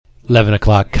11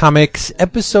 O'Clock Comics,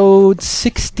 episode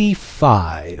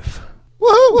 65. Whoa,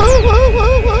 whoa, whoa,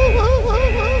 whoa, whoa, whoa,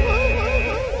 whoa.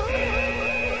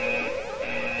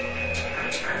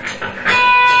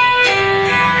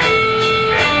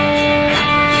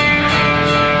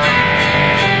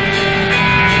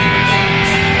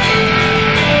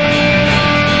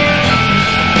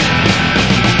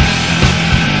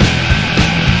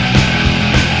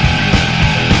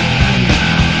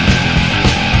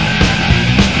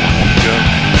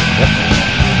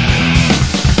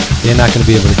 They're not going to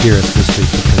be able to hear us this week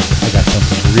because I got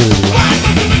something really loud.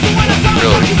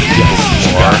 Really? Yes.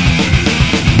 War?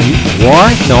 War?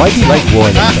 No, I do like war,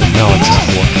 but no, it's not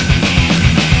war.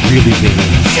 Really big.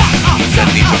 That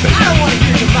needs a bit.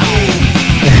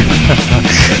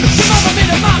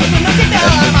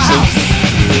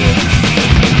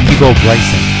 Peebo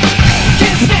Bryson.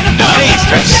 Nice!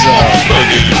 That's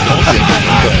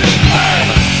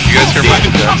you guys hear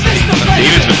Michael Jackson?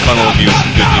 David's been funneling you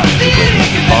some good new music.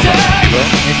 Mama, Peebo?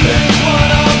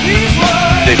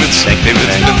 David's been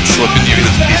slipping you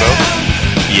his Peebo?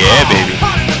 Yeah, baby.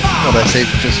 Well, that's safe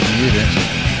just for you, didn't you?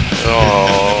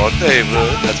 Oh, David,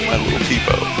 that's my little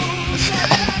Peebo.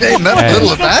 Hey, not a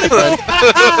little about it, but...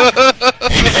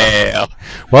 Yeah.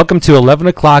 Welcome to 11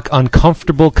 O'Clock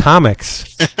Uncomfortable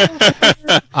Comics.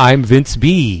 I'm Vince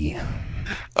B.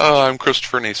 I'm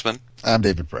Christopher Niesman. I'm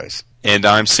David Price. And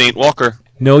I'm Saint Walker.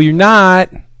 No, you're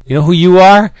not. You know who you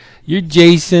are? You're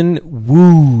Jason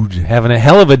Wood, having a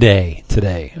hell of a day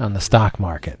today on the stock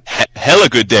market. Hella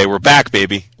good day. We're back,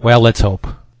 baby. Well, let's hope.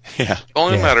 Yeah.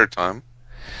 Only Yeah. a matter of time.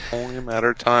 Only a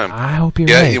matter of time. I hope you're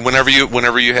Yeah, right. whenever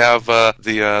you have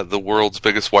the world's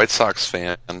biggest White Sox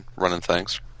fan running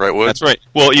things, right, Wood? That's right.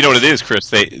 Well, you know what it is, Chris.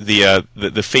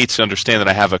 The fates understand that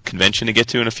I have a convention to get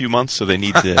to in a few months, so they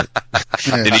need to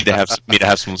me to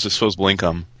have some disposable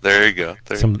income. There you go.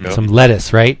 Some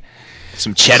lettuce, right?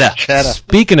 Some cheddar.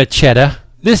 Speaking of cheddar,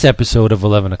 this episode of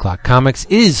 11 O'Clock Comics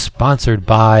is sponsored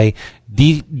by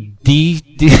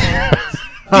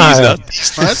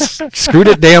Screwed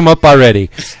it damn up already.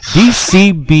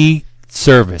 DCB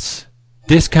Service.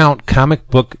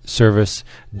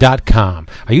 DiscountComicBookService.com.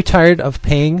 Are you tired of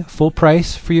paying full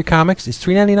price for your comics? Is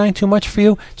 $3.99 too much for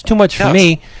you? It's too much for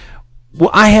me. Well,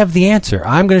 I have the answer.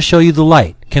 I'm going to show you the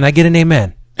light. Can I get an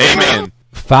amen? Amen.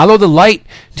 Follow the light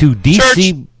to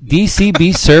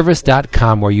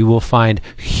DCBService.com, where you will find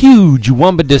huge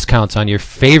Wumba discounts on your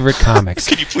favorite comics.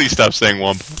 Can you please stop saying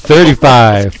wump?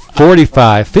 35,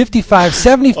 45, 55,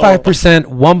 75%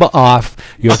 Wumba off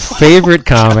your favorite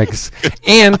comics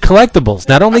and collectibles.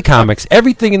 Not only comics,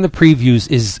 everything in the previews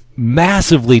is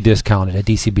massively discounted at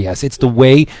DCBS. It's the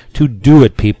way to do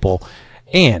it, people.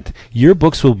 And your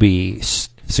books will be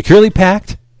securely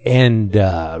packed and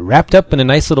wrapped up in a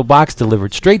nice little box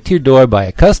delivered straight to your door by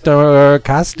a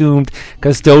costumed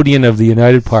custodian of the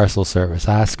United Parcel Service.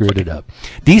 I screwed it up.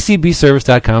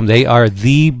 DCBService.com, they are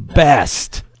the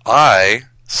best. I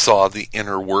saw the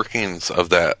inner workings of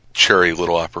that cherry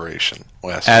little operation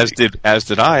last week. As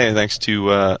did I, thanks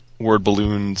to Word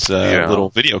Balloon's little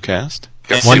video cast.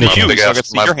 Got One to to see two. my big So I ass- got to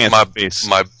see your handsome face.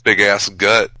 my big ass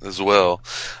gut as well.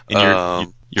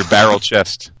 And your barrel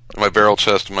chest. My barrel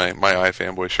chest, my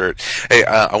iFanboy shirt. Hey,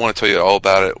 I want to tell you all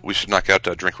about it. We should knock out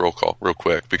drink roll call real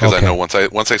quick because Okay. I know once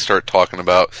I start talking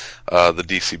about the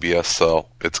DCBS cell,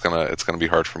 it's gonna be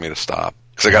hard for me to stop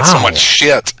because I got so Wow. much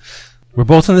shit. We're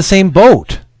both in the same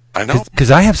boat. I know.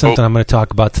 Because I have something I'm going to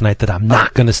talk about tonight that I'm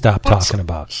not going to stop talking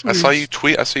about. I saw you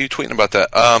tweeting about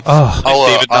that.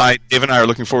 Dave and I are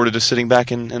looking forward to just sitting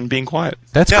back and being quiet.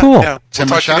 That's Yeah, cool. yeah. Send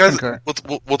We'll my talk to you shopping guys.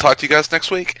 cart. We'll talk to you guys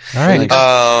next week. All right.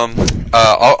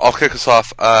 I'll kick us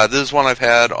off. This is one I've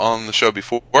had on the show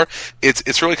before.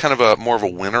 It's really kind of more of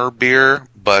a winter beer,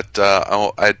 but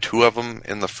I had two of them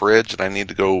in the fridge, and I need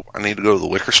to go to the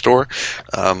liquor store.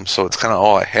 So it's kind of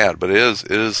all I had, but it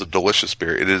is a delicious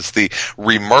beer. It is the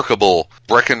remarkable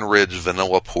Breckenridge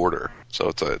Vanilla Porter. So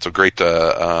it's a great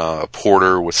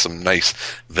porter with some nice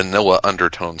vanilla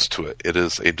undertones to it. It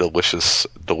is a delicious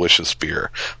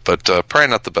beer, but probably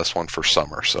not the best one for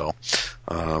summer. So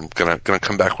gonna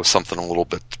come back with something a little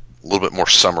bit more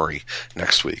summery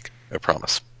next week. I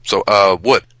promise. So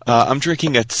Wood. I'm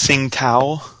drinking a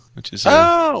Tsingtao, which is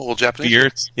A little Japanese beer.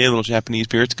 A little Japanese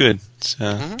beer. It's good. It's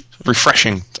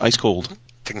refreshing. It's ice cold.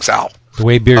 Things out. The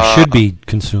way beer should be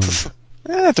consumed.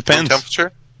 It depends.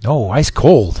 Temperature. No, ice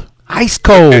cold. Ice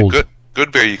Okay, cold.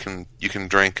 good beer. You can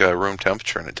drink room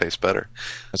temperature and it tastes better.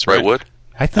 That's Right, right. Wood.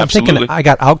 I'm thinking Absolutely. I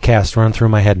got Outcast running through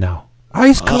my head now.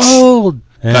 Ice cold.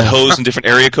 Got Yeah. hose in different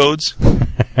area codes.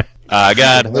 I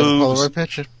got Little hose. Polaroid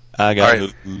picture. I got All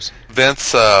right. hose.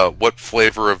 Vince, what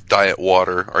flavor of diet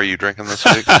water are you drinking this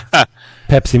week?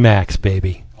 Pepsi Max,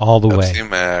 baby, all the way. Pepsi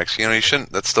Max. You know, you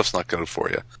shouldn't. That stuff's not good for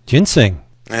you. Ginseng.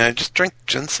 Just drink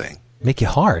ginseng. Make you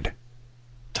hard.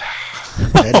 Do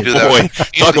that. Boy,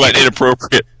 talk about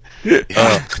inappropriate.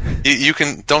 You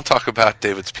can don't talk about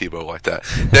David's Peebo like that.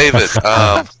 David,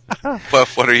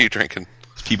 what are you drinking?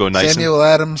 Peebo nice. Samuel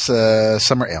Adams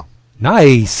Summer Ale.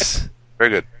 Nice. Very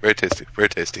good, very tasty, very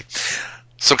tasty.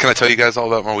 So, can I tell you guys all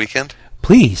about my weekend?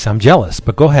 Please, I'm jealous,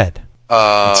 but go ahead.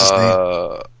 What's his name?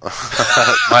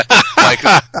 Mike,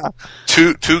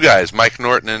 two guys, Mike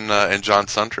Norton and John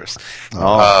Suntress.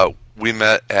 We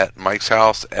met at Mike's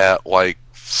house at like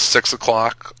 6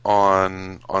 o'clock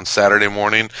on Saturday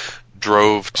morning.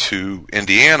 Drove to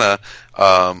Indiana,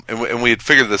 and we had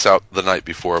figured this out the night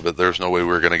before, but there's no way we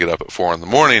were going to get up at 4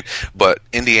 a.m. But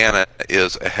Indiana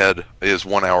is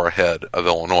 1 hour ahead of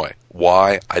Illinois.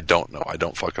 Why? I don't know. I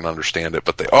don't fucking understand it,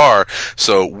 but they are.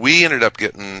 So we ended up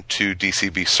getting to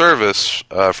DCB Service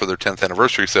for their 10th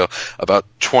anniversary sale about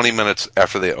 20 minutes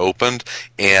after they opened,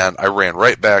 and I ran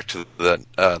right back to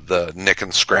the Nick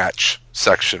and Scratch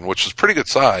section, which was pretty good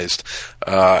sized,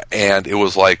 and it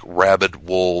was like rabid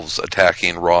wolves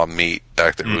attacking raw meat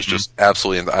back there. It was just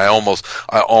absolutely. I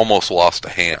almost lost a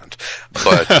hand,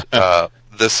 but.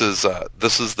 This is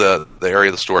the area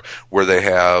of the store where they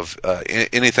have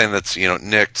anything that's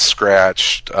nicked,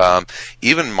 scratched,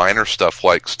 even minor stuff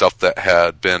like stuff that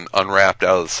had been unwrapped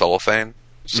out of the cellophane,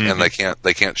 and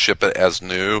they can't ship it as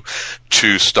new,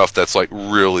 to stuff that's like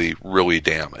really, really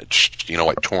damaged,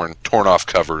 like torn off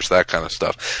covers, that kind of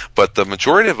stuff. But the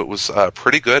majority of it was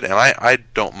pretty good, and I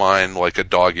don't mind like a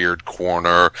dog-eared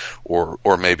corner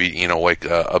or maybe like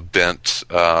a bent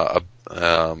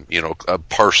a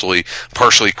partially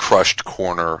crushed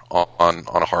corner on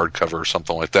a hardcover or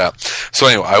something like that. So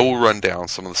anyway, I will run down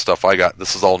some of the stuff I got.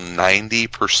 This is all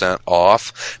 90%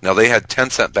 off. Now they had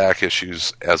 10-cent back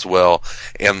issues as well,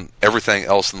 and everything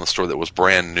else in the store that was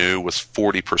brand new was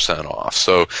 40% off.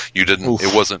 So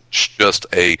it wasn't just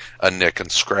a nick and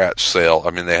scratch sale.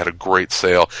 I mean, they had a great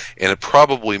sale, and it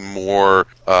probably more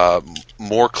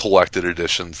collected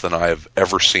editions than I've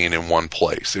ever seen in one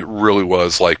place. It really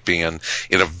was like being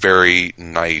in a very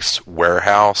nice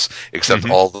warehouse, except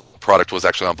all the product was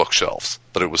actually on bookshelves.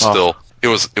 But it was still it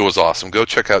was awesome. Go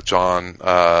check out John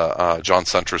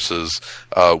Suntress's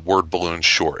Word Balloon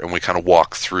short, and we kind of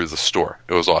walked through the store.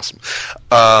 It was awesome.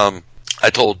 I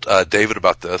told David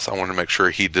about this. I wanted to make sure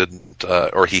he didn't,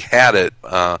 or he had it.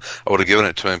 I would have given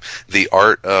it to him. The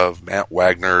Art of Matt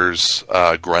Wagner's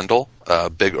Grendel,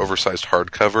 big oversized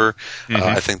hardcover.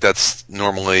 I think that's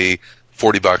normally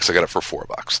 $40. I got it for $4.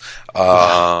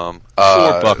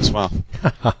 $4, wow.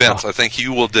 Vince, I think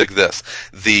you will dig this.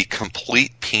 The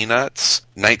Complete Peanuts,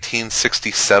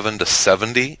 1967 to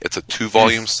 70. It's a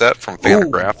 2-volume set from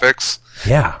Fantagraphics.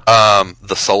 Yeah.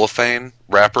 The cellophane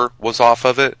wrapper was off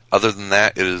of it. Other than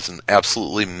that, it is in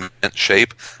absolutely mint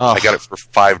shape. I got it for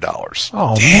 $5.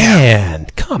 Oh, man.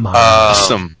 Come on.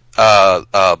 Awesome.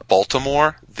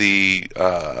 Baltimore, the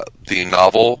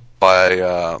novel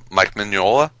by Mike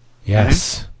Mignola.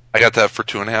 Yes. I got that for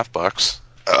 $2.50.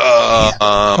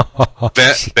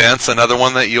 Vince, another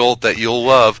one that you'll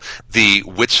love, the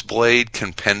Witchblade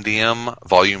Compendium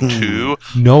Volume 2.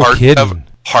 No kidding.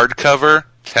 Hardcover,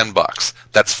 $10.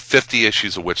 That's 50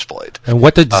 issues of Witchblade. And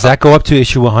what does that go up to,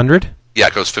 issue 100? Yeah,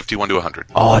 it goes 51 to 100.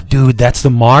 Oh, dude, that's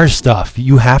the Mars stuff.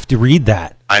 You have to read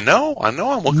that. I know. I'm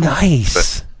looking.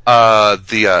 Nice.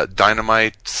 The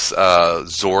Dynamite's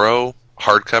Zorro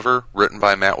hardcover, written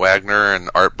by Matt Wagner and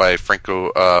art by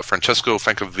Francesco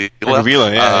Francavilla.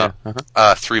 Yeah.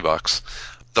 $3.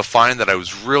 The find that I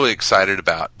was really excited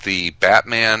about, the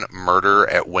Batman Murder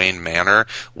at Wayne Manor,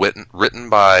 written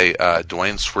by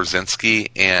Dwayne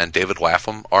Swarzynski and David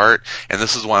Lapham art. And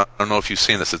this is one, I don't know if you've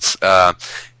seen this. It's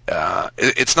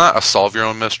not a solve your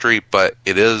own mystery, but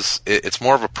it's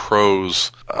more of a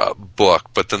prose book,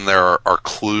 but then there are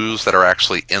clues that are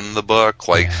actually in the book,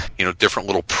 like different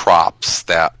little props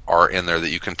that are in there that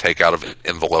you can take out of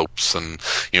envelopes, and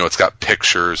it's got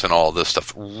pictures and all this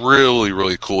stuff. Really,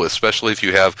 really cool, especially if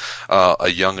you have a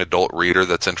young adult reader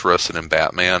that's interested in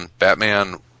Batman.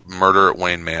 Batman Murder at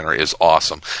Wayne Manor is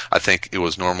awesome. I think it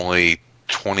was normally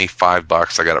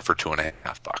 $25. I got it for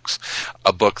 $2.50.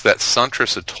 A book that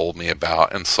Suntress had told me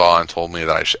about and saw and told me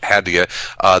that I had to get,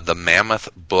 the Mammoth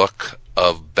Book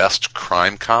of Best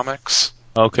Crime Comics.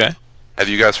 Okay. Have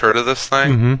you guys heard of this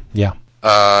thing? Mm-hmm. Yeah.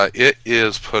 It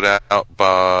is put out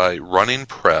by Running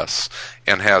Press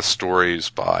and has stories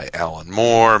by Alan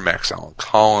Moore, Max Allan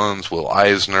Collins, Will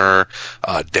Eisner,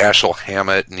 Dashiell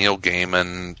Hammett, Neil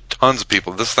Gaiman, tons of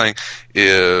people. This thing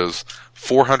is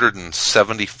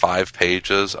 475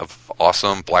 pages of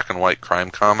awesome black and white crime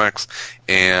comics,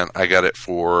 and I got it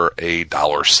for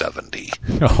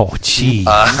 $1.70. Oh, gee.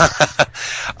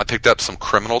 I picked up some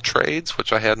Criminal Trades,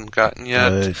 which I hadn't gotten yet.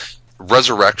 Good.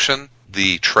 Resurrection,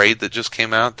 the trade that just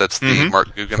came out. That's the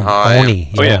Mark Guggenheim.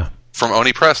 Oni, Oh, yeah. From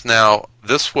Oni Press. Now,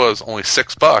 this was only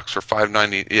 $6 or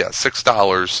 $5.90. Yeah,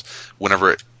 $6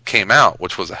 whenever it came out,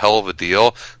 which was a hell of a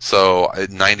deal. So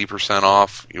 90%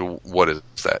 off. What is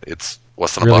that? It's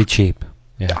less than really a buck. cheap.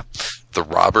 Yeah. The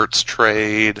Roberts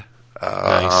trade.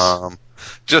 Nice.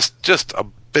 Just a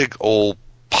big old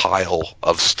pile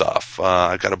of stuff.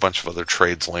 I got a bunch of other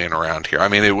trades laying around here. I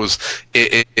mean, it was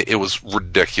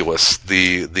ridiculous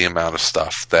the amount of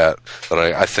stuff that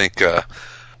I think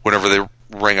whenever they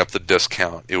rang up the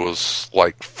discount, it was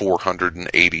like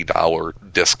 $480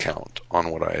 discount on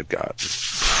what I had got.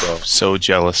 So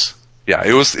jealous. Yeah,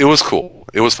 it was cool.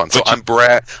 It was fun. So I'm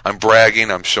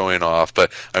bragging, I'm showing off,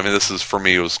 but I mean, this is for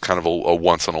me. It was kind of a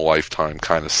once in a lifetime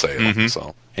kind of sale. Mm-hmm.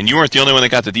 So. And you weren't the only one that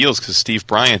got the deals, because Steve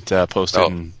Bryant posted,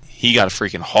 and he got a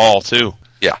freaking haul too.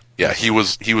 Yeah, he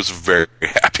was very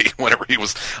happy whenever he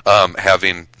was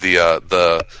having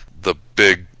the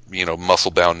big,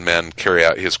 muscle bound men carry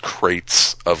out his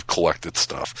crates of collected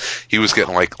stuff. He was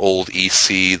getting like old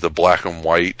EC, the black and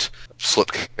white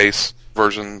slipcase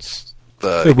versions.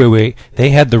 Wait.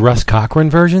 They had the Russ Cochran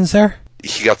versions there?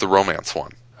 He got the romance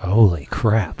one. Holy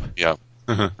crap. Yeah.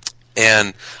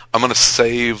 And I'm going to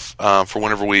save for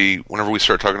whenever we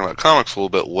start talking about comics a little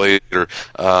bit later.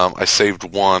 I saved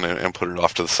one and put it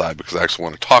off to the side because I actually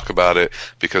want to talk about it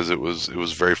because it was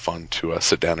very fun to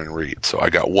sit down and read. So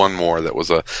I got one more that was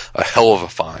a hell of a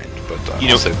find, but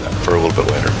I'll save that for a little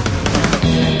bit later.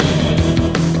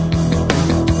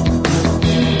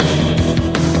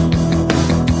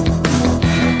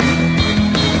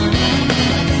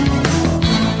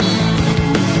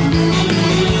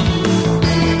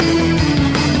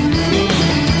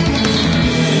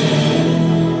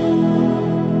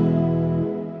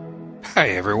 Hi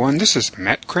everyone, this is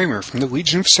Matt Kramer from the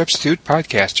Legion of Substitute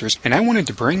Podcasters, and I wanted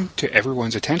to bring to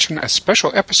everyone's attention a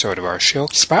special episode of our show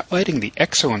spotlighting the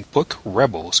excellent book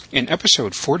Rebels. In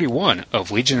episode 41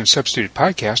 of Legion of Substitute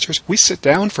Podcasters, we sit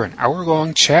down for an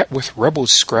hour-long chat with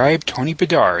Rebels scribe Tony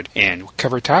Bedard, and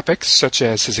cover topics such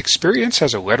as his experience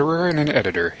as a letterer and an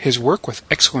editor, his work with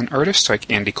excellent artists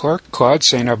like Andy Clark, Claude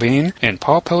St. Aubin, and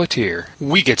Paul Pelletier.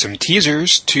 We get some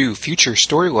teasers to future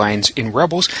storylines in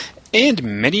Rebels, and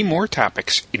many more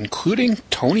topics, including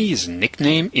Tony's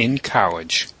nickname in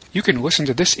college. You can listen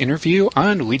to this interview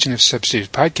on Legion of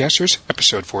Substitute Podcasters,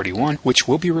 episode 41, which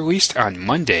will be released on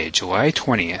Monday, July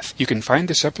 20th. You can find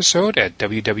this episode at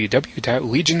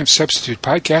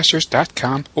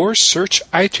www.legionofsubstitutepodcasters.com or search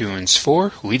iTunes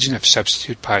for Legion of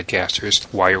Substitute Podcasters.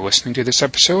 While you're listening to this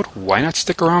episode, why not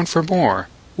stick around for more?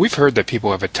 We've heard that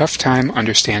people have a tough time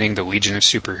understanding the Legion of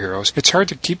Superheroes. It's hard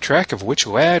to keep track of which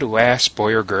lad, lass,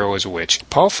 boy, or girl is which.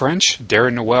 Paul French,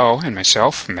 Darren Noel, and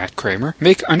myself, Matt Kramer,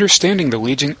 make understanding the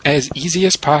Legion as easy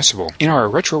as possible. In our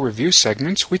retro review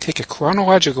segments, we take a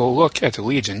chronological look at the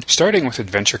Legion, starting with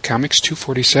Adventure Comics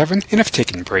 247, and have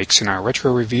taken breaks in our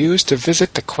retro reviews to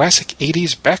visit the classic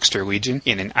 80s Baxter Legion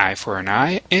in An Eye for an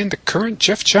Eye, and the current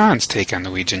Jeff Johns take on the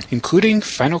Legion, including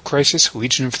Final Crisis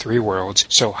Legion of Three Worlds.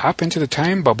 So hop into the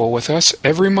time bubble with us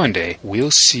every Monday.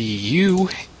 We'll see you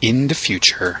in the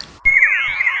future.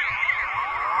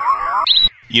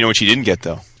 You know what you didn't get,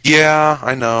 though? Yeah,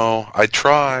 I know. I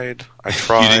tried. You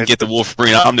didn't get the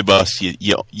Wolverine Omnibus.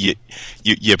 You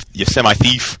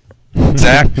semi-thief.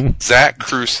 Zach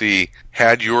Crucy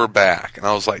had your back, and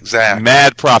I was like, Zach.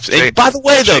 Mad props. And by the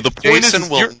way, though, the point Jason is,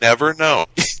 will never know.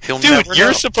 Dude,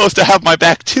 you're supposed to have my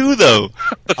back too, though.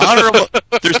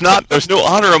 There's no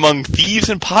honor among thieves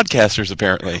and podcasters,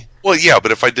 apparently. Well, yeah,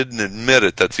 but if I didn't admit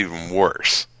it, that's even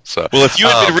worse. So, well, if you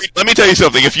had been let me tell you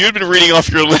something. If you had been reading off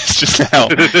your list just now,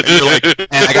 and you're like,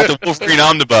 "Man, I got the Wolverine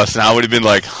Omnibus," and I would have been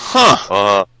like,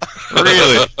 "Huh,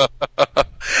 really?"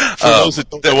 For those that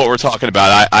don't know what we're talking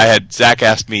about, I had Zach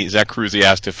Cruzy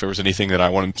asked if there was anything that I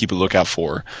wanted to keep a lookout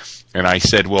for. And I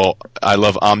said, well, I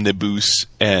love Omnibus,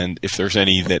 and if there's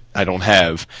any that I don't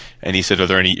have. And he said, are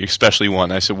there any especially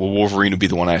one? I said, well, Wolverine would be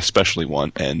the one I especially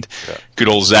want. And good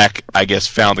old Zach, I guess,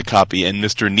 found the copy. And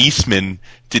Mr. Niesman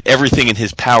did everything in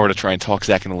his power to try and talk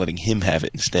Zach into letting him have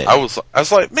it instead. I was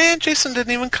like, man, Jason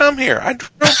didn't even come here. I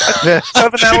drove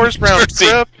 7 hours round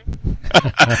trip.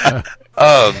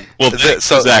 Well, thanks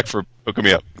to Zach for hooking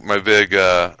me up.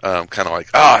 kind of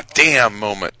like damn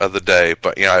moment of the day.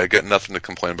 But I got nothing to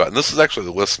complain about. And this is actually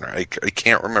the listener. I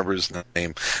can't remember his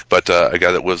name, but a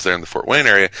guy that lives there in the Fort Wayne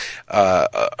area.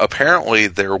 Apparently,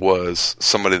 there was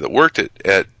somebody that worked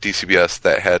at DCBS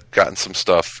that had gotten some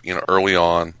stuff early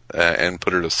on and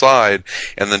put it aside,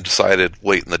 and then decided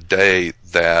late in the day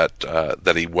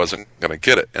that he wasn't going to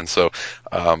get it. And so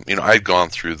I'd gone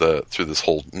through this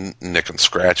whole nick and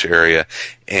scratch area,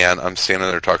 and I'm standing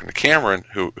there talking to Cameron,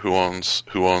 who owns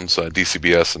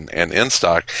DCBS and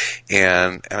InStock,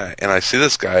 and I see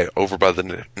this guy over by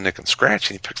the nick and scratch,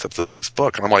 and he picks up this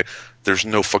book, and I'm like, there's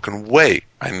no fucking way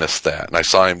I missed that. And I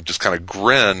saw him just kind of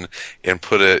grin and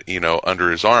put it, under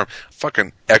his arm.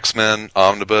 Fucking X-Men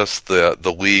Omnibus,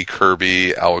 the Lee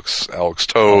Kirby, Alex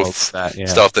Toth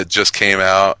stuff that just came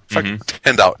out. Fucking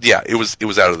 $10. Yeah, it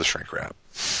was out of the shrink wrap.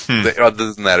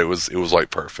 Other than that, it was like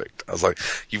perfect. I was like,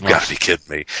 you've got to be kidding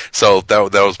me. So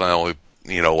that was my only,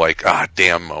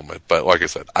 damn moment. But like I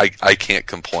said, I can't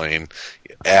complain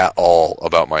at all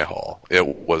about my haul.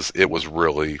 It was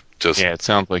really just... Yeah, it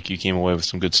sounds like you came away with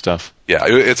some good stuff. Yeah,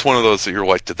 it's one of those that you're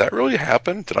like, did that really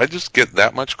happen? Did I just get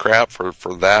that much crap for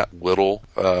that little?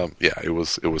 Yeah, it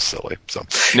was silly. So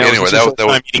now, anyway, that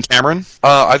was meeting Cameron.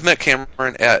 I've met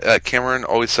Cameron at Cameron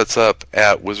always sets up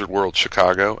at Wizard World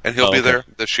Chicago, and he'll be there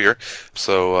this year.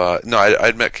 So no,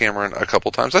 I'd met Cameron a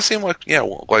couple times. I see him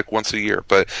like once a year,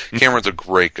 but Cameron's a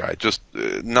great guy. Just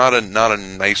not a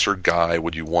nicer guy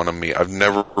would you want to meet. I've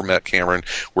never met Cameron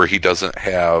where he doesn't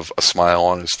have a smile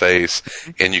on his face,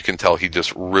 and you can tell he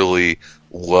just really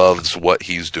loves what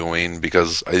he's doing,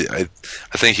 because I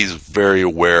think he's very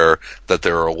aware that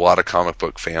there are a lot of comic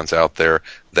book fans out there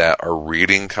that are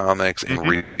reading comics and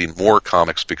reading more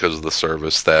comics because of the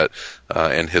service that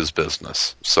in his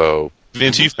business. So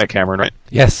Vince, you've met Cameron, right?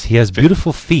 Yes, he has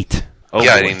beautiful feet. Oh,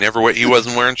 yeah, and he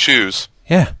wasn't wearing shoes.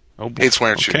 Yeah. Hates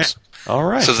wearing shoes. All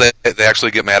right. So they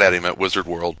actually get mad at him at Wizard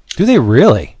World. Do they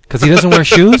really? Because he doesn't wear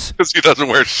shoes? Because he doesn't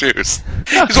wear shoes.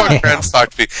 He's wearing brand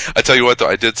stock feet. I tell you what, though,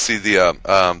 I did see the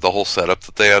whole setup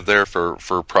that they have there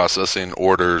for processing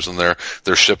orders and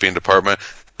their shipping department.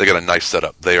 They got a nice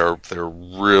setup. They're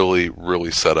really,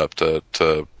 really set up to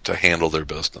handle their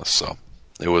business. So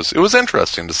it was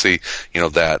interesting to see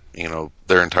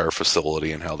their entire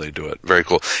facility and how they do it. Very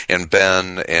cool. And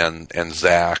Ben and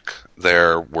Zach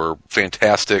there were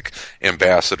fantastic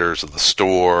ambassadors of the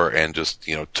store, and just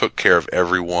took care of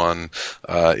everyone.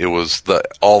 It was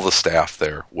all the staff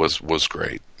there was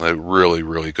great. They're really,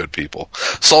 really good people.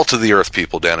 Salt of the earth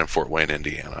people down in Fort Wayne,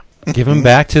 Indiana. Give them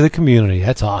back to the community.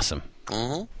 That's awesome.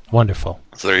 Mm-hmm. Wonderful.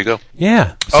 So there you go.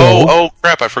 Yeah. So, oh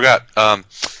crap! I forgot. I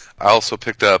also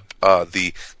picked up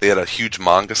they had a huge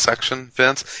manga section,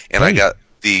 Vince, and I got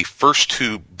the first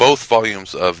both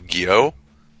volumes of Gyo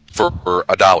for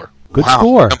 $1. Good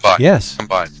score.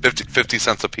 Combined 50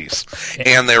 cents a piece.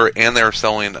 And they were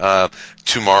selling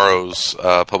tomorrow's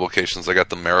publications. I got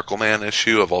the Miracle Man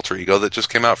issue of Alter Ego that just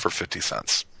came out for 50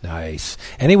 cents. Nice.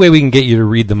 Any way we can get you to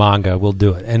read the manga, we'll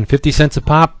do it. And 50 cents a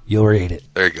pop, you'll read it.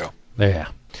 There you go. Yeah.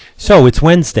 So it's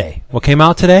Wednesday. What came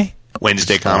out today?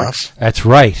 Wednesday Comics. That's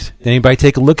right. Did anybody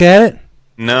take a look at it?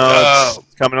 No,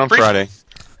 it's coming on Friday.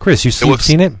 Chris, you've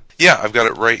seen it? Yeah, I've got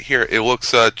it right here. It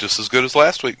looks just as good as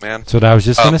last week, man. That's what I was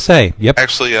just going to say. Yep.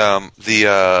 Actually,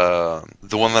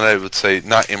 the one that I would say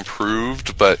not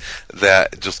improved, but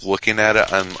that just looking at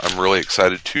it, I'm really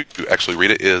excited to actually read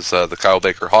it, is the Kyle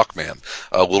Baker Hawkman.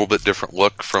 A little bit different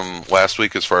look from last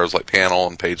week as far as like panel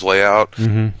and page layout.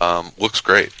 Looks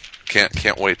great.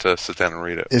 Can't wait to sit down and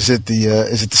read it. Is it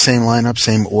the same lineup,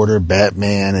 same order,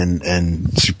 Batman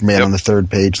and Superman on the third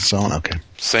page and so on? Okay.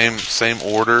 Same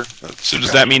order. So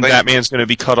does that mean Batman's going to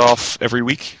be cut off every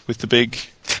week with the big?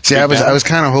 See, I was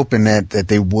kind of hoping that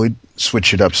they would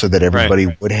switch it up so that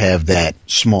everybody would have that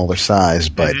smaller size,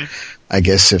 but I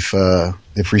guess if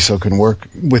Riso can work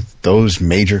with those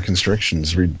major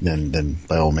constrictions, then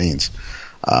by all means.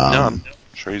 No, I'm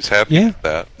sure he's happy with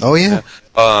that. Oh yeah.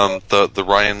 The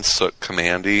Ryan Sook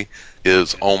Commandy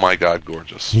is, oh my god,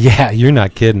 gorgeous. Yeah, you're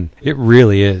not kidding. It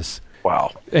really is.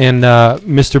 Wow. And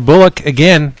Mr. Bullock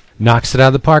again knocks it out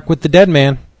of the park with the Dead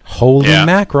Man. Holy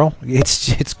mackerel!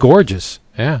 It's gorgeous.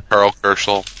 Yeah. Carl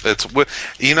Kerschel.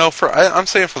 I'm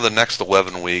saying for the next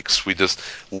 11 weeks, we just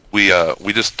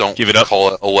don't give it up.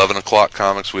 Call it 11 o'clock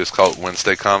comics. We just call it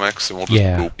Wednesday comics, and we'll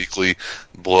just go weekly,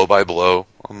 blow by blow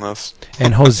on this.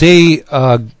 And Jose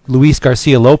Luis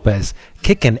Garcia Lopez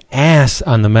kicking ass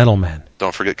on the Metal Men.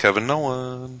 Don't forget Kevin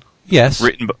Nolan. Yes.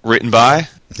 Written by.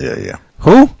 Yeah.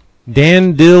 Who?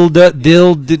 Dan Dan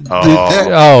DiDio's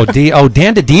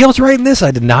writing this? I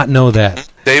did not know that.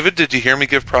 David, did you hear me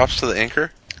give props to the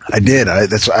inker? I did. I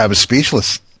was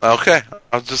speechless. Okay,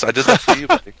 I did that for you,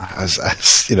 buddy.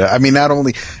 I mean, not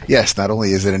only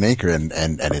is it an anchor and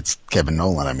it's Kevin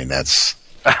Nolan. I mean, that's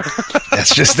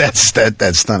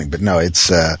stunning. But no,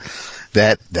 it's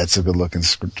that's a good looking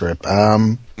strip.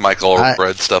 Michael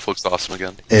Allred stuff looks awesome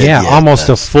again. Almost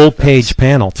a full page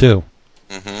panel too.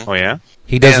 Mm-hmm. Oh yeah.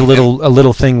 He does a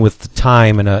little thing with the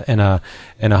time and a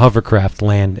hovercraft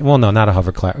land. Well, no, not a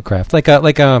hovercraft, like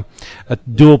a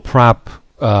dual prop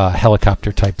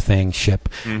helicopter type thing ship.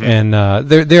 Mm-hmm. And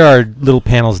there are little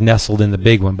panels nestled in the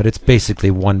big one, but it's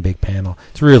basically one big panel.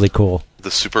 It's really cool. The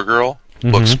Supergirl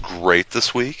looks great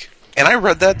this week. And I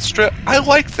read that strip. I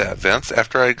liked that, Vince.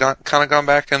 After I kind of gone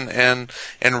back and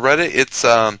read it, it's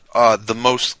the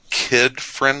most kid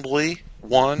friendly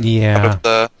one. Yeah.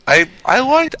 I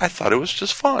thought it was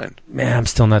just fine. Man, I'm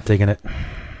still not digging it.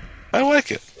 I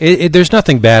like it. There's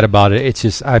nothing bad about it. It's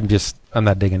just I'm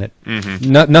not digging it.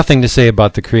 Mm-hmm. Nothing to say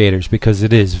about the creators because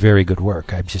it is very good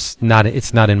work. I'm just not.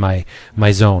 It's not in my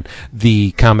zone.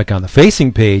 The comic on the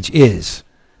facing page is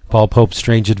Paul Pope's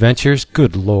Strange Adventures.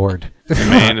 Good Lord. The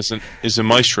man is a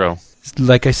maestro.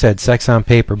 Like I said, sex on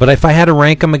paper. But if I had to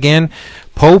rank them again,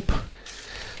 Pope,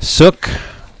 Sook,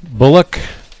 Bullock,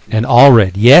 and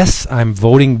Allred. Yes, I'm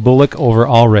voting Bullock over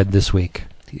Allred this week.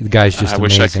 The guy's just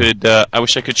amazing. I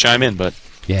wish I could chime in, but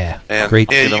yeah, and great.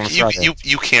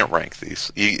 You can't rank these.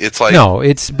 It's like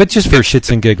but just for shits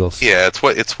and giggles. Yeah,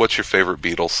 it's what's your favorite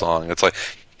Beatles song? It's like,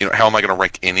 how am I going to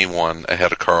rank anyone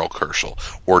ahead of Carl Kerschel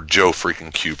or Joe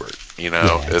freaking Kubert?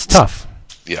 It's tough.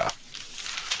 Yeah.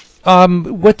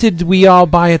 What did we all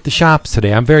buy at the shops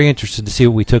today? I'm very interested to see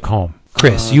what we took home.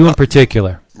 Chris, you in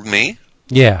particular. Me?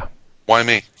 Yeah. Why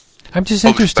me? I'm just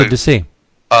interested to see.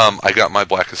 I got my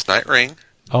Blackest Night ring.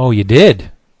 Oh, you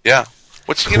did? Yeah.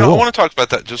 Which, cool. I want to talk about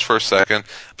that just for a second.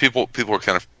 People are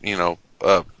kind of,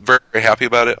 very, very happy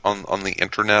about it on the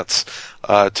internets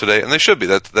today, and they should be.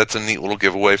 That's a neat little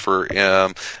giveaway for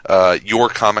your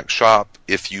comic shop.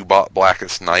 If you bought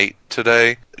Blackest Night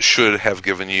today, should have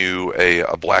given you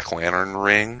a Black Lantern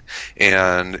ring,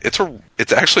 and it's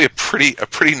actually a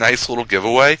pretty nice little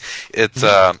giveaway. It's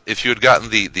if you had gotten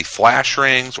the Flash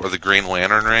rings or the Green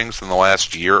Lantern rings in the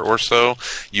last year or so,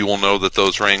 you will know that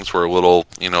those rings were a little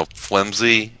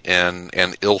flimsy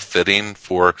and ill-fitting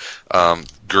for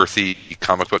girthy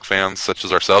comic book fans such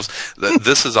as ourselves.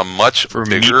 This is a much for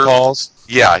bigger. Meatballs?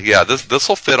 Yeah. This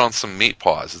will fit on some meat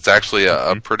paws. It's actually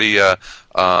a pretty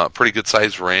good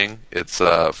sized ring. It's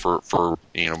for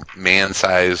man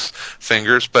size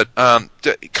fingers. But kind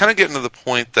of getting to the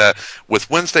point that with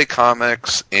Wednesday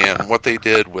Comics and what they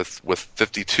did with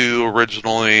 52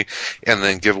 originally, and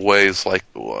then giveaways like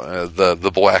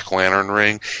the Black Lantern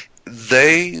ring.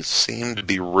 They seem to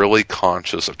be really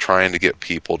conscious of trying to get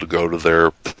people to go to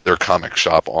their comic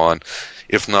shop on,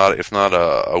 if not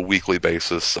a weekly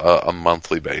basis, a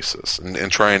monthly basis,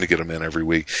 and trying to get them in every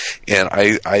week. And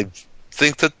I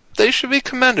think that they should be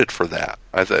commended for that.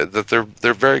 That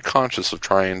they're very conscious of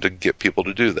trying to get people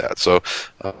to do that. So,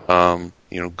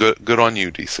 good on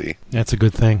you, DC. That's a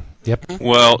good thing. Yep.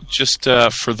 Well, just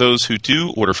for those who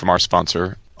do order from our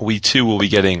sponsor, we too will be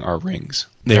getting our rings.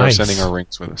 They are sending our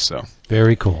rings with us, so.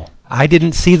 Very cool. I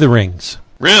didn't see the rings.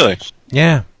 Really?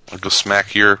 Yeah. I'll go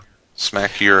smack your.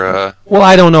 Well,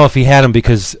 I don't know if he had them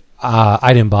because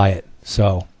I didn't buy it.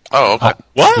 So. Oh, okay.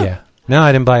 What? Yeah. No,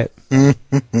 I didn't buy it.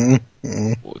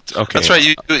 Okay. That's right.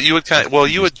 You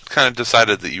had kind of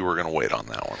decided that you were going to wait on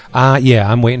that one. Yeah,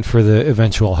 I'm waiting for the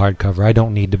eventual hardcover. I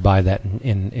don't need to buy that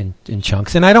in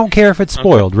chunks, and I don't care if it's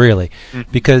spoiled, really,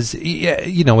 because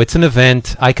it's an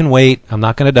event. I can wait. I'm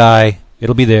not going to die.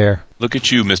 It'll be there. Look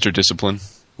at you, Mr. Discipline,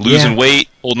 losing weight,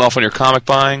 holding off on your comic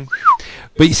buying.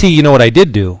 But you see, you know what I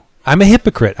did do? I'm a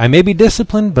hypocrite. I may be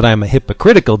disciplined, but I'm a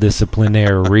hypocritical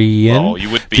disciplinarian. Oh,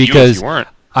 you would be because if you weren't.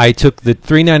 I took the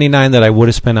 $3.99 that I would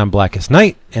have spent on Blackest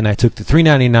Night, and I took the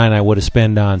 $3.99 I would have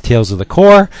spent on Tales of the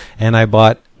Corps, and I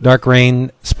bought Dark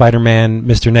Reign, Spider-Man,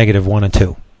 Mr. Negative 1 and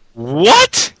 2.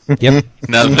 What? Yep.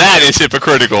 Now that is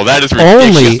hypocritical. That is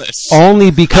ridiculous.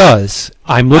 Only because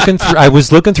I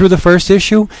was looking through the first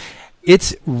issue.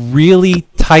 It's really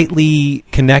tightly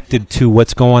connected to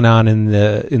what's going on in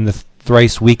the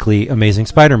thrice weekly Amazing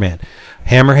Spider-Man.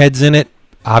 Hammerhead's in it.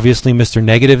 Obviously, Mr.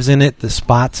 Negative's in it. The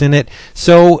Spot's in it.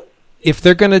 So if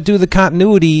they're going to do the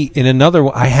continuity in another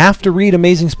one, I have to read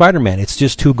Amazing Spider-Man. It's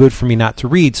just too good for me not to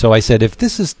read. So I said, if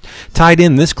this is tied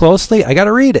in this closely, I got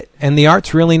to read it. And the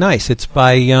art's really nice. It's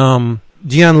by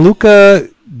Gianluca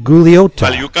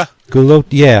Gugliotta.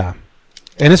 Yeah.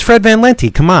 And it's Fred Van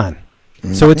Lente. Come on.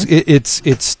 Mm-hmm. So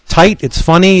it's tight, it's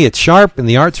funny, it's sharp, and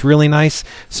the art's really nice.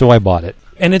 So I bought it.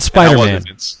 And it's Spider-Man.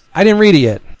 I didn't read it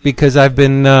yet because I've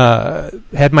been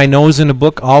had my nose in a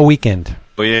book all weekend.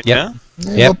 Oh, yeah? Yep.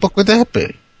 Yeah, what book would that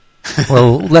be?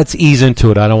 Well, let's ease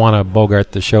into it. I don't want to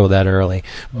bogart the show that early.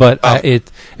 But David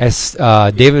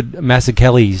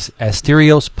Mazzucchelli's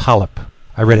Asterios Polyp.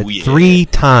 I read it 3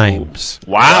 times.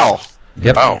 Wow.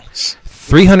 Yep. Wow.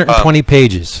 320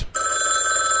 pages.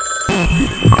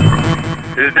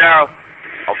 This is Daryl.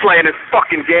 I'm playing this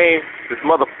fucking game. This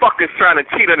motherfucker's trying to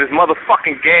cheat on this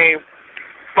motherfucking game.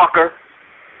 Fucker.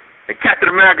 And Captain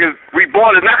America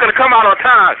Reborn is not going to come out on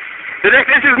time. The next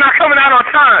issue is not coming out on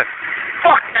time.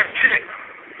 Fuck that shit.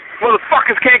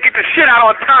 Motherfuckers can't get the shit out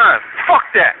on time. Fuck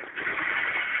that.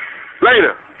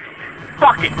 Later.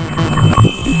 Fuck it.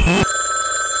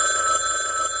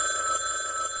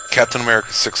 Captain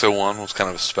America 601 was kind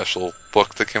of a special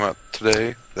book that came out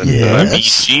today. That,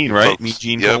 Yes. Gene, right? Meet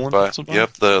Gene Colan.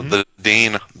 The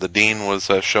dean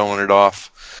was showing it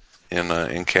off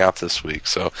in Cap this week.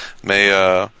 So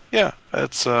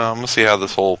it's I'm gonna see how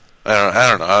this whole. I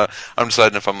don't know. I'm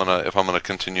deciding if I'm gonna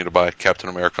continue to buy Captain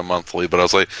America monthly, but I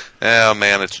was like,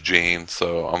 man, it's Gene,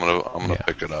 so I'm gonna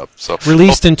pick it up. So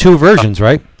Released in 2 versions,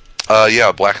 right?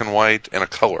 Black and white and a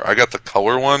color. I got the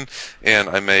color one, and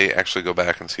I may actually go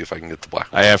back and see if I can get the black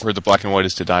and white. I have heard the black and white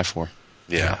is to die for.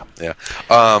 Yeah.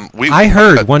 I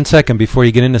heard, 1 second before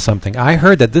you get into something, I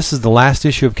heard that this is the last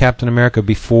issue of Captain America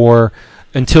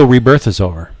until Rebirth is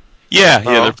over.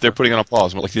 Yeah, they're putting it on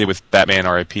pause, like they did with Batman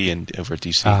R.I.P. and over at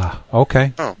DC.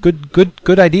 Okay. Oh.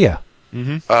 Good idea.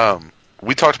 Mm-hmm.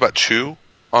 We talked about Chew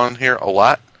on here a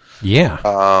lot.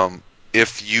 Yeah.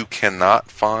 If you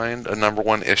cannot find a number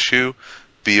 1 issue,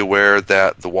 be aware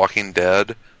that The Walking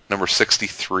Dead number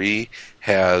 63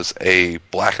 has a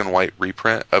black and white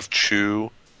reprint of Chew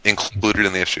included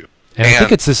in the issue. And I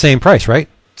think it's the same price, right?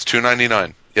 It's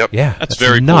 $2.99. Yep. Yeah, that's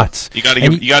very nuts. Cool. You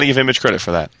got to give Image credit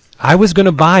for that. I was going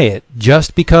to buy it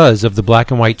just because of the black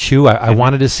and white Chew. I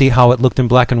wanted to see how it looked in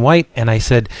black and white, and I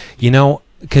said,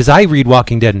 because I read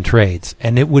Walking Dead in trades,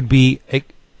 and it would be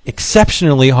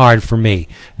exceptionally hard for me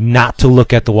not to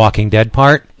look at the Walking Dead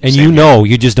part, and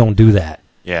you just don't do that.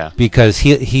 Yeah. Because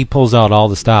he pulls out all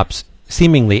the stops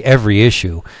seemingly every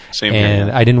issue. Same and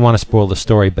here. I didn't want to spoil the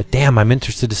story, but damn, I'm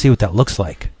interested to see what that looks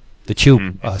like. The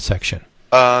Chew section.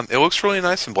 It looks really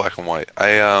nice in black and white.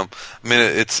 I mean,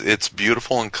 it's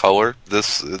beautiful in color.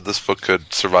 This book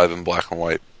could survive in black and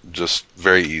white just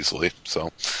very easily.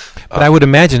 So, but I would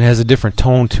imagine it has a different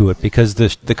tone to it because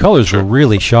the colors were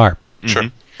really sharp. Sure,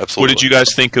 absolutely. What did you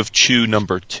guys think of Chew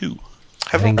number 2?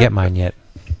 I didn't get mine yet.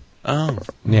 Oh,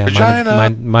 yeah,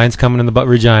 mine's coming in the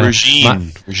Regina.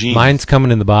 Regine. Mine's coming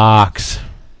in the box.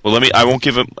 Well, I won't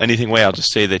give him anything away. I'll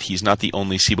just say that he's not the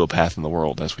only Sebopath in the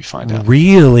world, as we find out.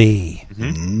 Really?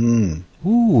 Mm-hmm.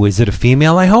 Ooh, is it a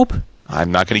female, I hope?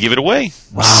 I'm not going to give it away.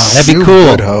 Wow, that'd be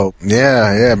cool. Good hope.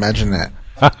 Yeah, imagine that.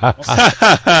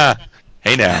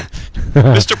 Hey now.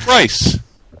 Mr. Price,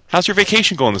 how's your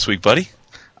vacation going this week, buddy?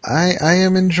 I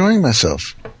am enjoying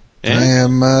myself. Yeah? I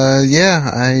am,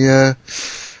 I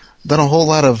done a whole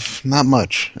lot of, not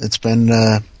much. It's been,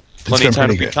 plenty of time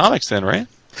to read good. comics then, right?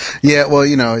 Yeah, well,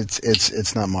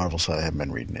 it's not Marvel, so I haven't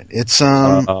been reading it. And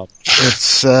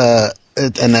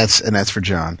that's for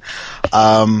John.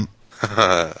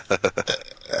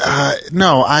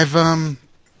 No, I've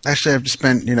just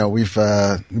been, we've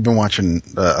been watching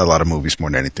a lot of movies more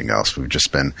than anything else. We've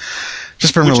just been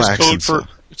relaxing.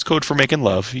 It's code for making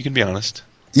love. You can be honest.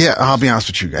 Yeah, I'll be honest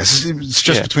with you guys. It's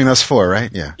just between us 4, right?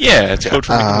 Yeah. Yeah, it's code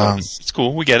for making love. It's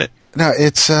cool. We get it. No,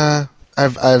 it's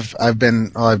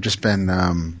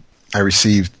I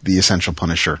received the Essential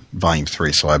Punisher Volume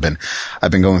 3, so I've been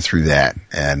going through that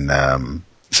and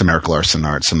some Eric Larson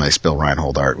art, some nice Bill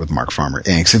Reinhold art with Mark Farmer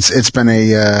inks. It's been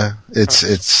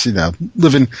it's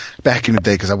living back in the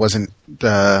day because I wasn't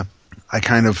I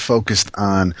kind of focused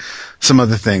on some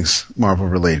other things Marvel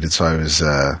related, so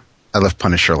I left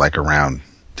Punisher like around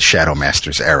the Shadow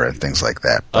Masters era and things like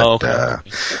that. But,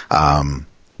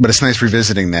 but it's nice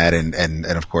revisiting that, and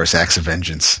of course, Acts of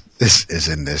Vengeance is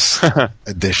in this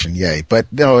edition. Yay!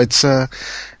 But no, it's I've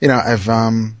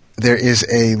there is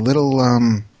a little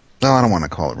well, I don't want to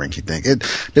call it rinky dink.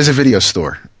 There's a video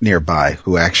store nearby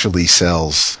who actually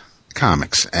sells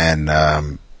comics, and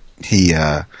I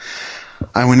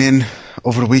went in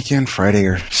over the weekend, Friday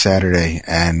or Saturday,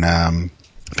 and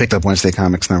picked up Wednesday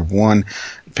Comics #1.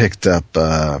 Picked up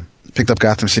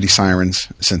Gotham City Sirens,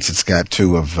 since it's got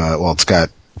it's got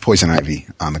Poison Ivy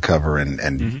on the cover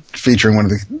and featuring one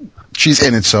of the. She's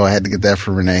in it, so I had to get that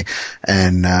for Renee,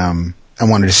 and I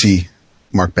wanted to see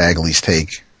Mark Bagley's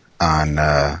take on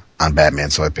Batman,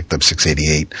 so I picked up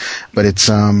 688. But it's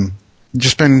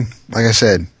just been, like I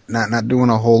said, not doing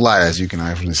a whole lot, as you can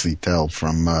obviously tell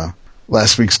from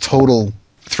last week's total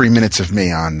 3 minutes of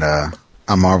me on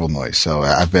Marvel Noise, so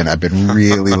I've been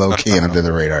really low key and under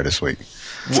the radar this week.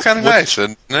 It's kind of nice,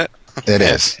 isn't it? It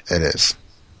is.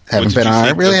 Haven't been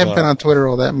on Twitter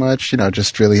all that much.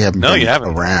 Just really haven't been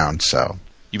around. So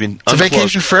you've been it's a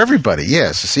vacation for everybody.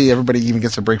 Yes, see, everybody even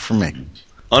gets a break from me.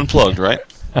 Unplugged, right?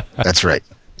 That's right.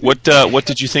 What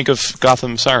did you think of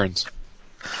Gotham Sirens?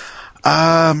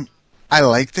 I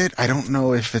liked it. I don't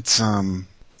know if it's. I'm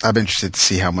interested to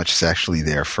see how much is actually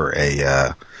there for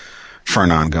an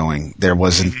ongoing. There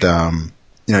wasn't.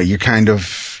 You're kind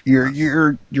of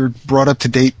you're brought up to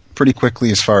date pretty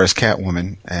quickly as far as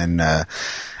Catwoman, and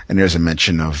there's a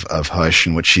mention of Hush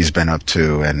and what she's been up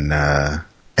to,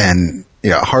 and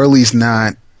Harley's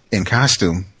not in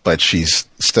costume, but she's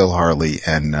still Harley,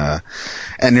 and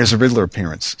there's a Riddler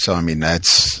appearance. So I mean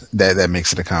that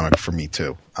makes it a comic for me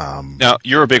too. Now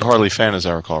you're a big Harley fan, as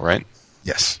I recall, right?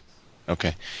 Yes.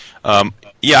 Okay.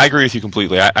 Yeah, I agree with you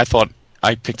completely. I thought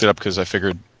I picked it up because I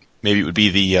figured maybe it would be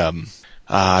the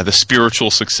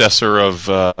spiritual successor of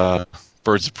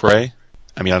Birds of Prey.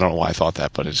 I mean, I don't know why I thought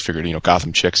that, but I just figured,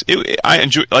 Gotham Chicks. I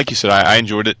enjoy, like you said, I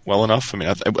enjoyed it well enough. I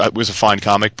mean, it was a fine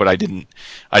comic, but I didn't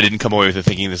come away with it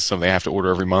thinking this is something I have to order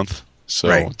every month. So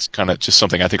It's kind of just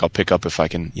something I think I'll pick up if I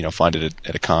can, find it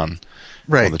at a con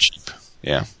on the cheap.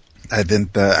 Yeah. I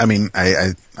didn't.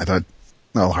 I thought,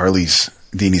 well, Harley's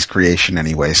Dini's creation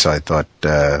anyway, so I thought,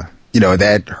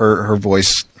 that her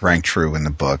voice rang true in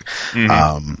the book.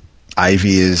 Mm-hmm.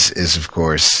 Ivy is of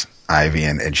course Ivy,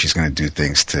 and she's going to do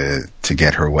things to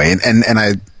get her way. And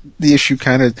the issue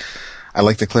I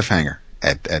like the cliffhanger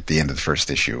at the end of the first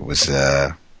issue.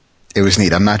 It was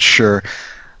neat. I'm not sure,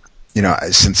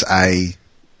 since I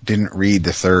didn't read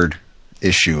the third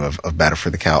issue of Battle for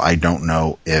the Cowl, I don't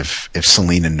know if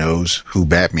Selina knows who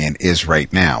Batman is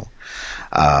right now.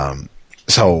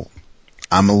 So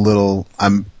I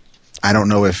don't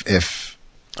know if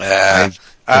I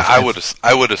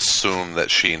would assume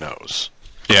that she knows.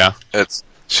 Yeah,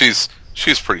 she's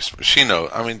pretty. She knows.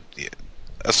 I mean,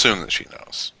 assume that she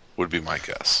knows would be my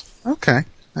guess. Okay,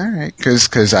 all right.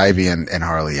 Because Ivy and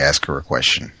Harley ask her a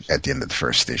question at the end of the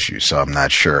first issue, so I'm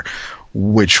not sure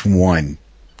which one.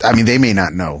 I mean, they may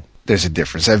not know. There's a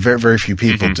difference. Very very few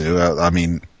people do. I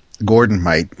mean, Gordon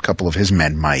might. A couple of his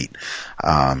men might,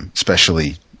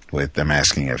 especially with them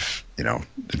asking if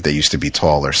they used to be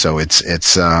taller. So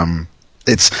I'm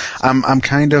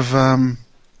kind of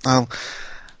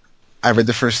I read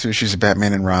the first two issues of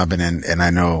Batman and Robin, and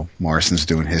I know Morrison's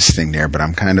doing his thing there, but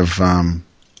I'm kind of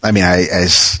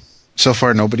so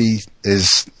far nobody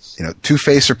is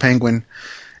Two-Face or Penguin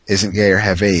isn't gay or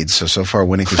have AIDS, so far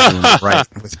Winnick is doing it right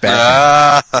with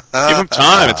Batman. Give him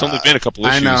time. It's only been a couple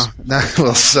issues. I know.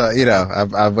 Well, so,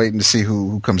 I'm waiting to see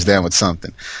who comes down with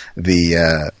something.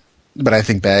 But I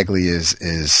think Bagley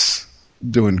is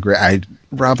doing great.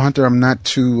 Rob Hunter, I'm not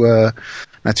too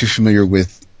familiar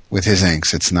with his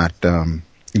inks. It's not,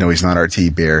 he's not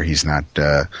R.T. Bear. He's not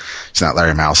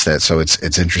Larry Malstead. So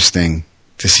it's interesting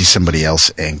to see somebody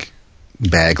else ink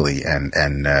Bagley and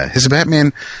his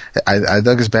Batman. I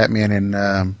dug his Batman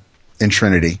in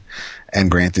Trinity, and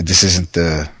granted, this isn't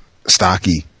the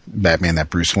stocky Batman that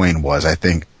Bruce Wayne was. I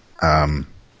think,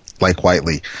 like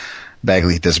Whiteley,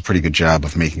 Bagley does a pretty good job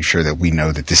of making sure that we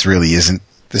know that this really isn't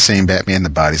the same Batman. The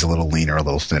body's a little leaner, a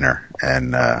little thinner,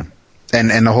 and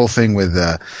the whole thing with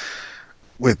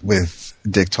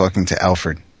Dick talking to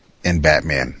Alfred in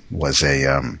Batman was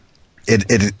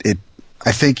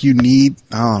I think you need.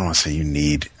 I don't want to say you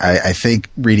need. I think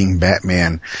reading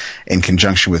Batman in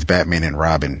conjunction with Batman and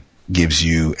Robin gives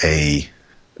you a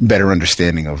better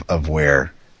understanding of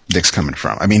where Dick's coming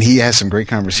from. I mean, he has some great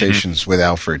conversations with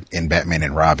Alfred in Batman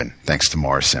and Robin, thanks to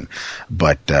Morrison.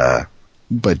 But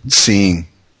seeing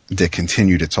Dick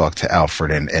continue to talk to Alfred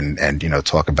and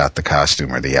talk about the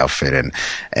costume or the outfit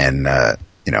and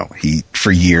he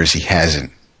for years he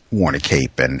hasn't worn a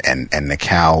cape and the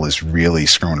cowl is really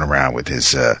screwing around with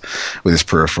his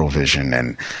peripheral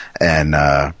vision and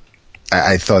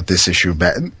I thought this issue,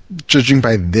 judging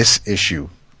by this issue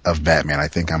of Batman, I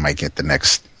think I might get the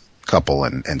next couple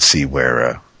and see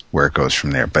where it goes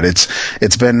from there. But it's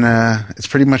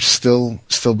pretty much still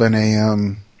been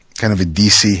a kind of a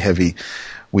DC heavy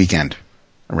weekend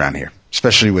around here,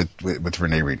 especially with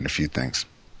Renee reading a few things.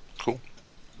 Cool.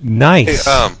 Nice.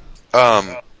 Hey,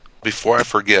 before I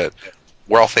forget,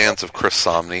 we're all fans of Chris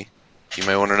Samnee. You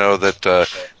may want to know that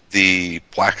the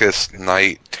Blackest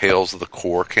Night Tales of the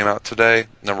Corps came out today,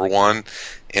 #1,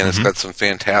 and it's got some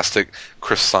fantastic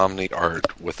Chris Samnee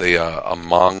art with a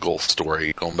Mongol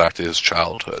story going back to his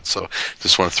childhood. So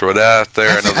just want to throw it out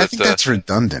there. I think that's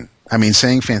redundant. I mean,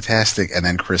 saying fantastic and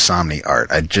then Chris Samnee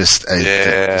art. Words just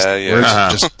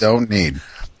don't need.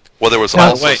 Well, there was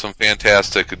also some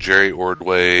fantastic Jerry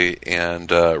Ordway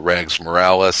and Rags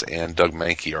Morales and Doug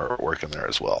Mankey artwork in there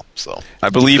as well. So I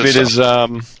believe it is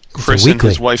Chris and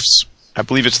his wife's. I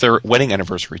believe it's their wedding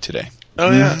anniversary today. Oh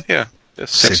yeah.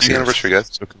 60th anniversary, guys.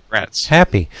 So congrats.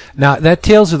 Happy. Now that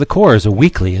Tales of the Core is a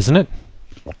weekly, isn't it?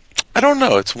 I don't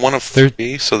know. It's one of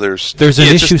 3, so there's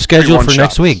an issue scheduled for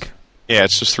next week. Yeah,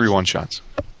 it's just 3 one-shots.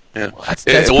 Yeah, well, that's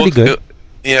pretty good.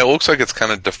 It looks like it's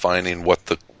kind of defining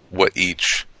what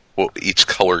each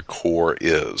colored core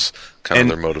is, kind of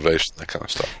their motivation, that kind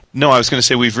of stuff. No, I was going to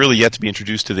say we've really yet to be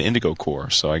introduced to the Indigo Core,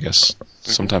 so I guess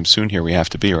sometime soon here we have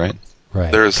to be, right?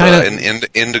 Right. There's an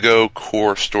Indigo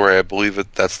Core story. I believe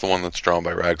that's the one that's drawn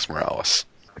by Rags Morales.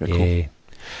 Okay, cool.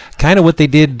 Kind of what they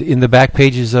did in the back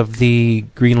pages of the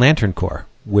Green Lantern Corps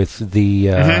with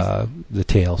the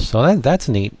tales. So that's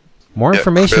neat. More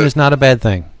information is not a bad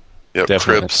thing. Yep,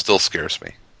 Crib still scares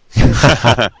me.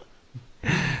 A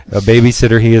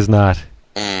babysitter he is not.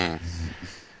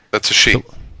 That's a she.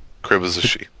 Crib is a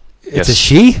she. It's a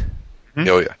she? Mm-hmm.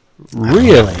 Oh, yeah.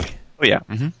 Really? Oh, yeah.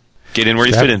 Mm-hmm. Get in where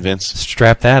you fit in, Vince.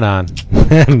 Strap that on.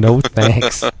 No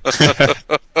thanks.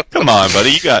 Come on,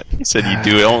 buddy. You said you'd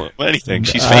do anything.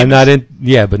 She's famous. I'm not in.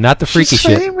 Yeah, but not the freaky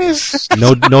shit. Famous.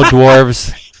 No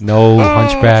dwarves. No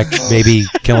hunchback baby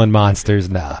killing monsters.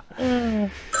 Nah.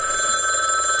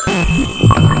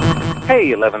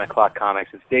 Hey, 11 o'clock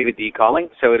comics. It's David D. calling.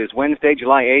 So it is Wednesday,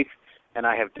 July 8th, and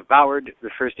I have devoured the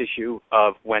first issue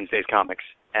of Wednesday's comics,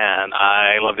 and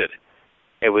I loved it.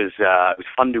 It was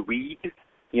fun to read.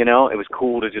 You know, it was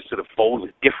cool to just sort of fold. It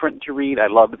was different to read. I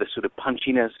loved the sort of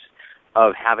punchiness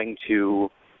of having to,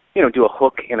 do a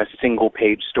hook in a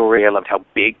single-page story. I loved how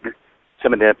big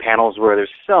some of the panels were. There's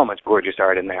so much gorgeous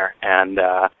art in there, and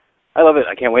I love it.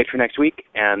 I can't wait for next week,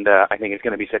 and I think it's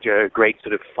going to be such a great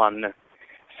sort of fun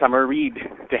summer read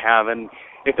to have. And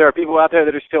if there are people out there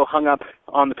that are still hung up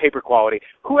on the paper quality,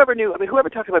 whoever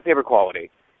talked about paper quality,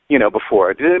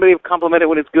 before? Did anybody compliment it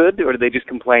when it's good, or do they just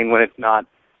complain when it's not?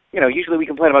 Usually we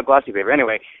complain about glossy paper.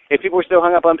 Anyway, if people are still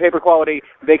hung up on paper quality,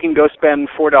 they can go spend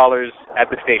 $4 at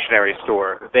the stationery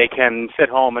store. They can sit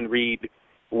home and read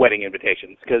wedding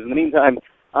invitations. Because in the meantime,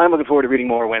 I'm looking forward to reading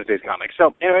more Wednesday's comics.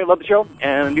 So, anyway, love the show,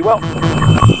 and be well.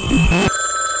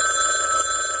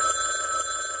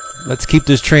 Let's keep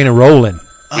this train a-rolling.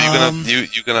 Are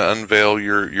you gonna unveil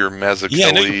your Mazzucchelli? Yeah,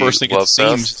 I know you're bursting at the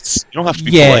seams. You don't have to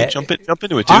be polite. Jump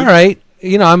into it, dude. All right.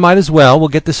 I might as well. We'll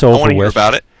get this over with. I want to hear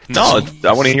about it. No,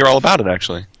 I want to hear all about it,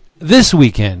 actually. This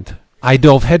weekend, I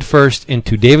dove headfirst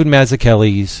into David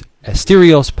Mazzucchelli's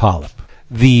Asterios Polyp.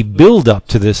 The build-up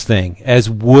to this thing, as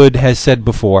Wood has said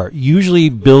before, usually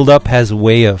build-up has a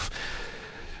way of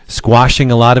squashing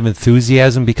a lot of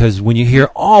enthusiasm, because when you hear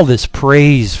all this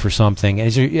praise for something,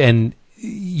 and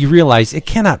you realize it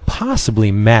cannot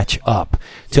possibly match up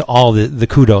to all the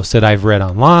kudos that I've read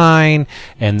online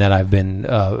and that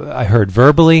I heard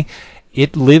verbally,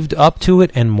 it lived up to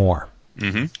it and more.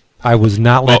 Mm-hmm. I was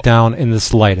not let down in the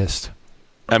slightest.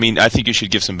 I mean, I think you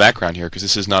should give some background here, because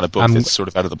this is not a book that's sort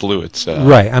of out of the blue. It's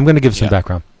right. I'm going to give some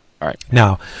background. All right.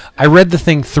 Now, I read the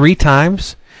thing 3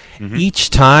 times. Mm-hmm. Each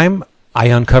time, I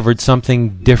uncovered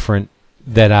something different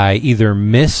that I either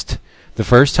missed the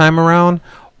first time around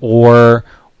or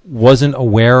wasn't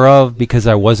aware of, because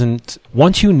I wasn't.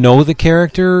 Once you know the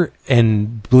character,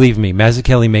 and believe me,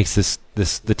 Mazzucchelli makes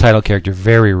the title character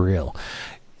very real.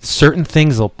 Certain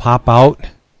things will pop out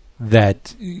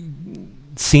that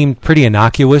seemed pretty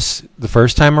innocuous the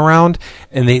first time around,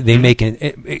 and they make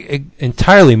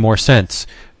entirely more sense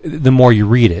the more you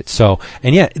read it. So,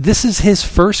 and yet, this is his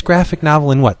first graphic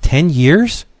novel in 10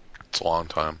 years? It's a long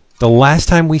time. The last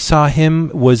time we saw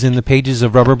him was in the pages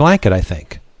of Rubber Blanket, I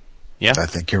think. Yeah, I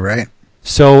think you're right.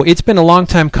 So it's been a long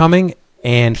time coming,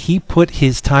 and he put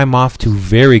his time off to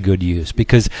very good use,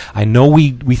 because I know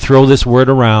we throw this word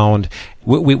around.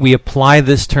 We apply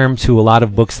this term to a lot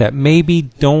of books that maybe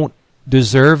don't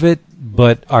deserve it,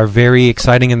 but are very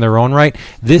exciting in their own right.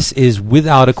 This is,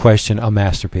 without a question, a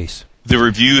masterpiece. The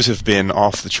reviews have been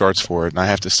off the charts for it, and I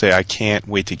have to say I can't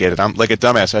wait to get it. I'm like a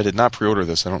dumbass. I did not pre-order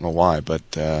this. I don't know why, but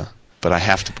I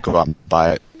have to go out and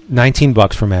buy it.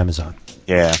 $19 from Amazon.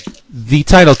 Yeah. The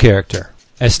title character,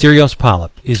 Asterios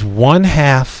Polyp, is one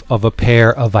half of a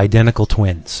pair of identical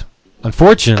twins.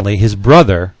 Unfortunately, his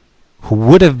brother, who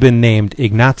would have been named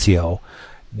Ignacio,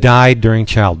 died during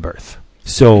childbirth.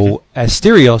 So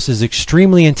Asterios is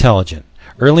extremely intelligent.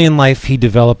 Early in life, he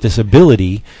developed this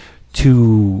ability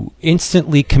to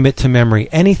instantly commit to memory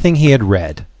anything he had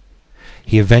read.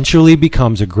 He eventually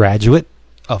becomes a graduate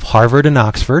of Harvard and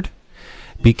Oxford,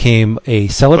 became a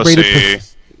celebrated...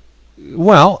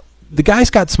 Well, the guy's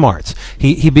got smarts.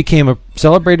 He became a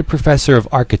celebrated professor of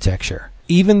architecture.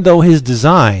 even though his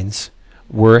designs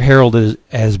were heralded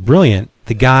as brilliant,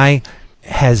 the guy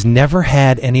has never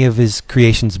had any of his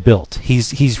creations built.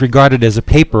 He's regarded as a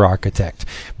paper architect.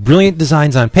 Brilliant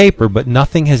designs on paper, but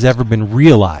nothing has ever been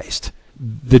realized.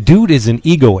 The dude is an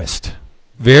egoist.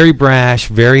 Very brash,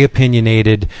 very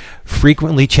opinionated,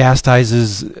 frequently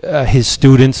chastises his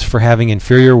students for having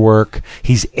inferior work.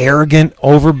 He's arrogant,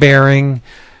 overbearing,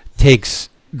 takes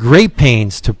great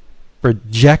pains to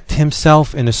project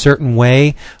himself in a certain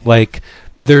way. Like,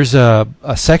 there's a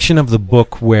section of the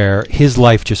book where his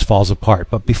life just falls apart.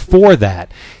 But before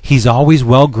that, he's always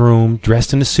well-groomed,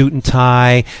 dressed in a suit and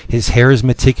tie. His hair is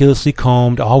meticulously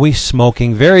combed, always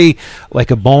smoking, very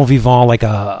like a bon vivant, like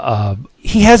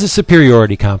he has a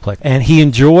superiority complex. And he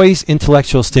enjoys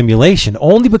intellectual stimulation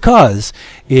only because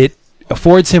it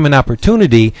affords him an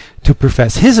opportunity to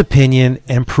profess his opinion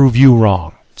and prove you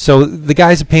wrong. So the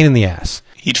guy's a pain in the ass.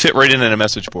 He'd fit right in a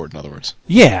message board, in other words.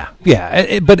 Yeah.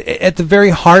 But at the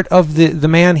very heart of the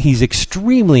man, he's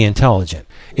extremely intelligent.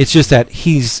 It's just that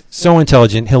he's so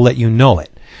intelligent, he'll let you know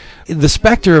it. The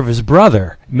specter of his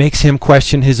brother makes him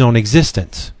question his own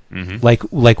existence. Mm-hmm.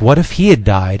 Like what if he had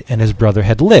died and his brother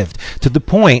had lived? To the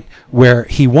point where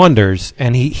he wonders,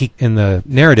 and he in the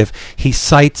narrative, he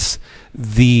cites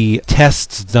the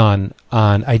tests done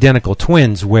on identical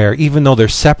twins where even though they're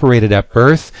separated at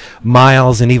birth,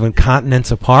 miles and even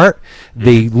continents apart,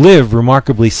 they live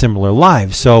remarkably similar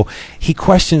lives. So he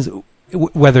questions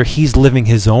whether he's living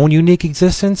his own unique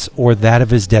existence or that of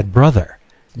his dead brother.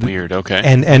 Weird, okay.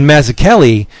 And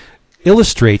Mazzucchelli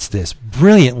illustrates this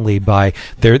brilliantly by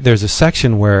there's a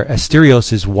section where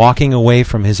Asterios is walking away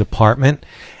from his apartment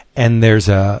and there's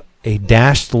a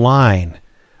dashed line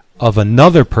of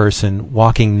another person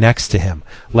walking next to him,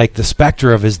 like the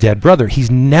specter of his dead brother. He's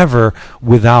never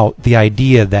without the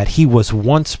idea that he was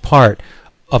once part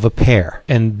of a pair.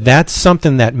 And that's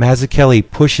something that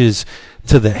Mazzucchelli pushes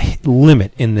to the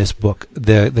limit in this book.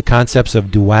 The concepts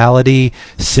of duality,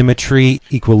 symmetry,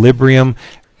 equilibrium,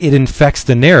 it infects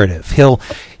the narrative.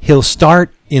 He'll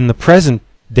start in the present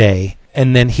day,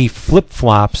 and then he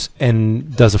flip-flops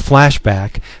and does a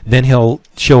flashback. Then he'll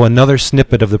show another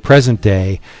snippet of the present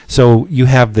day. So you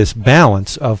have this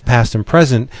balance of past and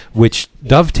present, which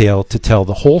dovetail to tell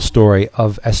the whole story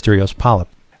of Asterios Polyp.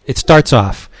 It starts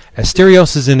off,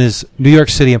 Asterios is in his New York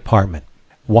City apartment,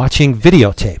 watching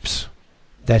videotapes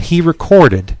that he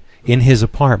recorded in his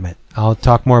apartment. I'll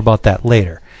talk more about that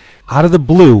later. Out of the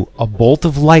blue, a bolt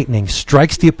of lightning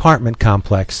strikes the apartment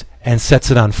complex and sets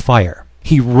it on fire.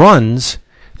 He runs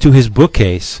to his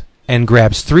bookcase and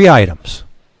grabs 3 items.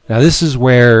 Now this is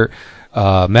where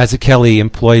Mazzucchelli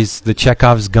employs the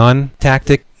Chekhov's gun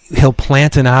tactic. He'll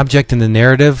plant an object in the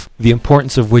narrative, the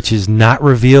importance of which is not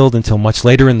revealed until much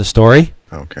later in the story.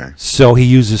 Okay. So he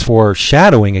uses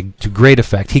foreshadowing to great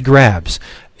effect. He grabs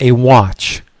a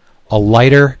watch, a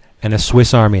lighter, and a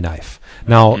Swiss Army knife.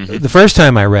 Now, the first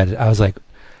time I read it, I was like,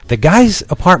 the guy's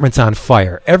apartment's on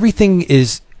fire. Everything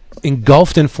is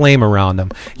engulfed in flame around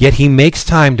him, yet he makes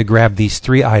time to grab these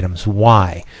 3 items.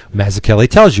 Why? Mazzucchelli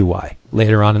tells you why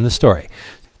later on in the story.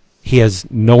 He has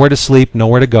nowhere to sleep,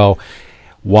 nowhere to go,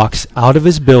 walks out of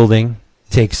his building,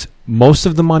 takes most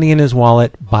of the money in his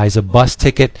wallet, buys a bus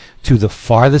ticket to the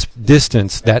farthest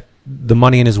distance that the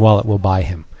money in his wallet will buy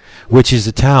him, which is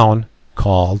a town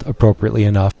called, appropriately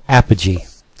enough, Apogee.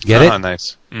 Get it?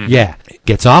 Nice. Mm. Yeah.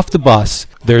 Gets off the bus.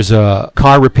 There's a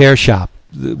car repair shop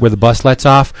where the bus lets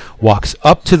off. Walks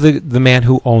up to the man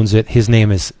who owns it. His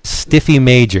name is Stiffy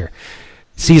Major.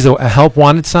 Sees a help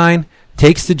wanted sign,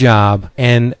 takes the job,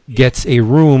 and gets a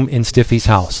room in Stiffy's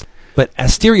house. But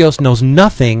Asterios knows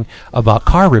nothing about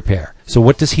car repair. So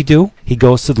what does he do? He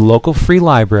goes to the local free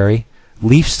library,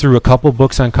 leafs through a couple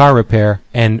books on car repair,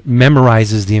 and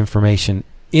memorizes the information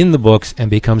in the books and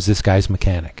becomes this guy's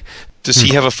mechanic. Does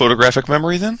he have a photographic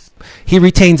memory then? He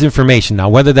retains information. Now,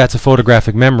 whether that's a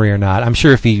photographic memory or not, I'm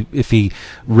sure if he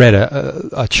read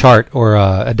a chart or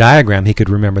a diagram, he could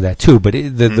remember that too. But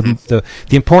the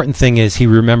important thing is he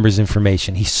remembers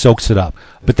information. He soaks it up.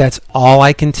 But that's all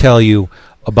I can tell you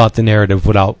about the narrative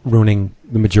without ruining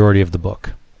the majority of the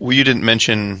book. Well, you didn't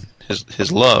mention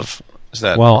his love. Is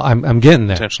that well? I'm getting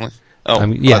there. Intentionally. Oh,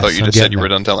 yes, I thought you just said you were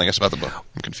done telling us about the book.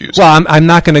 I'm confused. Well, I'm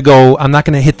not going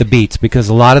to hit the beats because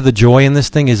a lot of the joy in this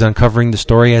thing is uncovering the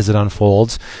story as it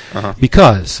unfolds.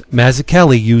 Because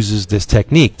Mazzucchelli uses this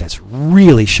technique that's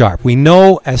really sharp. We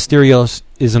know Asterios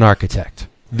is an architect.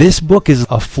 This book is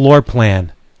a floor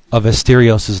plan of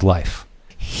Asterios' life.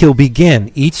 He'll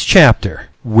begin each chapter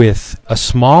with a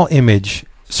small image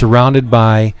surrounded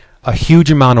by a huge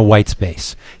amount of white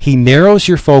space. He narrows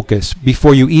your focus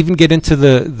before you even get into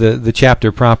the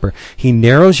chapter proper. He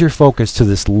narrows your focus to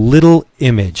this little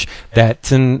image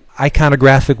that's an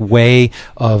iconographic way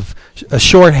of a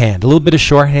shorthand, a little bit of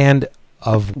shorthand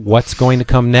of what's going to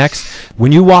come next.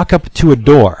 When you walk up to a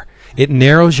door, it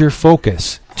narrows your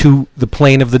focus to the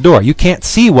plane of the door. You can't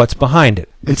see what's behind it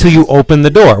until you open the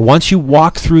door. Once you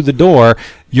walk through the door,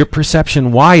 your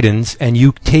perception widens and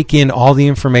you take in all the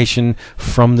information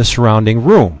from the surrounding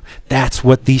room. That's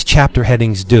what these chapter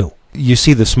headings do. You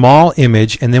see the small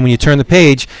image, and then when you turn the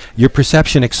page, your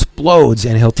perception explodes,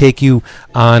 and he'll take you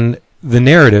on the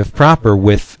narrative proper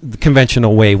with the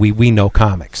conventional way we know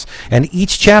comics. And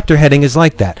each chapter heading is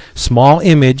like that. Small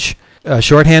image, a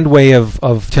shorthand way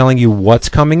of telling you what's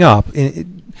coming up,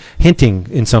 hinting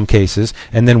in some cases,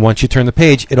 and then once you turn the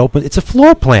page, it's a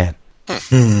floor plan.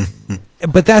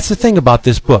 But that's the thing about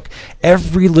this book.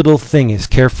 Every little thing is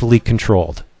carefully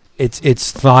controlled.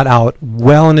 It's thought out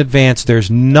well in advance. There's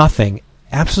nothing,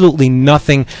 absolutely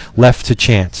nothing left to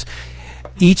chance.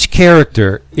 Each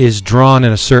character is drawn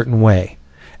in a certain way.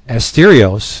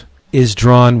 Asterios is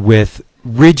drawn with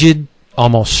rigid,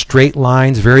 almost straight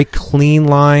lines, very clean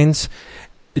lines,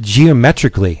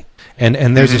 geometrically.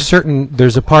 And there's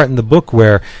there's a part in the book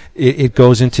where it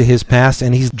goes into his past,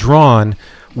 and he's drawn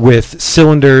with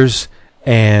cylinders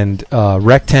and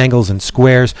rectangles and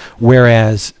squares,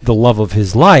 whereas the love of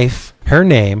his life, her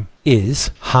name is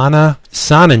Hannah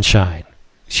Sonnenschein.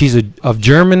 She's of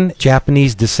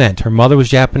German-Japanese descent. Her mother was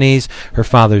Japanese, her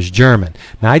father's German.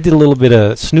 Now, I did a little bit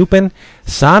of snooping.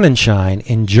 Sonnenschein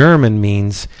in German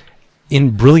means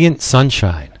in brilliant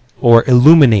sunshine or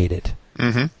illuminated.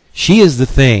 Mm-hmm. She is the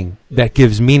thing that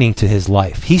gives meaning to his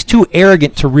life. He's too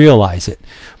arrogant to realize it.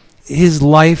 His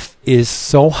life is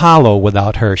so hollow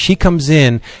without her. She comes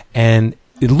in and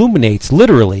illuminates,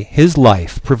 literally, his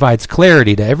life, provides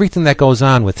clarity to everything that goes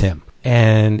on with him.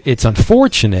 And it's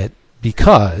unfortunate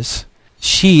because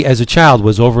she, as a child,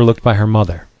 was overlooked by her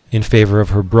mother in favor of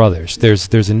her brothers.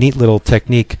 There's a neat little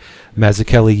technique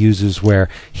Mazzucchelli uses where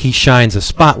he shines a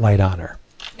spotlight on her.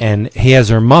 And he has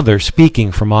her mother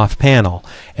speaking from off-panel.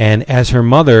 And as her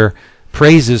mother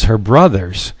praises her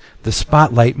brothers, the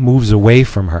spotlight moves away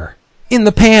from her. In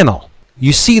the panel,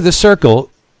 you see the circle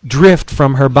drift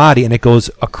from her body, and it goes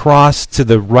across to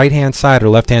the right-hand side or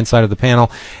left-hand side of the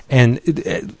panel, and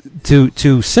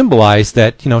to symbolize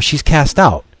that, she's cast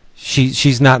out.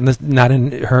 She's not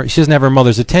in her. She doesn't have her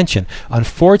mother's attention.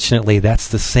 Unfortunately, that's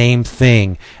the same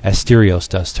thing Asterios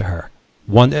does to her.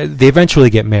 They eventually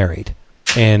get married,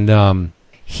 and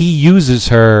he uses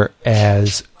her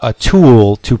as a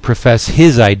tool to profess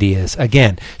his ideas.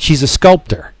 Again, she's a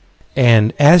sculptor.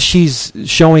 And as she's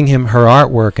showing him her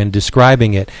artwork and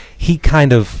describing it, he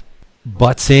kind of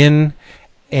butts in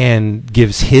and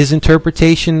gives his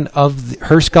interpretation of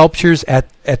her sculptures at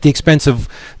the expense of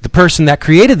the person that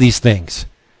created these things.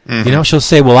 Mm-hmm. She'll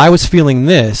say, well, I was feeling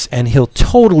this, and he'll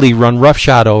totally run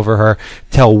roughshod over her,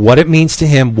 tell what it means to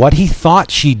him, what he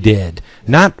thought she did,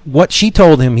 not what she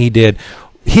told him he did,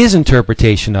 his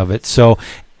interpretation of it. So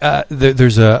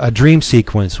there's a dream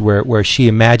sequence where she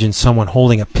imagines someone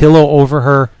holding a pillow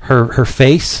over her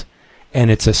face,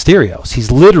 and it's Asterios.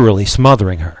 He's literally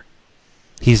smothering her.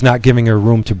 He's not giving her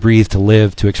room to breathe, to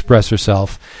live, to express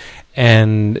herself,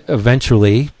 and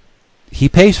eventually he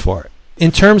pays for it.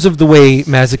 In terms of the way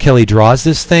Mazzucchelli draws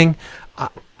this thing,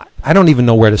 I don't even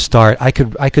know where to start. I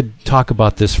could talk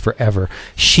about this forever.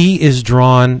 She is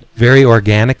drawn very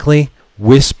organically.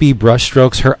 Wispy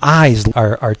brushstrokes. Her eyes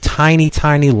are tiny,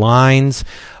 tiny lines,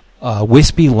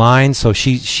 wispy lines. So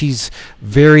she's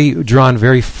drawn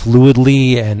very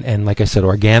fluidly and like I said,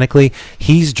 organically.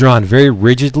 He's drawn very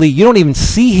rigidly. You don't even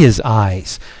see his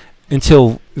eyes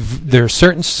until there are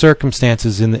certain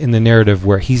circumstances in the narrative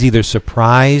where he's either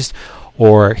surprised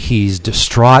or he's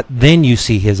distraught. Then you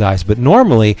see his eyes. But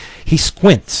normally he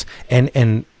squints,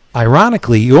 and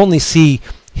ironically, you only see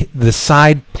the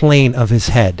side plane of his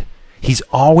head. He's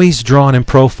always drawn in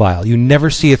profile. You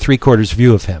never see a 3/4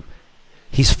 view of him.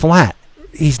 He's flat.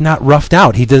 He's not roughed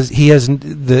out.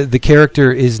 The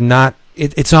character is not.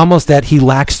 It's almost that he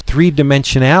lacks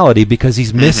three-dimensionality because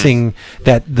he's missing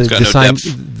that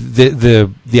the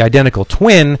identical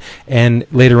twin, and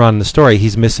later on in the story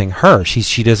he's missing her.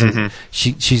 She doesn't.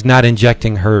 She's not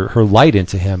injecting her light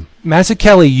into him.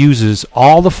 Mazzucchelli uses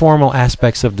all the formal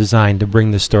aspects of design to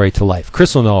bring the story to life.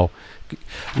 Chris will know.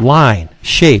 Line,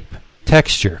 shape,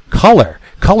 texture, color.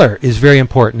 Color is very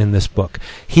important in this book.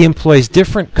 He employs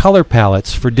different color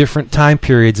palettes for different time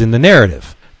periods in the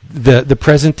narrative. The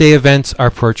present-day events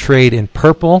are portrayed in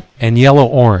purple and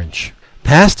yellow-orange.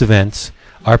 Past events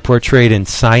are portrayed in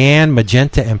cyan,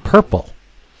 magenta, and purple.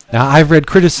 Now, I've read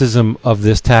criticism of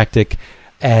this tactic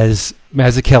as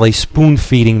Mazzucchelli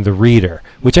spoon-feeding the reader,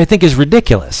 which I think is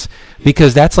ridiculous,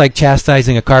 because that's like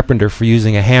chastising a carpenter for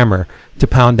using a hammer to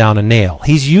pound down a nail.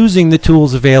 He's using the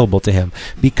tools available to him.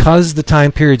 Because the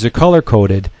time periods are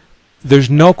color-coded, there's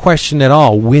no question at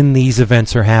all when these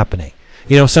events are happening.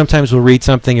 You know, sometimes we'll read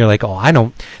something, you're like,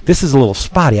 this is a little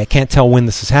spotty, I can't tell when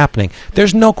this is happening.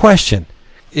 There's no question.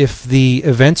 If the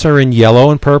events are in yellow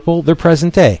and purple, they're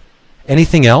present day.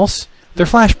 Anything else, they're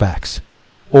flashbacks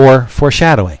or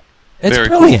foreshadowing. It's Very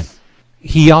brilliant. cool.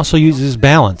 He also uses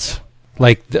balance,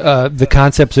 like the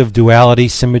concepts of duality,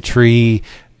 symmetry,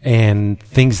 and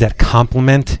things that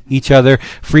complement each other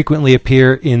frequently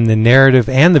appear in the narrative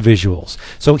and the visuals.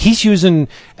 So he's using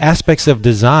aspects of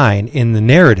design in the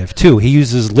narrative, too. He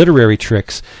uses literary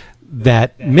tricks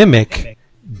that mimic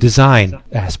design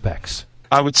aspects.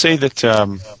 I would say that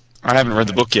I haven't read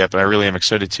the book yet, but I really am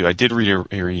excited to. I did read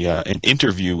an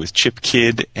interview with Chip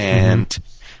Kidd and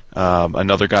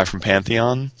another guy from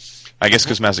Pantheon. I guess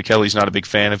because Mazzucchelli's not a big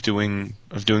fan of doing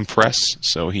press,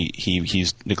 so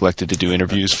he's neglected to do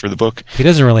interviews for the book. He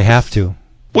doesn't really have to.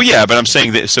 Well, yeah, but I'm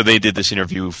saying that. So they did this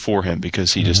interview for him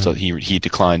because he just he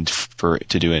declined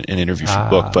to do an interview for the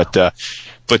book.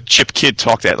 But Chip Kidd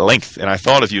talked at length, and I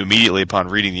thought of you immediately upon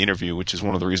reading the interview, which is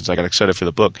one of the reasons I got excited for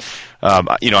the book.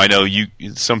 I know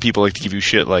some people like to give you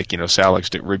shit, like Sal likes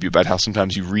to rib you about how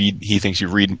sometimes he thinks you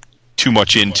read too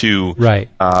much into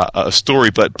a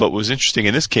story, but what was interesting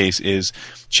in this case is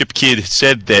Chip Kidd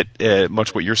said that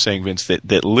much what you're saying, Vince,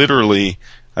 that literally,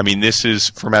 I mean, this is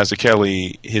for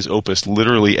Mazzucchelli, his opus,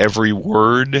 literally every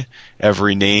word,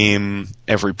 every name,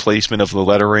 every placement of the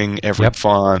lettering, every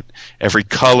font, every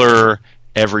color,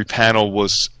 every panel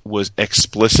was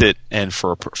explicit and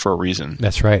for a reason.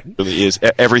 That's right. It really is.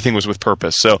 Everything was with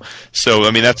purpose. So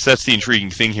I mean that's the intriguing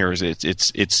thing here is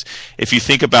it's if you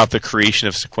think about the creation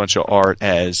of sequential art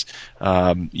as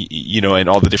and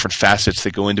all the different facets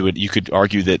that go into it, you could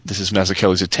argue that this is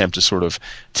Mazzucchelli's attempt to sort of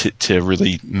to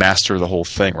really master the whole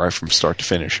thing right from start to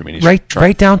finish. I mean, he's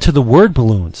right down to the word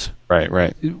balloons. Right.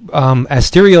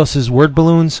 Asterios' word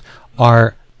balloons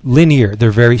are linear.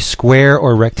 They're very square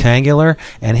or rectangular,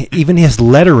 and even his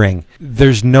lettering,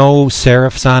 there's no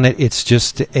serifs on it. It's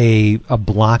just a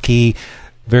blocky,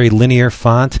 very linear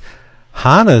font.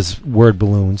 Hannah's word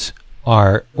balloons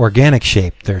are organic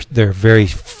shaped. They're very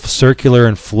circular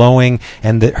and flowing,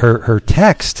 and her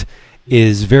text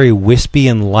is very wispy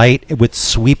and light with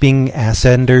sweeping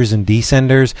ascenders and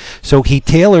descenders. So he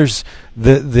tailors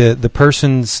the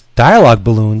person's dialogue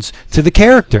balloons to the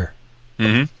character.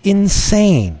 Mm-hmm.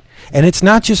 Insane. And it's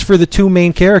not just for the two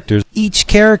main characters. Each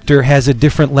character has a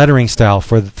different lettering style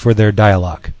for their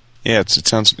dialogue. Yeah, it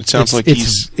sounds like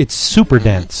it's super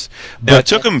dense. But it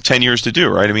took him 10 years to do,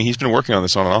 right? I mean, he's been working on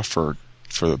this on and off for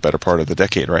the better part of the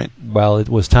decade, right? Well, it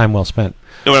was time well spent.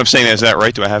 No, what I'm saying is that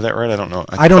right? Do I have that right? I don't know.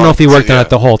 I don't know if he worked on it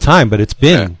the whole time, but it's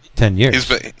been 10 years.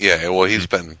 He's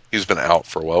been out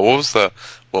for a while. What was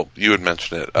you had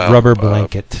mentioned it. Rubber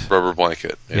Blanket. Rubber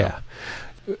Blanket. Yeah.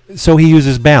 So he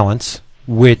uses balance,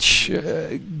 which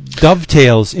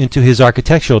dovetails into his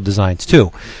architectural designs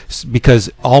too,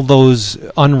 because all those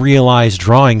unrealized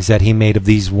drawings that he made of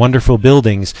these wonderful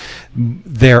buildings,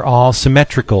 they're all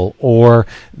symmetrical, or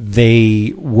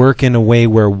they work in a way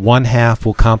where one half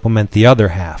will complement the other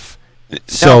half.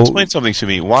 So explain something to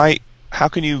me. How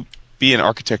can you be an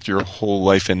architect your whole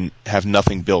life and have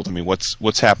nothing built? I mean,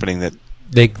 what's happening that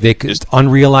they could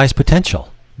unrealized potential?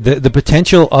 The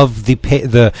potential of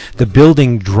the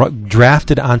building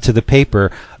drafted onto the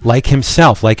paper, like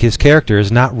himself, like his character,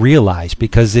 is not realized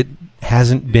because it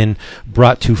hasn't been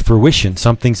brought to fruition.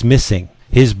 Something's missing.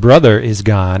 His brother is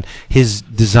gone. His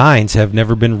designs have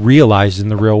never been realized in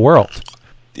the real world.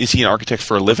 Is he an architect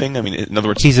for a living? I mean, in other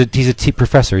words, he's a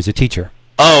professor. He's a teacher.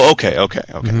 Oh, okay.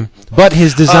 Mm-hmm. But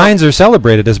his designs are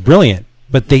celebrated as brilliant,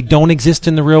 but they don't exist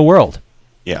in the real world.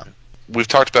 Yeah. We've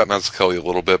talked about Mazzucchelli a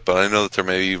little bit, but I know that there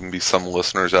may even be some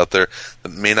listeners out there that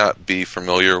may not be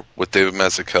familiar with David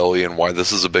Mazzucchelli and why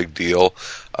this is a big deal.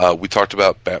 We talked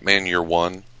about Batman Year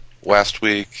One last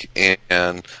week,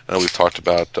 and I know we've talked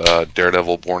about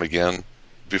Daredevil Born Again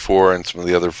before, and some of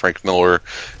the other Frank Miller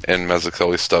and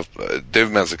Mazzucchelli stuff.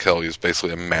 David Mazzucchelli is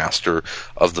basically a master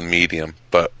of the medium,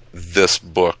 but this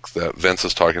book that Vince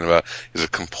is talking about is a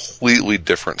completely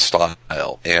different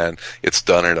style, and it's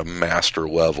done at a master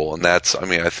level. And I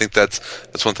think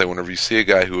that's one thing. Whenever you see a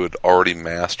guy who had already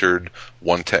mastered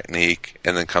one technique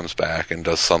and then comes back and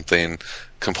does something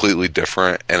completely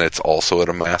different, and it's also at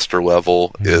a master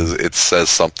level, it says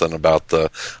something about the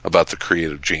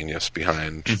creative genius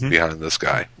behind this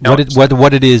guy.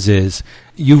 What it is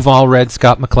you've all read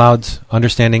Scott McCloud's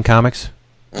Understanding Comics?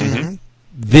 Mm-hmm.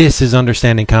 This is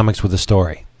understanding comics with a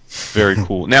story. Very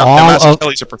cool. Now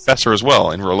Mazzucchelli's a professor as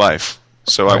well in real life.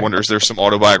 So I wonder, is there some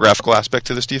autobiographical aspect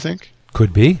to this, do you think?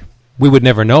 Could be. We would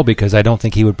never know because I don't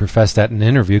think he would profess that in an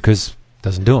interview because it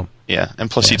doesn't do him. Yeah,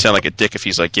 and plus he'd sound like a dick if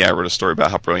he's like, yeah, I wrote a story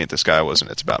about how brilliant this guy was and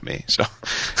it's about me. So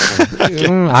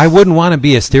I wouldn't want to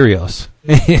be Asterios.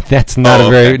 That's not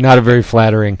a very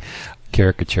flattering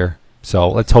caricature. So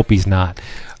let's hope he's not.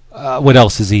 What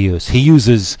else does he use? He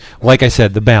uses, like I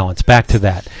said, the balance. Back to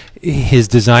that. His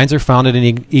designs are founded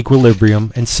in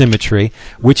equilibrium and symmetry,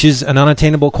 which is an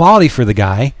unattainable quality for the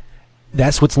guy.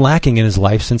 That's what's lacking in his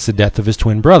life since the death of his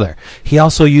twin brother. He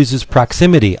also uses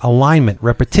proximity, alignment,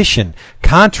 repetition,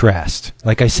 contrast.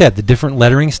 Like I said, the different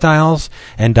lettering styles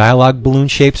and dialogue balloon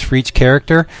shapes for each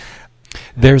character.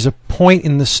 There's a point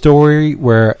in the story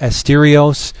where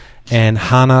Asterios and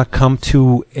Hana come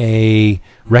to a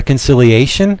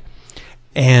reconciliation,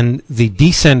 and the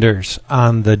descenders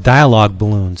on the dialogue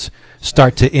balloons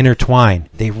start to intertwine.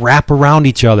 They wrap around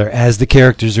each other as the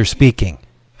characters are speaking.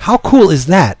 How cool is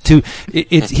that?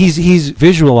 He's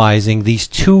visualizing these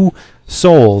two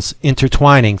souls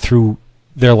intertwining through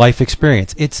their life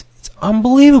experience. It's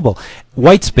unbelievable.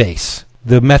 White space.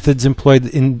 The methods employed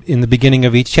in the beginning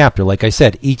of each chapter, like I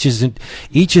said, each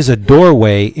is a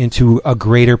doorway into a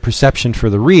greater perception for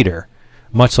the reader,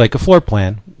 much like a floor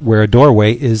plan, where a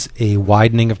doorway is a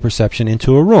widening of perception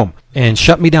into a room. And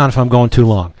shut me down if I'm going too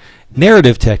long.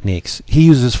 Narrative techniques. He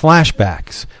uses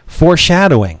flashbacks,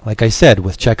 foreshadowing, like I said,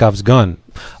 with Chekhov's gun,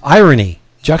 irony,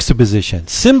 juxtaposition,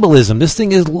 symbolism. This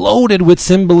thing is loaded with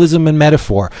symbolism and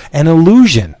metaphor, and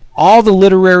illusion. All the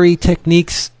literary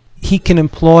techniques he can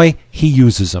employ, he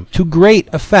uses them to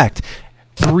great effect.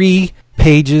 3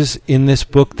 pages in this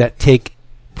book that take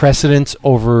precedence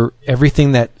over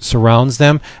everything that surrounds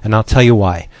them, and I'll tell you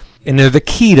why. And they're the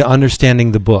key to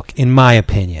understanding the book, in my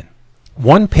opinion.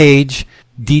 1 page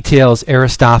details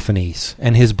Aristophanes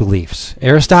and his beliefs.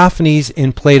 Aristophanes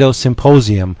in Plato's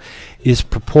Symposium is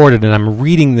purported, and I'm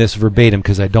reading this verbatim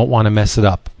because I don't want to mess it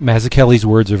up. Mazzucchelli's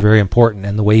words are very important,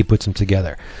 and the way he puts them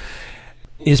together.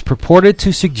 Is purported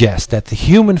to suggest that the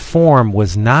human form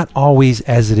was not always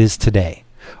as it is today.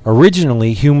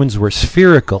 Originally, humans were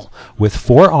spherical, with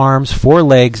 4 arms, 4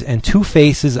 legs, and 2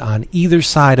 faces on either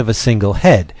side of a single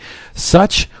head.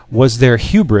 Such was their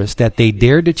hubris that they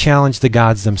dared to challenge the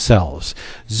gods themselves.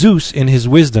 Zeus, in his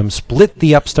wisdom, split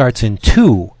the upstarts in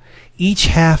 2, each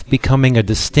half becoming a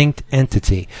distinct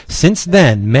entity. Since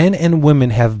then, men and women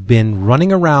have been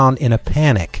running around in a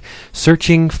panic,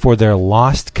 searching for their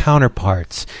lost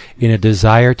counterparts in a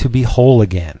desire to be whole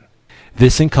again.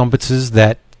 This encompasses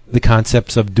the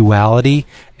concepts of duality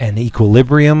and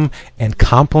equilibrium and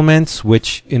complements,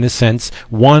 which, in a sense,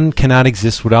 one cannot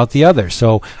exist without the other.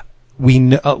 So, we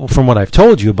know, from what I've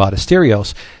told you about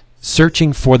Asterios,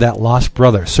 searching for that lost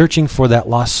brother, searching for that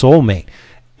lost soulmate.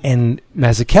 And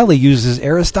Mazzucchelli uses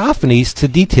Aristophanes to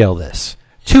detail this.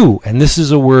 2, and this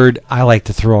is a word I like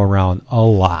to throw around a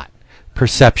lot,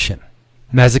 perception.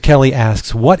 Mazzucchelli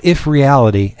asks, what if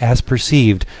reality, as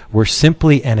perceived, were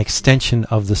simply an extension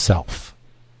of the self?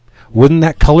 Wouldn't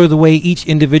that color the way each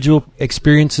individual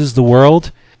experiences the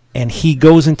world? And he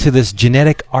goes into this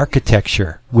genetic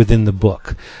architecture within the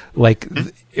book. Like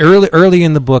early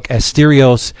in the book,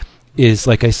 Asterios is,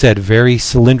 like I said, very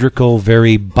cylindrical,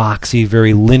 very boxy,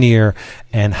 very linear,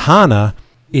 and Hana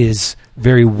is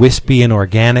very wispy and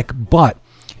organic, but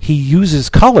he uses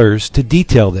colors to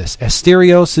detail this.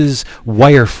 Asterios'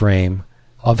 wireframe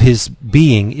of his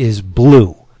being is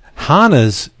blue.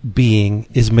 Hana's being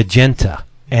is magenta.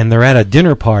 And they're at a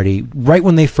dinner party right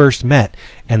when they first met,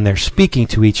 and they're speaking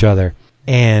to each other.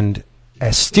 And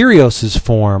Asterios'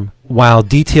 form, while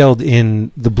detailed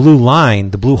in the blue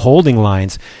line, the blue holding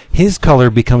lines, his color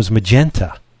becomes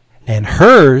magenta. And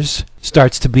hers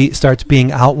starts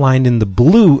being outlined in the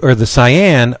blue, or the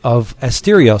cyan, of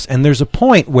Asterios. And there's a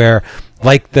point where,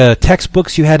 like the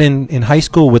textbooks you had in high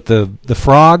school with the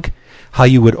frog, how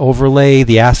you would overlay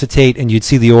the acetate, and you'd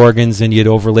see the organs, and you'd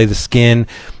overlay the skin.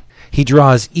 He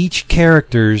draws each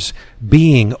character's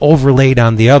being overlaid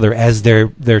on the other as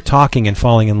they're talking and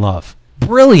falling in love.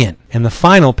 Brilliant! And the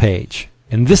final page,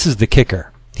 and this is the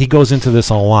kicker. He goes into this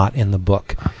a lot in the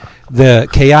book. The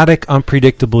chaotic,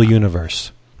 unpredictable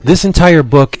universe. This entire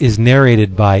book is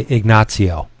narrated by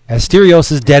Ignazio.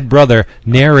 Asterios' dead brother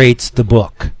narrates the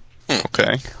book.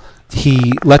 Okay.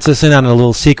 He lets us in on a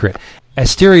little secret.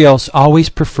 Asterios always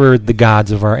preferred the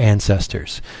gods of our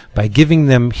ancestors. By giving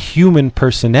them human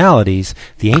personalities,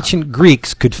 the ancient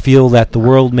Greeks could feel that the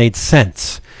world made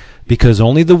sense, because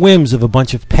only the whims of a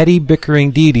bunch of petty,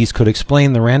 bickering deities could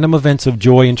explain the random events of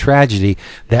joy and tragedy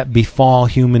that befall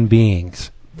human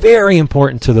beings. very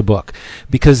important to the book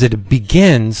because it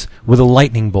begins with a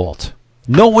lightning bolt.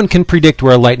 No one can predict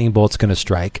where a lightning bolt's going to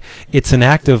strike. It's an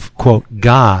act of, quote,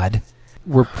 God.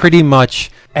 We're pretty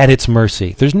much at its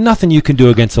mercy. There's nothing you can do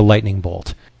against a lightning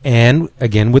bolt. And,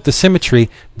 again, with the symmetry,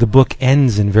 the book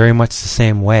ends in very much the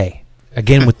same way.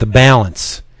 Again, with the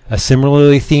balance. A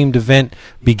similarly themed event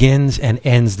begins and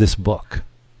ends this book.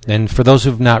 And for those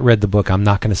who have not read the book, I'm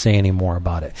not going to say any more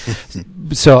about it.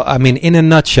 So, I mean, in a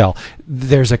nutshell,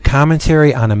 there's a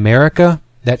commentary on America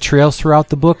that trails throughout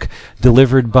the book,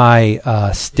 delivered by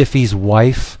Stiffy's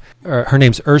wife. Her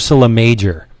name's Ursula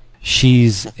Major.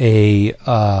 She's a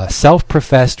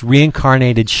self-professed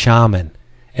reincarnated shaman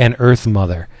and Earth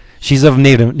Mother. She's of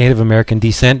Native American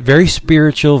descent, very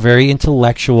spiritual, very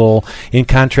intellectual, in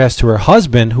contrast to her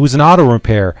husband, who's an auto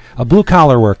repair, a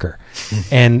blue-collar worker.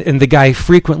 And the guy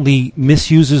frequently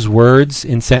misuses words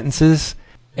in sentences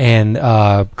and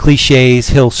cliches.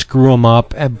 He'll screw them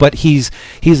up, but he's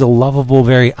a lovable,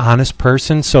 very honest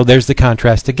person, so there's the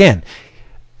contrast again.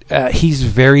 He's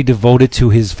very devoted to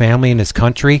his family and his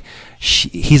country.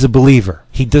 He's a believer.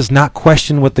 He does not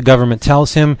question what the government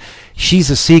tells him. She's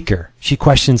a seeker. She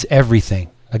questions everything.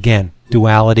 Again,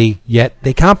 duality, yet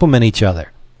they complement each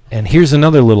other. And here's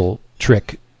another little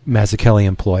trick Mazzucchelli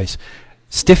employs.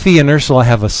 Stiffy and Ursula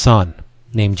have a son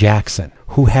named Jackson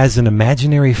who has an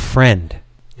imaginary friend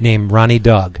named Ronnie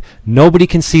Doug. Nobody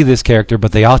can see this character,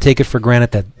 but they all take it for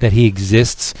granted that he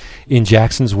exists in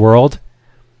Jackson's world.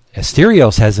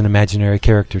 Asterios has an imaginary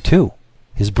character too.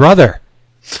 His brother.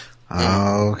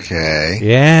 Okay.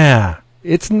 Yeah.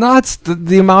 It's nuts,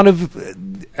 the amount of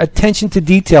attention to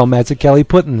detail Mazzucchelli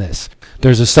put in this.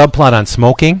 There's a subplot on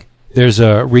smoking. There's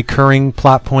a recurring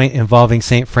plot point involving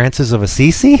St. Francis of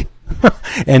Assisi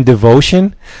and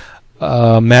devotion.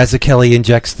 Mazzucchelli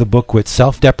injects the book with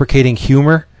self-deprecating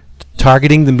humor,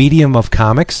 targeting the medium of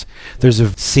comics. There's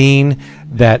a scene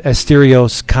that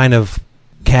Asterios kind of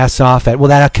casts off at, well,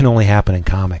 that can only happen in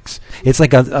comics. It's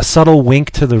like a subtle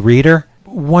wink to the reader.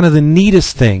 One of the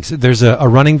neatest things, there's a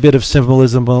running bit of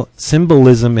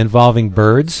symbolism involving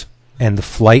birds and the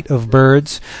flight of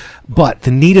birds. But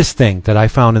the neatest thing that I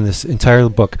found in this entire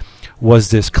book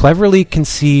was this cleverly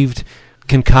conceived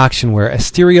concoction where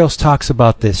Asterios talks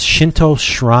about this Shinto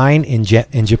shrine in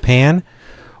Japan,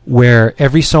 where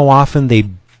every so often they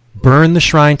burn the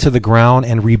shrine to the ground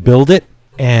and rebuild it.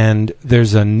 And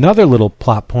there's another little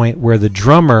plot point where the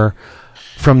drummer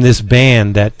from this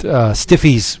band, that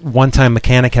Stiffy's one-time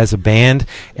mechanic has a band,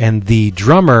 and the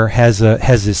drummer has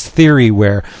this theory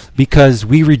where because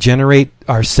we regenerate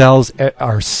our cells,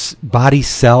 our body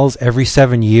cells every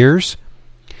 7 years,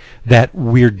 that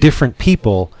we're different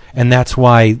people, and that's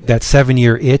why that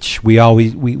 7-year itch we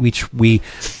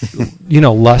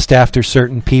lust after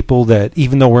certain people, that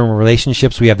even though we're in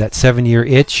relationships we have that 7-year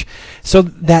itch. So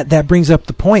that brings up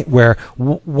the point where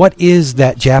what is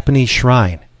that Japanese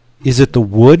shrine? Is it the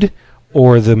wood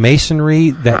or the masonry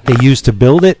that they use to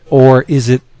build it, or is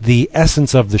it the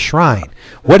essence of the shrine?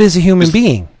 What is a human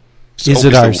being? Is it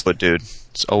the wood, dude?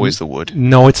 It's always the wood.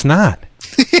 No, it's not.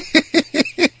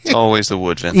 It's always the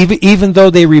wood, Vince. Even though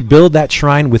they rebuild that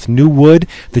shrine with new wood,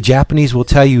 the Japanese will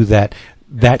tell you that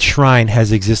that shrine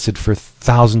has existed for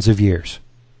thousands of years.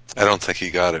 I don't think he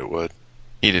got it, Wood.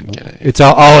 He didn't get it. It's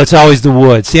always the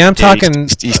wood. See, I'm talking.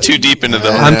 He's too deep into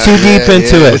the. I'm too deep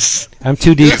into it. I'm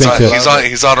too deep into it.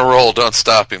 He's on a roll. Don't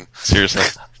stop him. Seriously.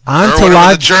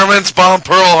 The Germans bombed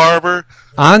Pearl Harbor.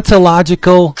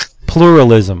 Ontological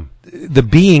pluralism. The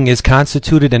being is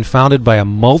constituted and founded by a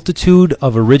multitude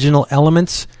of original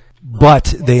elements,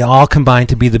 but they all combine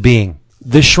to be the being.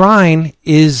 The shrine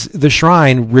is the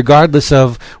shrine regardless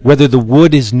of whether the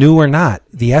wood is new or not.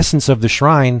 The essence of the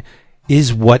shrine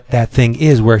is what that thing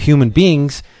is, where human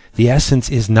beings, the essence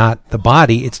is not the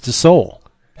body, it's the soul.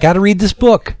 Got to read this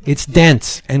book. It's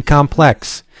dense and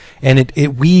complex, and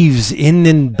it weaves in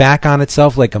and back on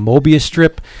itself like a Mobius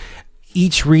strip.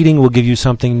 Each reading will give you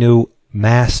something new.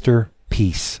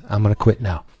 Masterpiece. I'm going to quit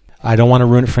now. I don't want to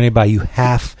ruin it for anybody. You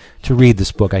have to read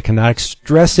this book. I cannot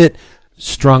stress it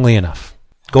strongly enough.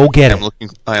 Go get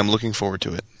it. I am looking forward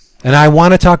to it. And I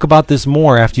want to talk about this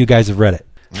more after you guys have read it.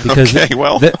 Because okay,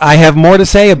 well, I have more to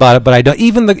say about it, but I don't.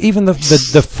 Even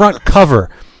the front cover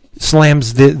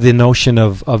slams the notion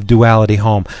of duality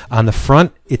home. On the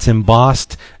front, it's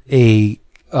embossed a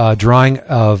drawing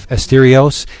of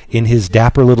Asterios in his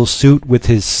dapper little suit with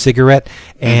his cigarette,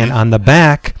 and on the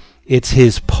back, it's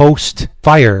his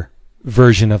post-fire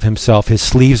version of himself. His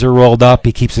sleeves are rolled up.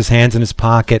 He keeps his hands in his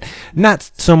pocket.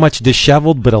 Not so much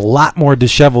disheveled, but a lot more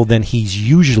disheveled than he's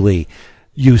usually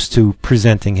used to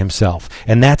presenting himself.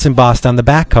 And that's embossed on the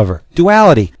back cover.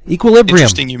 Duality, equilibrium.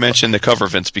 Interesting you mentioned the cover,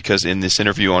 Vince, because in this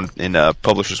interview in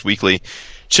Publishers Weekly,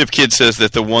 Chip Kidd says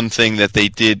that the one thing that they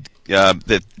did,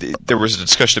 there was a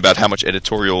discussion about how much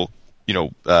editorial,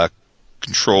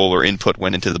 control or input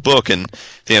went into the book, and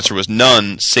the answer was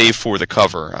none, save for the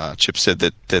cover. Chip said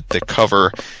that the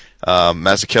cover,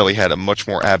 Mazzucchelli had a much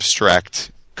more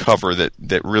abstract cover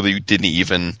that really didn't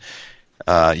even,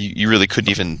 you really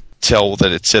couldn't even tell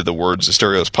that it said the words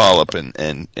Asterios Polyp,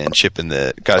 and Chip and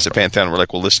the guys at Pantheon were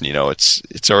like, well, listen,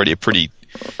 it's already a pretty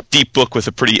deep book with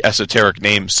a pretty esoteric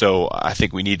name, so I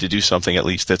think we need to do something at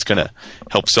least that's going to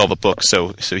help sell the book.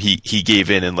 So he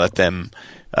gave in and let them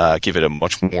give it a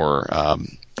much more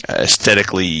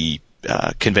aesthetically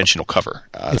conventional cover.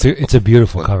 It's a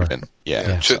beautiful cover. And,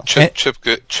 Chip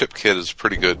Kidd is a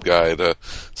pretty good guy to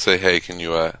say, hey, can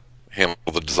you handle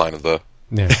the design of the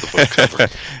book cover?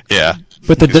 Yeah.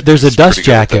 But there's a dust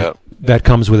jacket that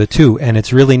comes with it too, and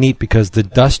it's really neat because the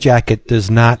dust jacket does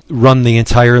not run the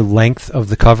entire length of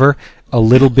the cover. A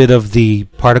little bit of the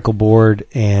particle board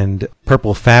and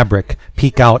purple fabric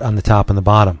peek out on the top and the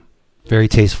bottom. Very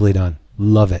tastefully done.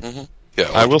 Love it. Mm-hmm. Yeah,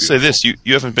 I will say this: you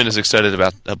haven't been as excited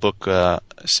about a book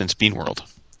since Bean World.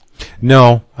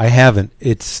 No, I haven't.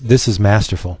 This is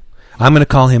masterful. I'm going to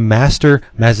call him Master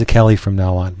Mazzucchelli from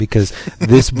now on because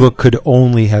this book could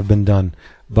only have been done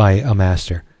by a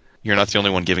master. You're not the only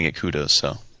one giving it kudos,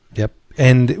 so. Yep.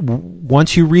 And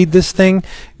once you read this thing,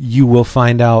 you will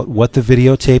find out what the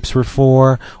videotapes were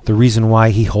for, the reason why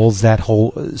he holds that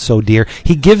whole so dear.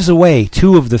 He gives away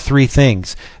 2 of the 3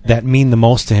 things that mean the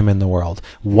most to him in the world.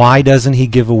 Why doesn't he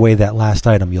give away that last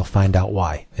item? You'll find out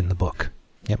why in the book.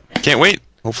 Yep. Can't wait.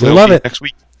 Hopefully, you'll love it next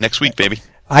week. Next week, baby.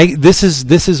 This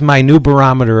is my new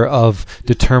barometer of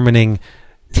determining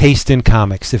taste in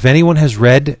comics. If anyone has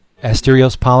read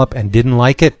Asterios Polyp and didn't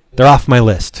like it, they're off my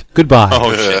list. Goodbye.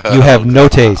 Oh, shit. You have no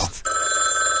taste.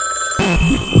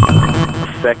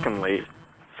 Secondly,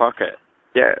 fuck it.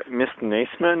 Yeah, Mr.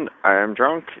 Niesman, I am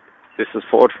drunk. This is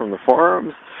Ford from the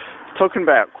forums. Talking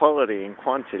about quality and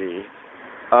quantity.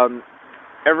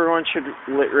 Everyone should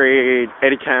read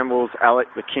Eddie Campbell's Alec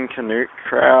the King Canute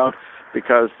Crowd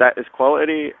because that is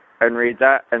quality, and read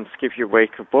that and skip your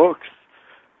week of books.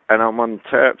 And I'm on the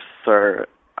terps, so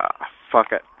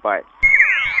fuck it. Bye.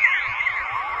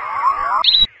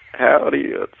 Howdy,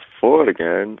 it's Ford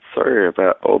again. Sorry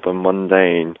about all the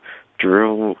mundane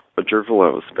drivel I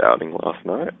was spouting last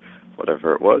night,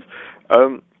 whatever it was.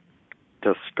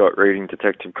 Just got reading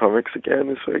Detective Comics again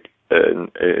this week, and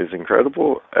it is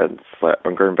incredible. And it's like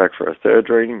I'm going back for a 3rd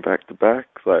reading back to back.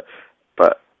 But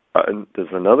there's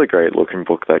another great looking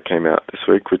book that came out this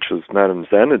week, which was Madame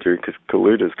Xanadu, because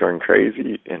Kaluda's going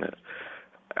crazy in it.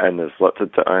 And there's lots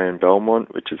of Diane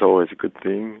Belmont, which is always a good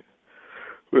thing.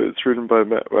 It's written by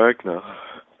Matt Wagner.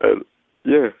 And,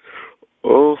 yeah.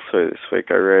 Also this week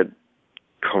I read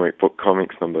Comic Book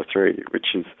Comics number 3, which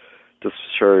just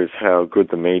shows how good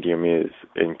the medium is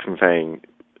in conveying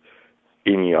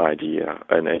any idea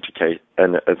and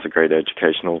it's a great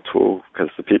educational tool because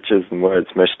the pictures and words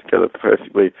mesh together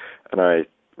perfectly, and I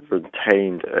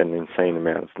retained an insane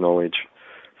amount of knowledge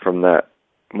from that,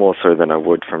 more so than I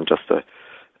would from just an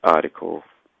article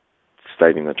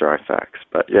stating the dry facts.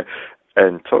 But yeah,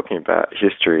 and talking about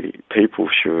history, people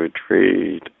should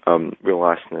read Will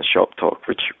Eisner's Shop Talk,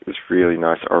 which was really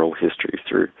nice oral history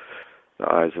through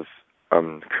the eyes of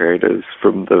creators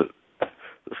from the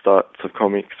starts of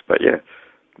comics. But yeah,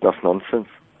 enough nonsense.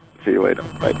 See you later.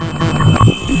 Bye.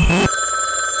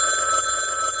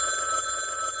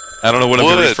 I don't know what I'm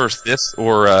going to read first, this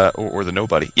or the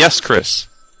Nobody. Yes, Chris.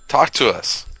 Talk to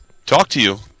us. Talk to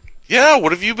you. Yeah,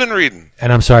 what have you been reading?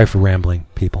 And I'm sorry for rambling,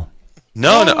 people.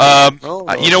 No.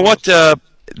 You know what?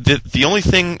 The only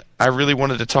thing I really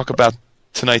wanted to talk about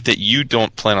tonight that you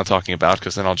don't plan on talking about,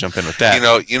 because then I'll jump in with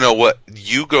that. You know what?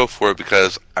 You go for it,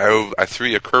 because I threw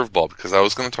you a curveball, because I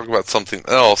was going to talk about something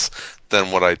else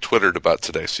than what I twittered about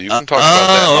today. So you can talk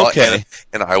about that, okay.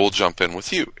 and I will jump in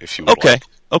with you if you would like.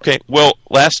 Okay. Well,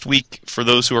 last week, for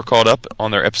those who are caught up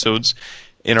on their episodes,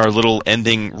 in our little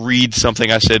ending read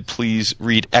something, I said, please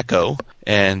read Echo.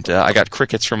 And I got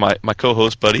crickets from my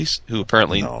co-host buddies, who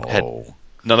apparently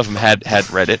none of them had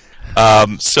read it.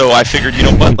 So I figured, you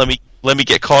know what, let me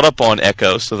get caught up on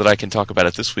Echo so that I can talk about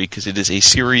it this week, because it is a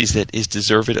series that is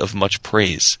deserved of much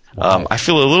praise. Wow. I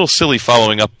feel a little silly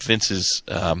following up Vince's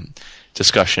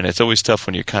discussion. It's always tough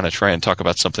when you kind of try and talk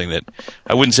about something that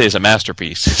I wouldn't say is a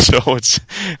masterpiece. So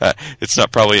it's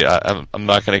not probably. I'm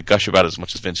not going to gush about it as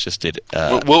much as Vince just did.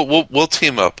 We'll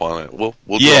team up on it. We'll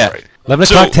do it right. 11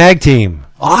 o'clock tag team.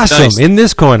 Awesome. Nice. In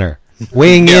this corner,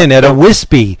 weighing in at a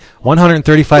wispy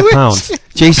 135 pounds.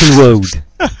 Jason Wood.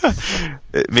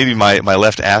 Maybe my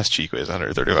left ass cheek weighs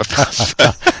 135 pounds.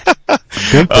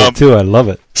 Pimple too. I love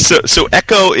it. So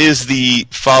Echo is the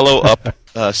follow-up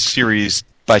series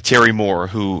by Terry Moore,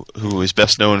 who is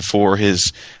best known for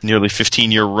his nearly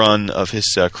 15-year run of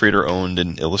his creator-owned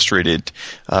and illustrated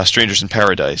Strangers in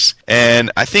Paradise.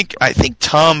 And I think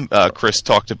Tom Chris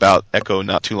talked about Echo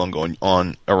not too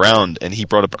long around, and he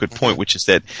brought up a good point, which is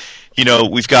that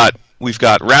we've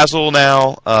got Razzle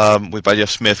now by Jeff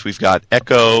Smith. We've got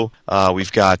Echo.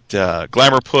 We've got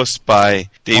Glamour Puss by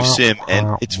Dave Sim,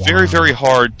 and it's very, very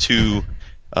hard to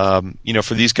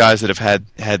for these guys that have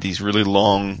had these really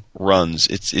long runs.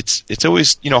 It's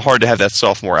always hard to have that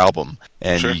sophomore album,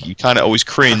 and sure. you kind of always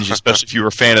cringe, especially if you were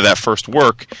a fan of that first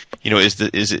work.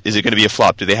 Is it going to be a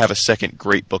flop? Do they have a second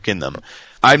great book in them?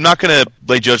 I'm not going to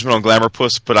lay judgment on Glamour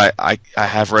Puss, but I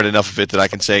have read enough of it that I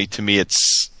can say to me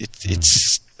it's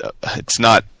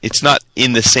not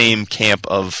in the same camp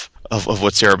of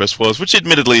what Cerebus was, which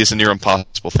admittedly is a near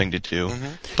impossible thing to do. Mm-hmm.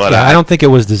 But I don't think it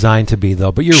was designed to be,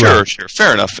 though. But you're right. Sure,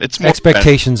 fair enough. It's more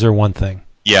expectations are one thing.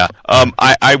 Yeah.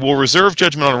 I will reserve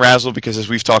judgment on Razzle because, as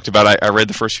we've talked about, I read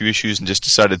the first few issues and just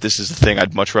decided this is the thing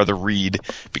I'd much rather read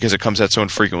because it comes out so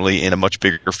infrequently in a much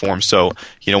bigger form. So,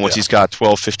 once he's got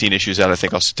 12, 15 issues out, I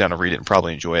think I'll sit down and read it and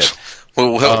probably enjoy it.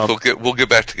 Well, we'll get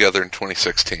back together in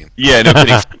 2016. Yeah, no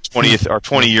kidding.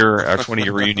 20 year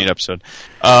reunion episode.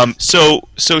 So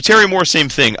Terry Moore, same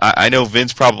thing. I know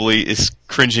Vince probably is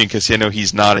cringing because I know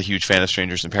he's not a huge fan of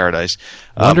Strangers in Paradise.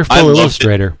 Wonderful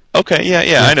illustrator. Okay,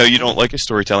 yeah. I know you don't like his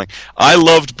storytelling. I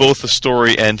loved both the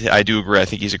story and I do agree. I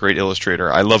think he's a great illustrator.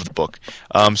 I love the book.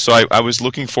 So I was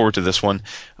looking forward to this one.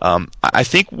 I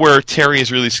think where Terry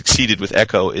has really succeeded with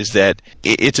Echo is that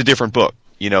it's a different book.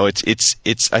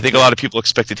 It's. I think a lot of people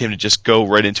expected him to just go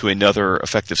right into another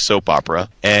effective soap opera,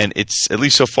 and it's at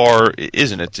least so far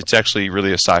isn't it? It's actually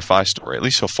really a sci-fi story, at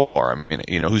least so far. I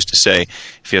mean, who's to say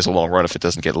if he has a long run if it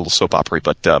doesn't get a little soap opera?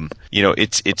 But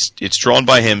it's drawn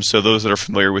by him, so those that are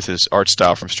familiar with his art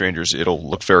style from Strangers, it'll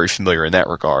look very familiar in that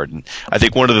regard. And I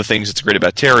think one of the things that's great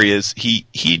about Terry is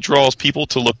he draws people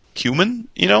to look human.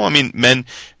 Men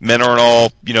aren't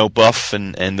all buff,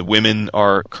 and the women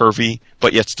are curvy,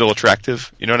 but yet still attractive.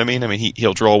 You know what I mean?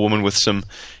 He'll draw a woman with some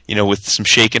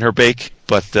shake in her bake,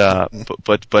 but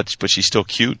she's still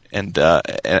cute, and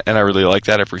I really like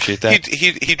that. I appreciate that.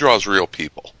 He draws real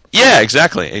people. Yeah,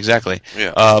 exactly.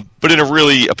 Yeah. But in a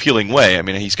really appealing way.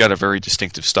 He's got a very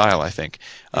distinctive style, I think.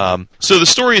 So the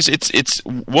story is, it's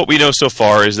what we know so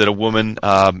far is that a woman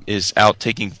is out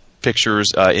taking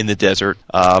pictures in the desert.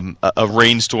 A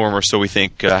rainstorm or so we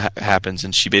think happens,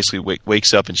 and she basically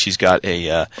wakes up and she's got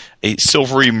a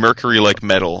silvery mercury-like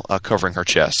metal covering her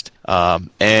chest.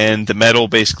 And the metal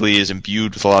basically is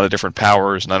imbued with a lot of different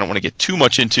powers, and I don't want to get too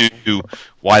much into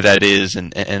why that is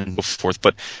and so forth.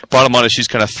 But bottom line is she's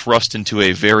kind of thrust into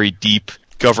a very deep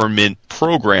government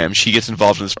program. She gets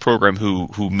involved in this program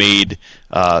who made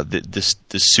this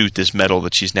suit, this metal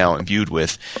that she's now imbued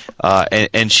with,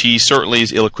 and she certainly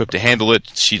is ill-equipped to handle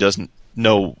it. She doesn't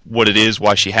know what it is,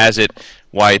 why she has it,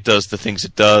 why it does the things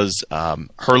it does.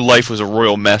 Her life was a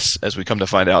royal mess, as we come to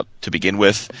find out to begin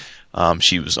with.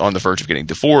 She was on the verge of getting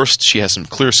divorced. She has some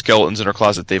clear skeletons in her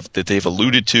closet that they've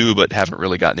alluded to but haven't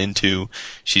really gotten into.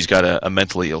 She's got a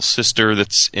mentally ill sister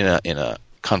that's in a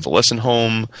convalescent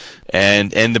home,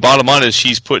 and the bottom line is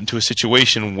she's put into a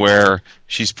situation where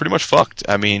she's pretty much fucked.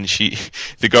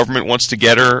 The government wants to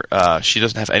get her. She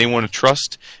doesn't have anyone to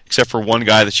trust except for one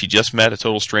guy that she just met, a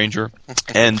total stranger.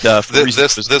 And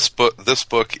this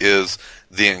book is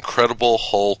The Incredible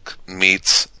Hulk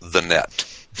meets The Net.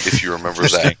 If you remember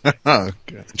that. Oh,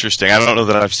 okay. Interesting. I don't know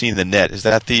that I've seen The Net. Is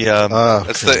that the?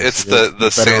 It's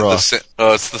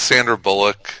the Sandra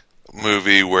Bullock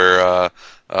movie where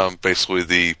basically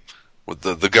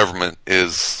the government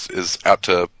is out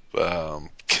to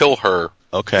kill her.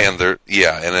 Okay. And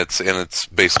it's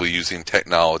basically using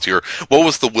technology. Or what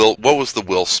was the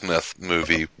Will Smith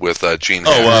movie with Gene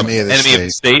Hackman? Enemy of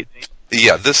the State.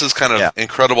 Yeah, this is kind of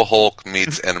Incredible Hulk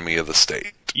meets Enemy of the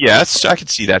State. Yeah, I could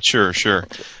see that. Sure.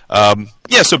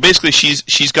 So basically,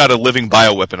 she's got a living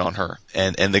bioweapon on her,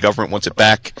 and the government wants it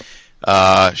back.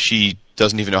 She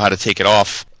doesn't even know how to take it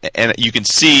off, and you can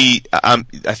see. I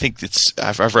think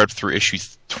I've read through issue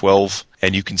 12,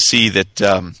 and you can see that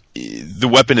the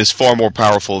weapon is far more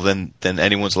powerful than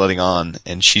anyone's letting on,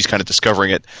 and she's kind of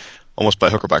discovering it almost by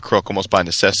hook or by crook, almost by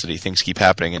necessity. Things keep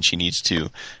happening, and she needs to.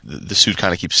 The suit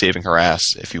kind of keeps saving her ass,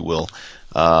 if you will,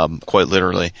 quite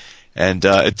literally. And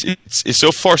it's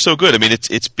so far so good. I mean,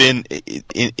 it's been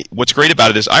what's great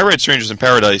about it is I read Strangers in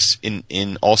Paradise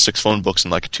in all 6 phone books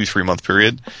in like a 2-3 month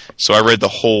period. So I read the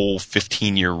whole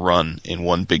 15-year run in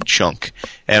one big chunk,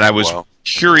 and I was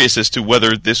curious as to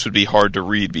whether this would be hard to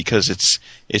read because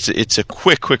it's a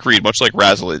quick read, much like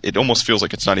Razzle. It almost feels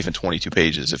like it's not even 22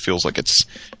 pages. It feels like it's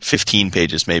 15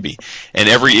 pages maybe. And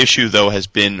every issue though has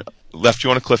been left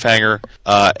you on a cliffhanger,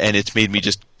 and it's made me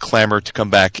just clamor to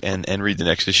come back and read the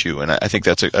next issue. And I think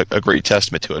that's a great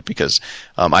testament to it because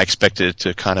I expected it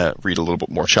to kind of read a little bit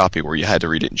more choppy, where you had to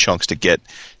read it in chunks to get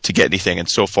anything. And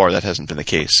so far, that hasn't been the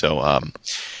case. So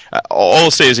all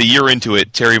I'll say is, a year into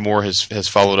it, Terry Moore has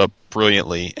followed up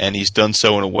brilliantly, and he's done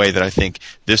so in a way that I think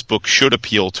this book should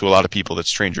appeal to a lot of people that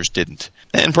Strangers didn't,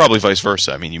 and probably vice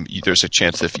versa. I mean, there's a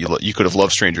chance that if you could have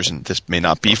loved Strangers, and this may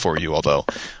not be for you. Although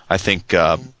I think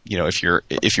if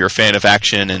you're a fan of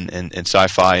action and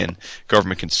sci-fi and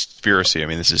government conspiracy, I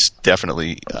mean, this is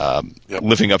definitely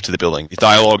living up to the billing. The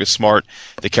dialogue is smart.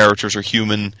 The characters are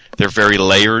human. They're very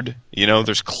layered.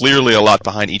 There's clearly a lot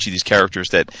behind each of these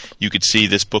characters that you could see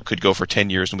this book could go for 10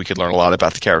 years and we could learn a lot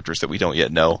about the characters that we don't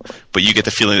yet know. But you get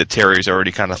the feeling that Terry's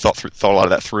already kind of thought a lot of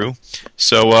that through.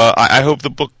 So I hope the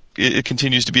book it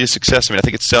continues to be a success. I mean, I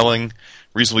think it's selling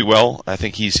reasonably well. I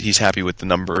think he's happy with the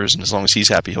numbers, and as long as he's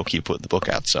happy, he'll keep putting the book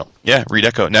out. So yeah, read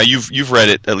Echo. Now you've read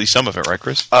it, at least some of it, right,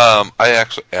 Chris? I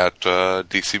actually at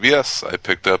DCBS I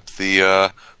picked up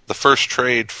the first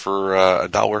trade for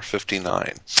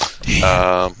 $1.59.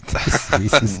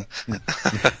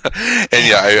 And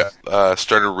yeah, I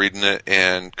started reading it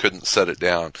and couldn't set it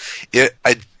down.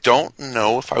 I don't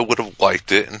know if I would have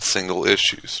liked it in single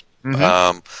issues.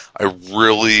 Mm-hmm. I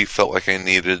really felt like I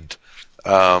needed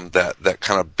that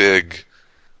kind of big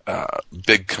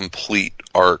complete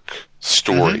arc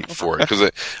story for it, because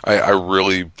I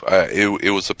really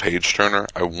it was a page turner.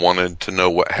 I wanted to know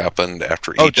what happened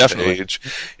after each stage,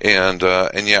 and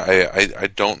yeah, I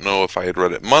don't know if I had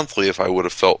read it monthly if I would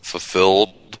have felt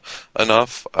fulfilled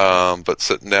enough, but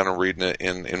sitting down and reading it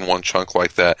in one chunk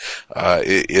like that,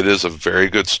 it is a very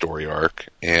good story arc,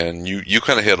 and you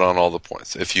kind of hit on all the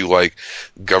points. If you like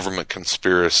government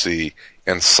conspiracy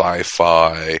and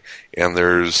sci-fi, and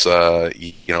there's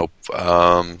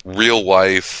real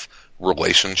life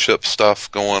relationship stuff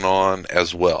going on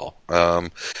as well.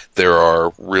 There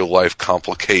are real life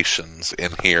complications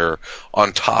in here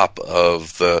on top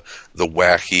of the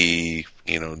wacky,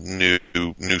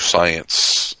 new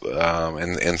science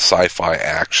and sci-fi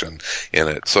action in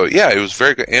it. So yeah, it was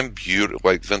very good and beautiful.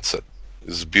 Like Vincent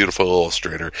is a beautiful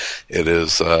illustrator. It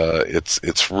is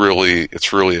it's really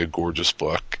a gorgeous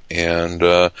book,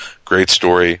 and great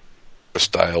story,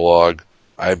 just dialogue.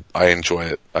 I enjoy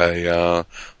it. I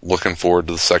looking forward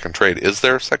to the second trade. Is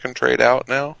there a second trade out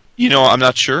now? I'm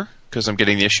not sure because I'm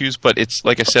getting the issues, but it's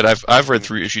like I said, I've read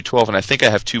through issue 12, and I think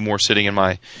I have 2 more sitting in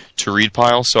my to read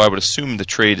pile. So I would assume the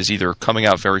trade is either coming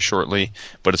out very shortly,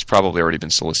 but it's probably already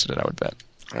been solicited, I would bet.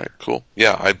 All right, cool.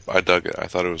 Yeah, I dug it. I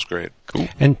thought it was great. Cool.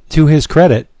 And to his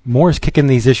credit, Moore's kicking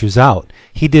these issues out.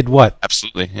 He did what?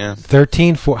 Absolutely, yeah.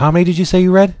 13, 4. How many did you say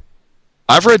you read?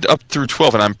 I've read up through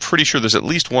 12, and I'm pretty sure there's at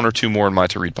least 1 or 2 more in my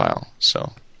to-read pile.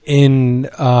 So, in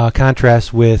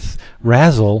contrast with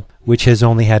Razzle, which has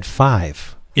only had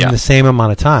 5 in the same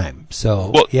amount of time.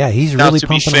 So, yeah, he's really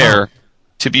pumping them out.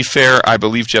 To be fair, I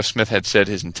believe Jeff Smith had said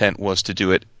his intent was to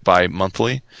do it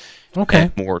bi-monthly. Okay.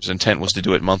 And Moore's intent was to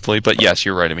do it monthly. But yes,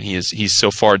 you're right. I mean, he's so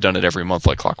far done it every month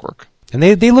like clockwork. And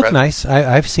they look nice.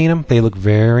 I've seen them. They look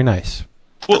very nice.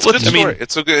 Well,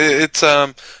 it's a good. It's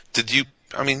Did you?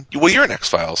 I mean, well, you're an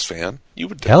X-Files fan. You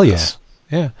would. Hell yeah. This.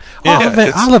 Yeah.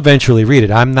 I'll eventually read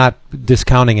it. I'm not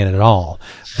discounting it at all.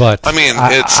 But I mean,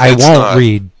 I won't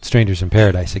read Strangers in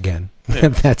Paradise again. Yeah.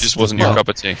 That just wasn't your cup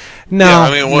of tea. No. Yeah,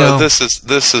 I mean,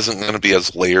 this isn't going to be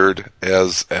as layered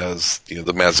as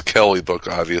the Mazzucchelli book,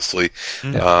 obviously.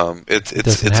 Yeah. It's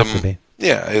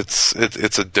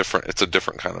a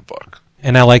different kind of book.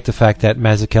 And I like the fact that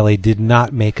Mazzucchelli did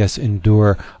not make us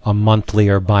endure a monthly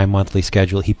or bi-monthly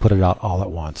schedule. He put it out all at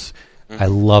once. I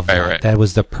love that. Right. That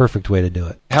was the perfect way to do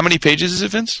it. How many pages is it,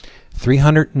 Vince?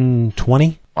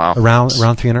 320. Wow. Around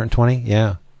 320,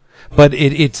 yeah. But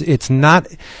it's not.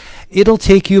 It'll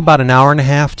take you about an hour and a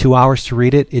half, 2 hours to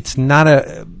read it. There's not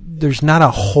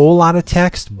a whole lot of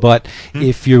text, but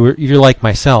if you're like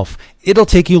myself, it'll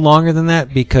take you longer than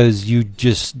that because you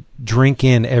just drink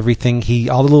in everything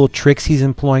all the little tricks he's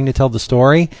employing to tell the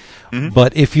story. Mm-hmm.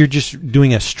 But if you're just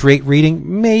doing a straight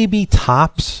reading, maybe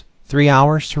tops 3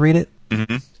 hours to read it.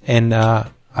 Mm-hmm. And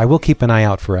I will keep an eye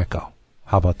out for Echo.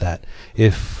 How about that?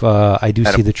 If I do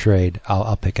see the trade,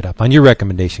 I'll pick it up on your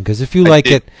recommendation, because if you like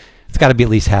it, it's got to be at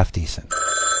least half decent.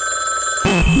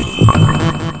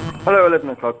 Hello, 11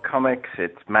 o'clock comics.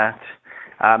 It's Matt.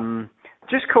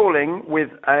 Just calling with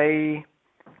a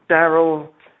Daryl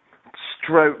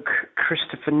stroke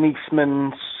Christopher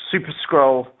Niesman Super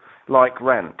Scroll like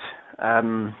rant.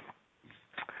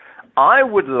 I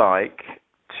would like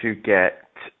to get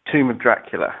Tomb of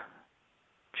Dracula,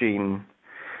 Gene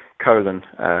Colan,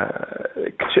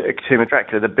 Tomb of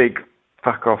Dracula, the big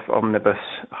fuck off omnibus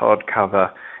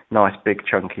hardcover. Nice big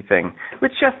chunky thing,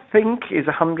 which I think is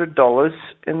 $100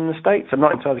 in the States. I'm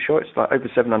not entirely sure. It's like over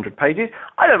 700 pages.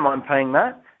 I don't mind paying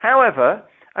that. However,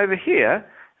 over here,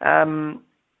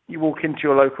 you walk into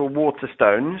your local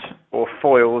Waterstones or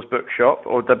Foyle's bookshop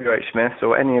or W.H. Smith's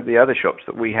or any of the other shops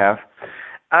that we have,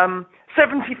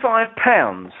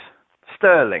 £75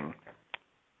 sterling.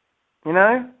 You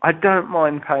know, I don't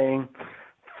mind paying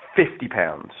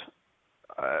 £50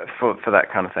 for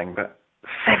that kind of thing, but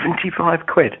 75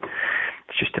 quid.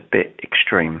 It's just a bit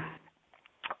extreme.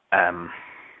 As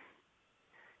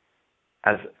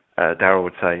Daryl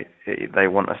would say, they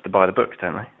want us to buy the books,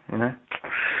 don't they? You know.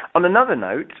 On another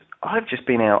note, I've just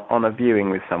been out on a viewing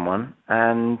with someone,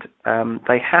 and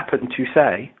they happened to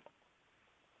say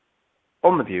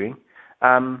on the viewing.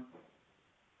 I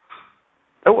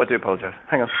do apologise.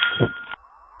 Hang on.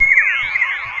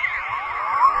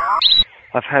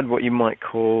 I've had what you might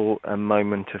call a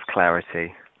moment of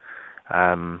clarity.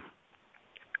 Got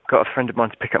a friend of mine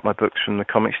to pick up my books from the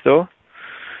comic store.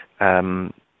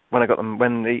 When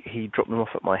he dropped them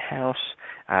off at my house,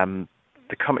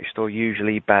 the comic store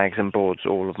usually bags and boards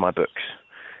all of my books.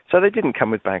 So they didn't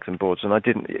come with bags and boards, and I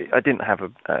didn't have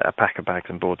a pack of bags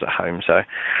and boards at home. So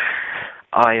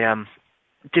I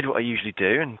did what I usually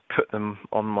do and put them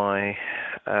on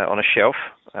a shelf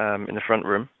in the front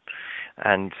room,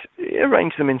 and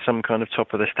arrange them in some kind of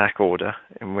top-of-the-stack order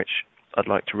in which I'd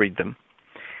like to read them.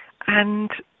 And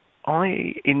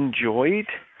I enjoyed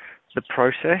the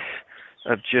process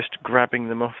of just grabbing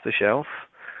them off the shelf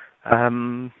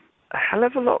a hell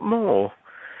of a lot more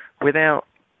without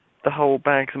the whole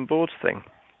bags and boards thing.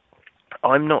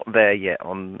 I'm not there yet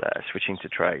on switching to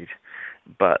trade,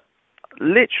 but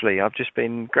literally I've just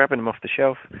been grabbing them off the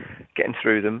shelf, getting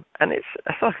through them, and it's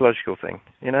a psychological thing,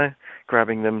 you know,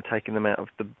 grabbing them, taking them out of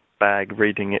the bag,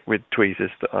 reading it with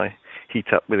tweezers that I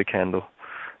heat up with a candle.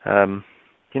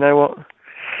 You know what?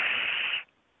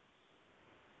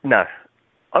 No,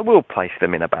 I will place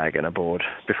them in a bag and a board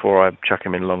before I chuck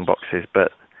them in long boxes,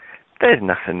 but there's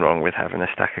nothing wrong with having a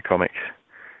stack of comics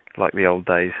like the old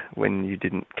days when you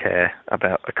didn't care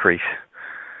about a crease.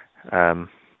 I'm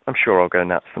sure I'll go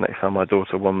nuts the next time my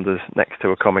daughter wanders next to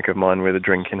a comic of mine with a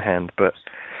drink in hand, but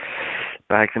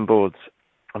bags and boards,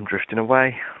 I'm drifting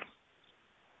away.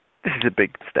 This is a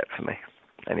big step for me.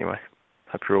 Anyway,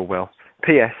 hope you're all well.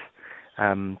 P.S.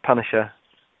 Punisher,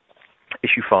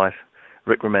 issue 5,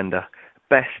 Rick Remender.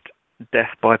 Best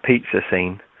death by pizza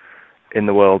scene in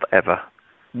the world ever.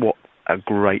 What a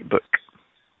great book.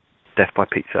 Death by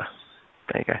Pizza.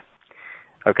 There you go.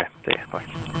 Okay, see ya. Bye.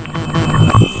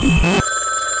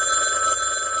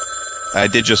 I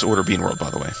did just order Bean World, by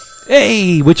the way.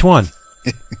 Hey, which one?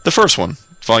 The first one,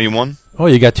 Volume 1. Oh,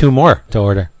 you got 2 more to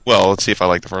order. Well, let's see if I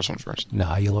like the first one first.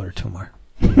 Nah, you'll order 2 more.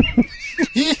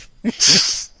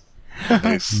 Nice.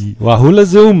 Wahula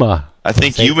Zuma. I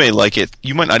think you may like it.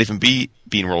 You might not even be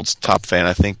Bean World's top fan.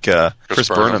 I think Chris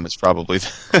Burnham is probably.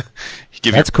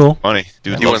 That's cool. Money.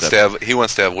 Dude, He wants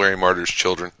to have Larry Martyrs'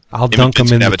 children. I'll dunk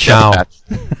him in the chow.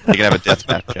 He can have a death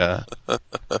match.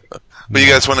 But you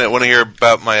guys want to hear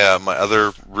about my my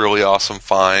other really awesome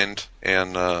find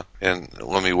and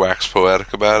let me wax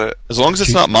poetic about it? As long as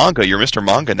it's not manga, you're Mr.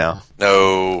 Manga now.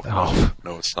 No, Oh,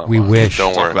 no, it's not. we mine. wish.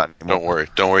 Don't worry. Talk about it Don't worry.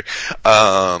 Don't worry.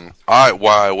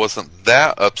 I wasn't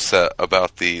that upset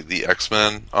about the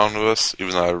X-Men omnibus,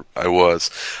 even though I was.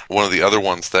 One of the other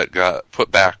ones that got put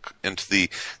back into the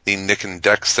Nick and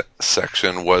Deck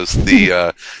section was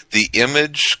the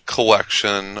Image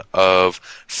collection of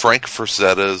Frank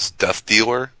Frazetta's Death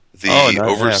Dealer.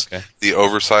 The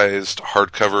oversized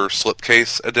hardcover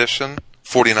slipcase edition,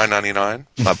 $49.99.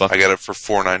 I got it for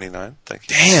 $4.99. Thank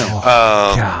you. Damn.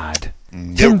 God.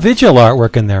 Tim Vigil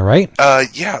artwork in there, right?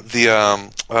 Yeah. The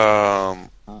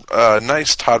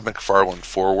nice Todd McFarlane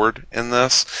forward in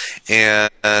this,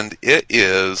 and it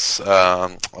is.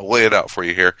 I'll lay it out for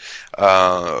you here.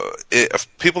 If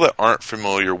people that aren't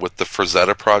familiar with the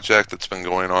Frazetta project that's been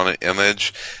going on at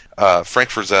Image. Frank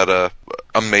Frazetta,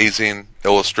 amazing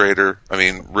illustrator. I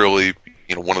mean, really,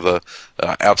 one of the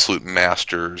absolute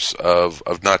masters of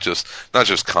not just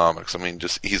comics. I mean,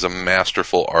 he's a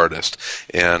masterful artist.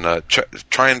 And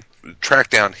try and track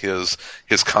down his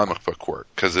comic book work,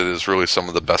 because it is really some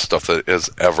of the best stuff that has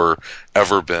ever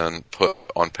been put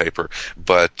on paper.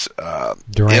 But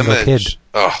Durango Image, Kid.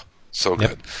 oh, so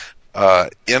good.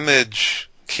 Image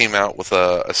came out with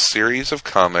a series of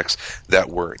comics that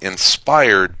were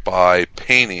inspired by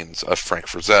paintings of Frank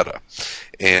Frazetta.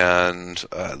 And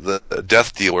the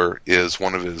Death Dealer is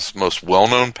one of his most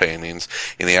well-known paintings,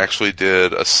 and he actually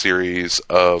did a series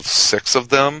of 6 of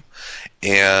them.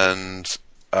 And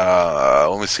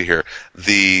let me see here.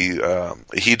 He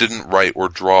didn't write or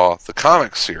draw the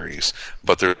comic series,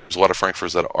 but there's a lot of Frank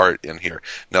Frazetta art in here.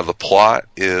 Now, the plot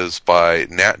is by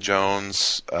Nat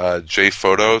Jones, Jay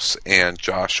Fotos, and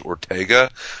Josh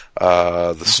Ortega.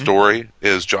 The story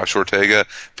is Josh Ortega.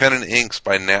 Pen and inks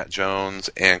by Nat Jones,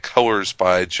 and colors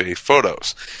by Jay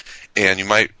Fotos. And you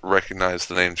might recognize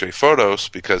the name Jay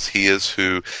Fotos because he is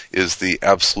who is the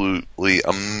absolutely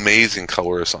amazing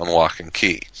colorist on Lock and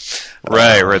Key.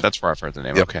 Right. That's where I've heard the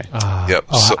name. Yep. Okay. Yep.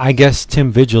 Oh, So, I guess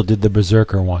Tim Vigil did the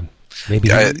Berserker one. Maybe.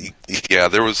 yeah,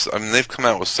 there was. I mean, they've come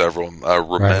out with several.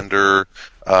 Remender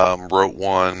wrote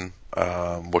one,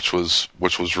 which was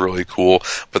really cool.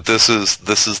 But this is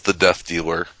the Death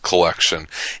Dealer collection,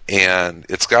 and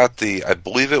it's got I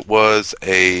believe it was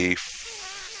a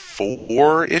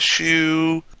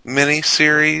 4-issue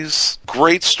miniseries.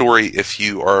 Great story if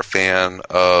you are a fan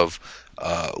of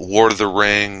Lord of the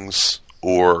Rings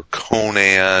or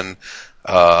Conan,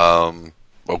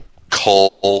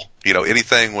 Cull,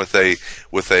 anything with a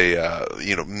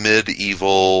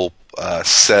medieval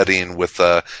setting with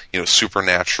a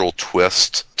supernatural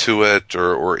twist to it,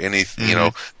 or any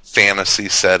fantasy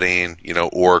setting,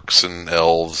 orcs and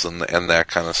elves and that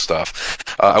kind of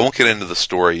stuff. I won't get into the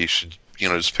story. You should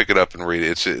just pick it up and read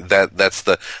it. That's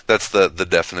the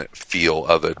definite feel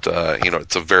of it.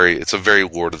 It's a very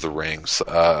Lord of the Rings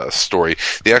story.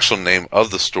 The actual name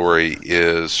of the story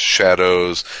is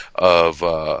Shadows of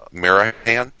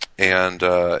Marahan, and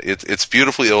it's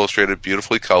beautifully illustrated,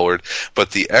 beautifully colored.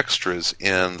 But the extras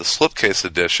in the slipcase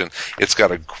edition, it's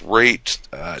got a great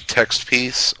text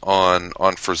piece on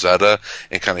Frazetta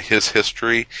and kind of his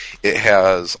history. It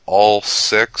has all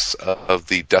 6 of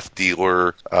the Death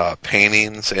Dealer paintings.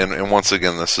 And once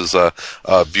again, this is a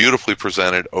beautifully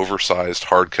presented, oversized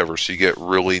hardcover, so you get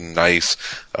really nice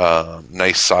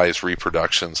size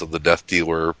reproductions of the Death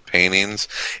Dealer paintings.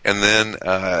 And then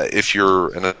if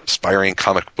you're an aspiring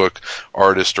comic book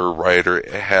artist or writer,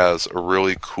 it has a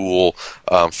really cool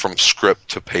from script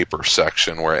to paper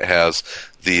section where it has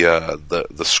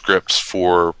the scripts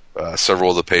for several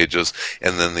of the pages,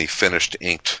 and then the finished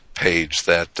inked page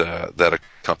that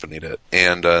accompanied it,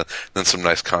 and then some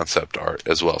nice concept art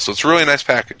as well. So it's a really nice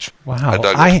package. Wow!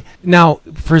 I Now,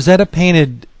 Frazetta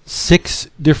painted 6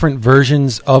 different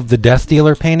versions of the Death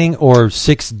Dealer painting, or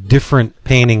 6 different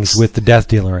paintings with the Death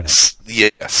Dealer in it. Yeah,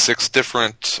 6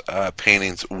 different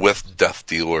paintings with Death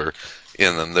Dealer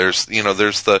in them. There's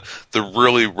the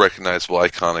really recognizable,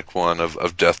 iconic one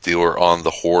of Death Dealer on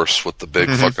the horse with the big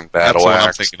fucking battle axe.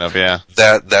 I'm thinking of, yeah.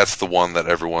 That's the one that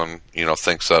everyone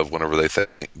thinks of whenever they think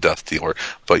Death Dealer.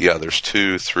 But yeah, there's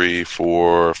 2, 3,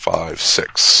 4, 5,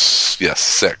 6. Yes,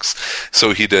 6.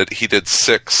 So he did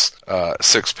 6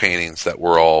 paintings that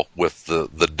were all with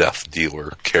the Death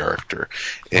Dealer character,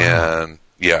 and.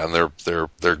 Yeah, and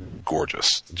they're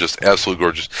gorgeous, just absolutely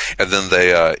gorgeous. And then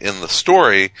they in the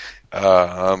story,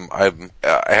 I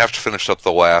have to finish up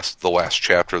the last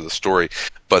chapter of the story,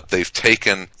 but they've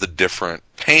taken the different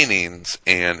paintings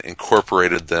and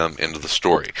incorporated them into the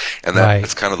story, and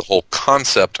that's kind of the whole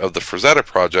concept of the Frazetta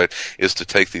project, is to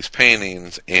take these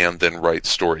paintings and then write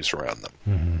stories around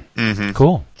them.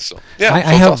 Cool. So yeah,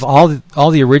 I have all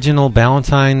the original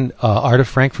Ballantine Art of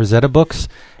Frank Frazetta books,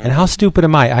 and how stupid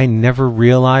am I? I never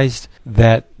realized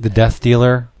that the Death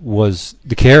Dealer was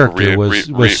the character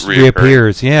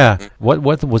reappears. Yeah. What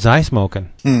was I smoking?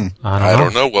 I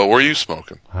don't know. What were you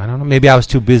smoking? I don't know. Maybe I was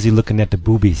too busy looking at the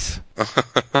boobies. As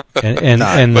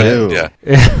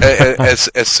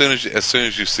soon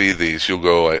as you see these, you'll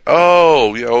go like,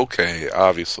 oh yeah, okay.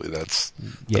 Obviously, that's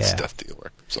Death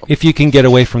Dealer. So. If you can get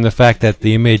away from the fact that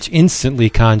the image instantly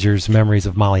conjures memories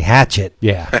of Molly Hatchet,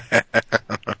 yeah.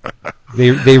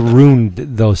 They ruined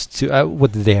those 2.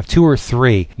 What did they have? 2 or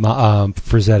 3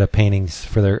 Frazetta paintings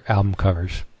for their album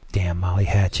covers. Damn Molly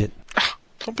Hatchet.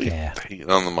 Don't be hating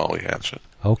on the Molly Hatchet.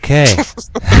 Okay.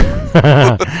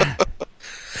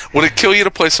 Would it kill you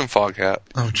to play some Foghat?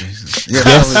 Oh Jesus!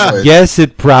 Yes,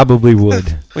 it probably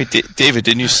would. Wait, David,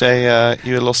 didn't you say you had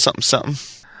a little something?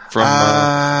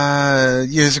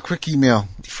 Here's a quick email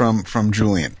from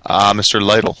Julian. Mr.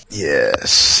 Lytle.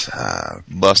 Yes.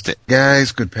 Bust it.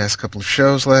 Guys, good past couple of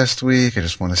shows last week. I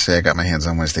just want to say I got my hands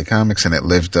on Wednesday Comics, and it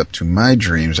lived up to my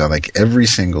dreams. I like every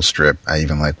single strip. I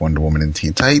even like Wonder Woman and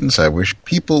Teen Titans. I wish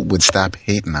people would stop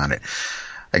hating on it.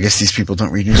 I guess these people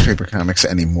don't read newspaper comics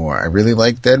anymore. I really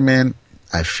like Deadman.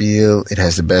 I feel it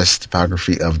has the best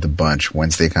typography of the bunch.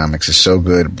 Wednesday Comics is so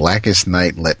good. Blackest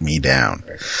Night let me down.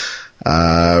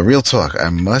 Real talk. I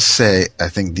must say, I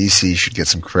think DC should get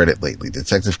some credit lately.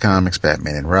 Detective Comics,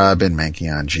 Batman and Robin,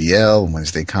 Mankion GL,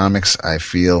 Wednesday Comics, I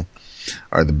feel,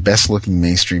 are the best looking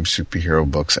mainstream superhero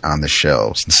books on the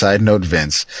shelves. And side note,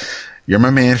 Vince, you're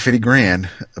my man, 50 grand,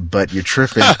 but you're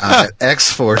tripping on an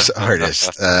X-Force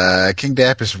artist. King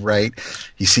Dap is right.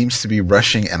 He seems to be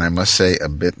rushing, and I must say, a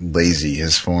bit lazy.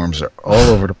 His forms are all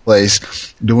over the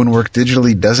place. Doing work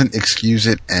digitally doesn't excuse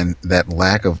it, and that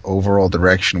lack of overall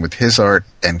direction with his art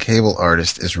and cable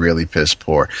artist is really piss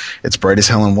poor. It's bright as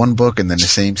hell in one book, and then the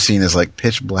same scene is like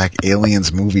pitch black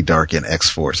aliens movie dark in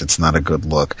X-Force. It's not a good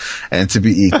look. And to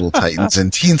be equal, Titans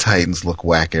and Teen Titans look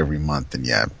whack every month, and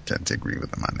yeah, I tend to agree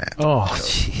with him on that. Oh,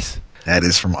 jeez. That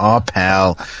is from our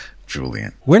pal,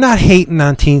 Julian. We're not hating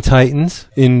on Teen Titans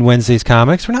in Wednesday's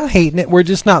Comics. We're not hating it. We're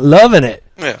just not loving it.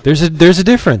 Yeah. There's a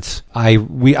difference.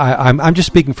 I'm just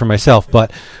speaking for myself,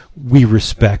 but we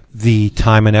respect the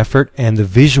time and effort and the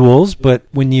visuals. But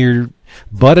when you're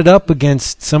butted up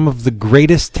against some of the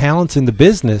greatest talents in the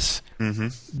business, I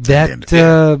think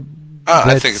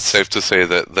it's safe to say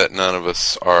that none of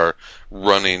us are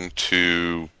running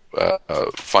to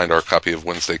find our copy of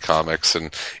Wednesday Comics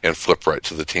and flip right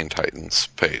to the Teen Titans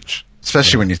page.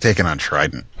 Especially when you're taking on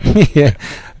Trident. Yeah.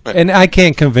 And I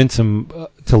can't convince him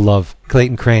to love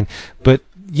Clayton Crane. But,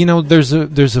 you know, there's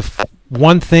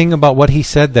one thing about what he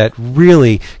said that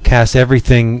really casts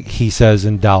everything he says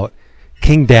in doubt.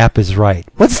 King Dap is right.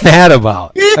 What's that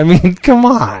about? I mean, come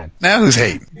on. Now who's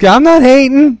hating? I'm not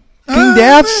hating.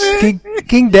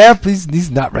 King Dap, he's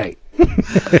not right.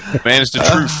 Man, it's the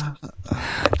truth.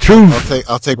 Truth.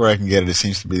 I'll take where I can get it. It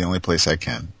seems to be the only place I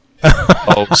can.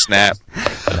 Oh, snap.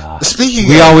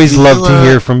 We always love to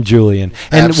hear from Julian.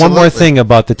 And absolutely. one more thing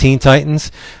about the Teen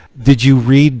Titans. Did you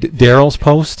read Daryl's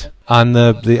post on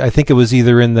the I think it was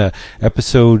either in the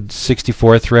episode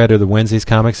 64 thread or the Wednesday's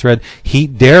Comics thread?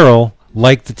 Daryl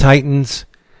liked the Titans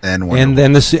and the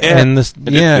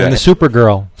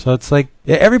Supergirl. So it's like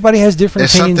everybody has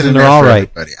different opinions and they're all right.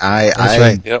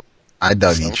 I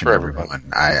dug each and every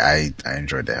one. I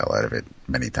enjoyed the hell out of it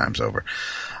many times over.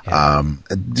 Yeah.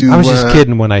 I was just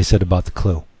kidding when I said about the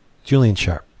Clue. Julian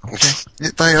Sharp.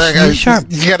 Okay. Sharp.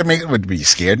 You got to make it. Would be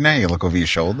scared now? You look over your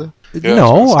shoulder.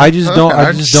 No, I just don't.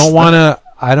 I just don't want to.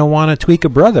 I don't want to tweak a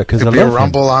brother because I love him. Be a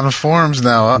rumble on the forums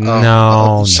now.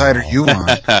 No. What side are you on?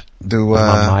 I'm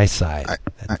on my side.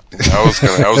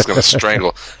 I was gonna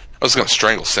strangle. I was going to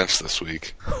strangle Cinch this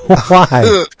week.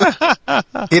 Why?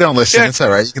 He don't listen. It's all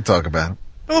right. You can talk about him.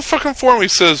 On the fucking forum, he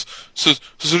says, "Has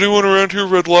anyone around here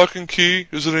read Lock and Key?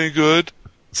 Is it any good?"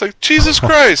 It's like, Jesus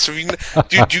Christ!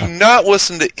 Do not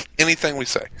listen to anything we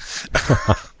say.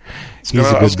 I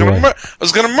was going to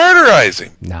murderize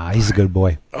him. Nah, he's a good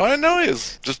boy. Oh, I know he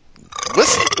is. Just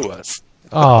listen to us.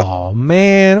 Oh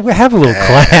man, we have a little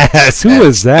class. Who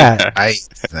was that?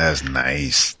 That's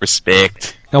nice.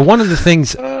 Respect. Now, one of the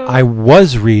things I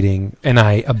was reading, and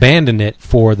I abandoned it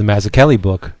for the Mazzucchelli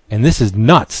book, and this is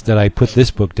nuts that I put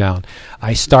this book down.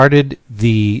 I started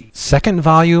the second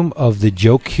volume of the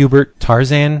Joe Kubert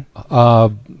Tarzan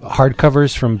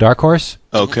hardcovers from Dark Horse.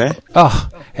 Okay. Oh,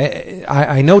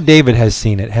 I know David has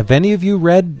seen it. Have any of you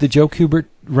read the Joe Kubert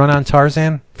run on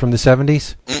Tarzan from the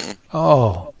 70s? Mm-mm.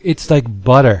 Oh, it's like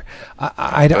butter.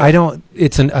 I don't.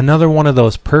 It's another one of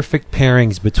those perfect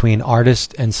pairings between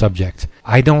artist and subject.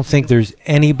 I don't think there's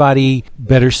anybody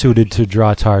better suited to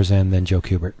draw Tarzan than Joe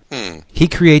Kubert. He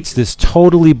creates this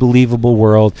totally believable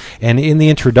world, and in the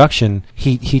introduction,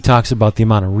 he talks about the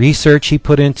amount of research he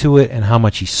put into it and how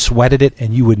much he sweated it,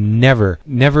 and you would never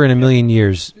in a million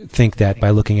years think that by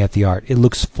looking at the art. It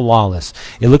looks flawless.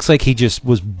 It looks like he just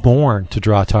was born to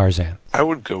draw Tarzan. I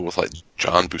would go with like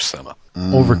John Buscema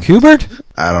over Kubert.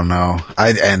 I don't know.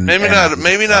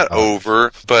 Maybe not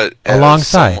over, but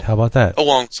alongside. How about that?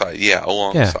 Alongside. Yeah.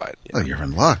 Oh, you're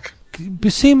in luck.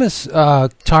 Buscema's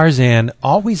Tarzan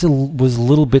always was a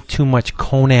little bit too much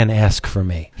Conan-esque for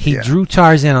me. He drew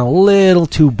Tarzan a little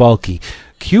too bulky.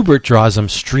 Kubert draws him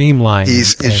streamlined.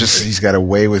 He's got a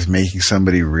way with making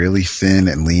somebody really thin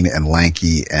and lean and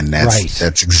lanky, and that's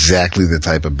exactly the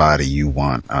type of body you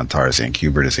want on Tarzan.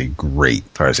 Kubert is a great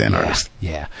Tarzan artist.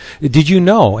 Yeah. Did you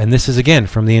know, and this is again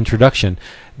from the introduction,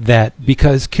 that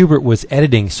because Kubert was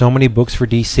editing so many books for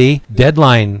DC,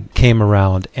 Deadline came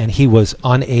around and he was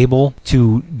unable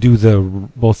to do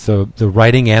both the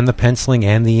writing and the penciling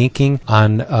and the inking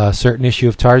on a certain issue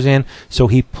of Tarzan, so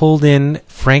he pulled in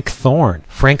Frank Thorne.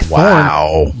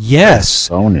 Wow. Yes.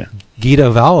 Sonia. Gita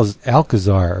of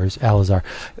Alazar.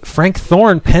 Frank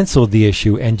Thorne penciled the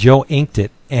issue and Joe inked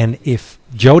it. And if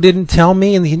Joe didn't tell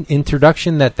me in the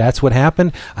introduction that that's what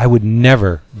happened, I would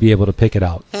never be able to pick it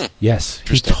out. Yes,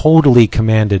 he totally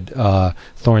commanded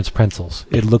Thorne's pencils.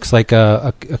 It looks like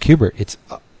a Kubert. It's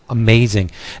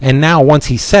amazing. And now, once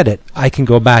he said it, I can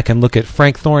go back and look at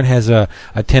Frank Thorne has a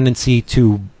tendency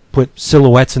to put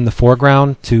silhouettes in the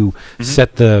foreground to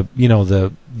set the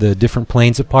different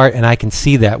planes apart, and I can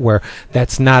see that where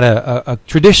that's not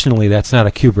traditionally that's not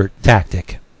a Kubert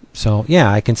tactic. So yeah,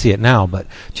 I can see it now, but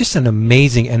just an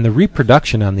amazing, and the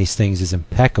reproduction on these things is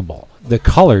impeccable. The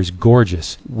color's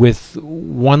gorgeous. With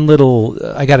one little,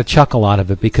 I got a chuckle out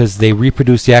of it because they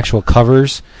reproduced the actual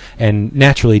covers, and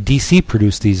naturally DC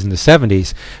produced these in the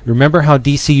 70s. Remember how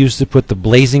DC used to put the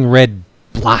blazing red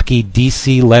blocky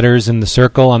DC letters in the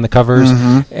circle on the covers,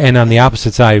 and on the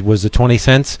opposite side was the 20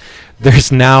 cents.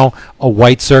 There's now a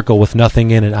white circle with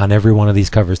nothing in it on every one of these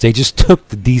covers. They just took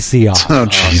the DC off. Oh,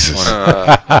 Jesus.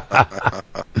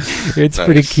 It's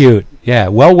pretty cute. Yeah,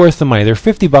 well worth the money. They're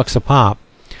 $50 a pop.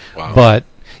 Wow. But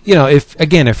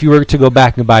if you were to go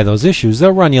back and buy those issues,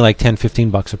 they'll run you like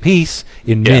 $10-15 a piece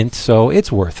in mint, so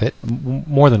it's worth it,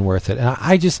 more than worth it. And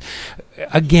I just,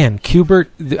 again, Kubert,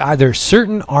 there's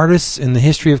certain artists in the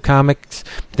history of comics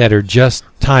that are just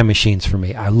time machines for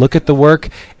me. I look at the work,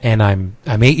 and I'm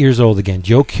 8 years old again.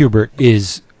 Joe Kubert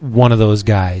is one of those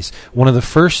guys. One of the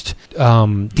first,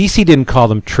 DC didn't call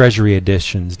them Treasury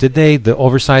editions, did they? The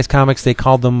oversized comics, they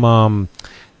called them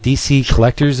DC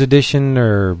Collector's Edition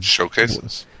or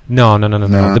Showcases? No.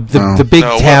 The big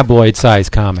tabloid-size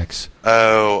comics.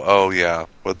 Oh, yeah.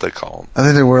 What'd they call them? I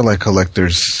think they were like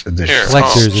collector's edition.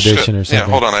 Collector's edition or something.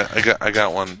 Yeah, hold on. I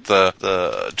got one.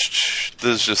 This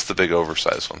is just the big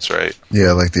oversized ones, right?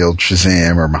 Yeah, like the old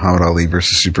Shazam or Muhammad Ali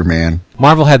versus Superman.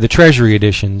 Marvel had the Treasury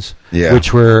editions,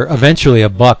 which were eventually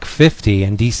 $1.50,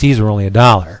 and DC's were only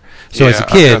 $1. So as a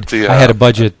kid, I had to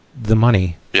budget the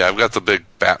money. Yeah, I've got the big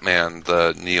Batman,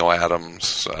 the Neil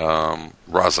Adams,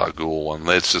 Ra's al Ghul one.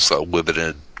 It's just a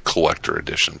limited collector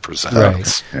edition presented.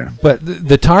 Right. Yeah. But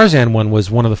the Tarzan one was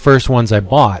one of the first ones I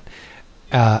bought.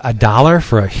 $1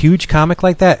 for a huge comic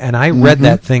like that, and I read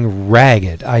that thing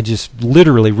ragged. I just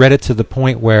literally read it to the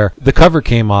point where the cover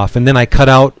came off, and then I cut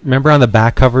out, remember on the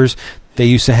back covers, they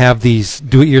used to have these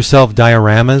do-it-yourself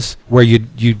dioramas where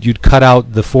you'd cut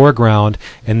out the foreground,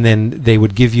 and then they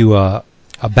would give you a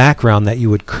background that you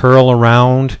would curl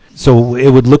around, so it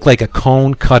would look like a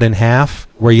cone cut in half,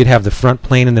 where you'd have the front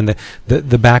plane and then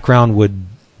the background would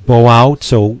bow out,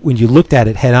 so when you looked at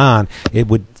it head on, it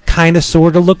would kind of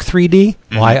sort of look 3D.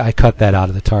 Well, I cut that out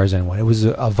of the Tarzan one. It was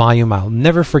a volume, I'll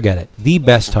never forget it. The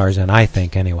best Tarzan, I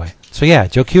think, anyway. So yeah,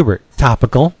 Joe Kubert,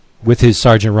 topical, with his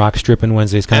Sergeant Rock strip in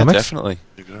Wednesday's Comics. Definitely.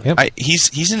 Yep.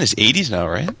 He's in his 80s now,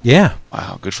 right? Yeah.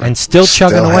 Wow, good for him. And still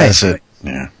chugging away. Has it.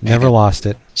 Yeah. Never lost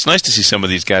it. It's nice to see some of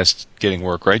these guys getting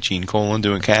work, right? Gene Colan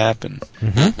doing Cap and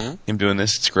him doing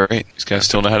this. It's great. These guys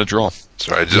still know how to draw.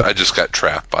 Sorry, I just got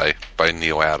trapped by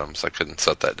Neil Adams. I couldn't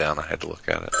set that down. I had to look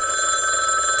at it.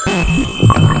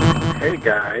 Hey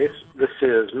guys, this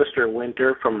is Mr.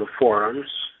 Winter from the forums.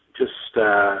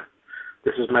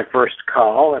 This is my first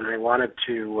call, and I wanted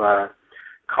to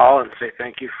call and say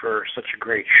thank you for such a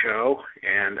great show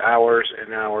and hours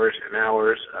and hours and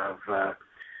hours of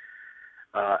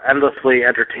endlessly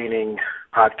entertaining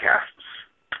podcasts.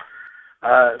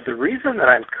 The reason that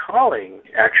I'm calling,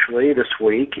 actually, this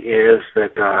week is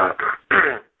that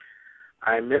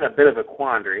I'm in a bit of a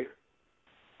quandary.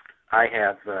 I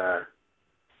have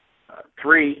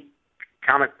 3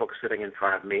 comic books sitting in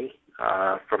front of me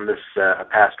from this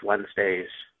past Wednesday's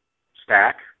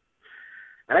stack,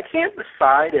 and I can't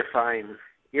decide if I'm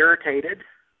irritated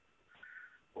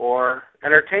or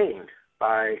entertained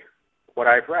by what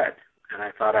I've read. And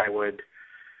I thought I would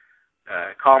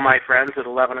call my friends at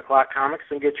 11 O'Clock Comics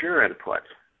and get your input.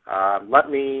 Let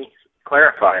me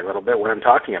clarify a little bit what I'm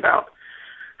talking about.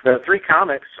 The 3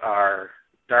 comics are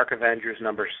Dark Avengers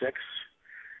number 6,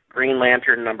 Green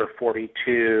Lantern number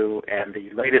 42, and the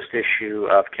latest issue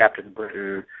of Captain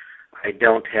Britain. I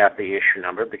don't have the issue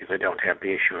number because I don't have the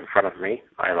issue in front of me.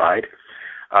 I lied.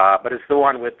 But it's the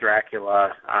one with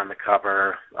Dracula on the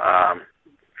cover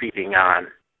feeding on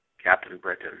Captain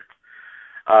Britain.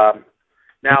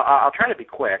 Now, I'll try to be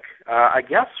quick. I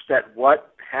guess that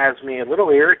what has me a little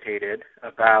irritated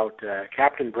about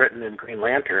Captain Britain and Green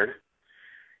Lantern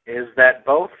is that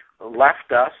both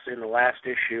left us in the last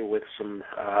issue with some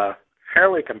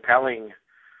fairly compelling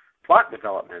plot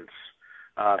developments.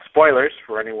 Spoilers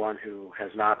for anyone who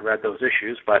has not read those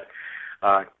issues, but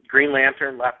Green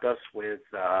Lantern left us with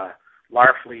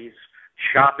Larfleeze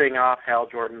chopping off Hal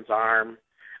Jordan's arm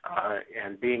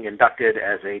and being inducted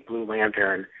as a Blue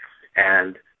Lantern,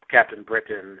 and Captain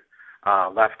Britain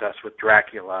left us with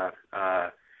Dracula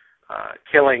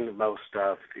killing most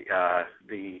of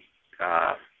the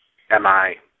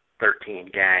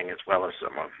MI-13 gang, as well as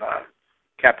some of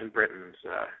Captain Britain's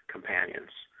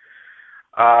companions.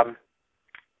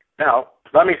 Now,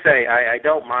 let me say, I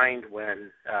don't mind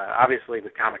when, obviously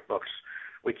with comic books,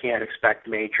 we can't expect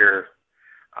major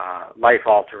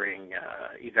life-altering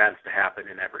events to happen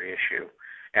in every issue.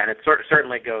 And it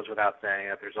certainly goes without saying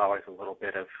that there's always a little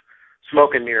bit of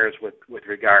smoke and mirrors with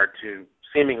regard to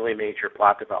seemingly major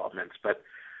plot developments. But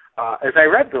as I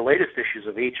read the latest issues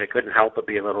of each, I couldn't help but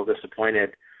be a little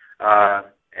disappointed.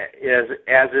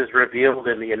 As is revealed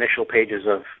in the initial pages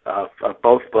of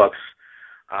both books,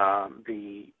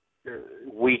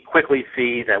 we quickly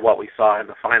see that what we saw in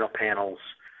the final panels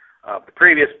of the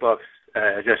previous books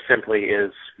just simply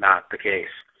is not the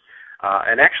case.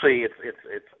 And actually, it's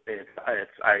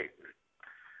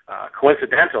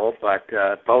coincidental, but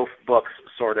both books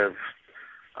sort of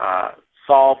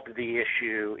solved the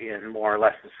issue in more or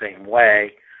less the same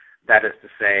way. That is to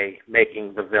say,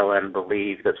 making the villain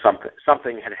believe that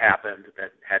something had happened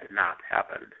that had not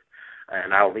happened.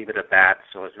 And I'll leave it at that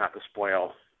so as not to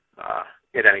spoil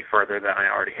it any further than I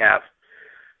already have.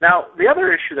 Now, the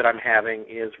other issue that I'm having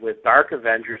is with Dark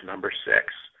Avengers number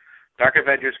 6. Dark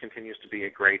Avengers continues to be a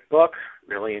great book,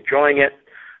 really enjoying it,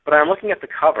 but I'm looking at the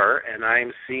cover and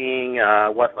I'm seeing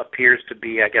what appears to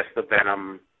be, I guess, the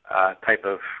Venom type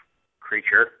of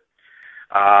creature.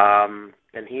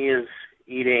 And he is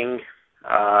eating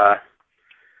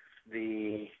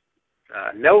the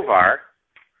Noh-Varr,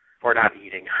 or not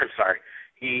eating, I'm sorry.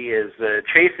 He is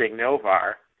chasing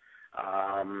Noh-Varr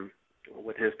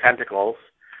with his tentacles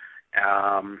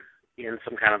in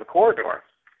some kind of a corridor.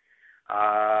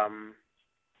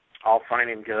 All fine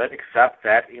and good, except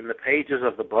that in the pages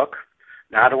of the book,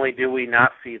 not only do we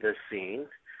not see this scene,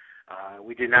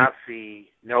 we do not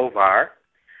see Noh-Varr,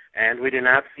 and we do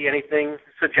not see anything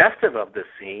suggestive of this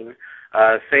scene,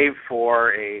 save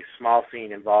for a small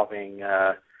scene involving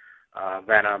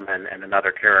Venom and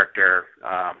another character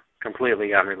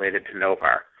completely unrelated to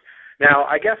Noh-Varr. Now,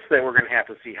 I guess that we're going to have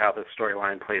to see how this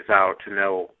storyline plays out to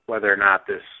know whether or not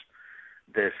this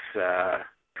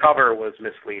cover was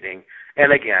misleading.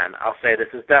 And again, I'll say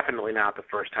this is definitely not the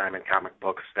first time in comic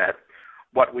books that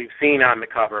what we've seen on the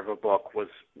cover of a book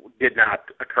did not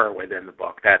occur within the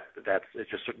book. It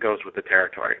just goes with the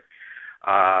territory.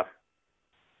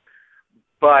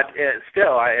 But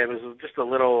still, it was just a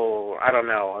little,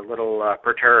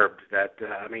 perturbed that,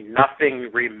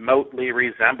 nothing remotely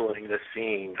resembling this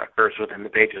scene occurs within the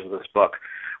pages of this book.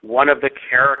 One of the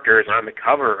characters on the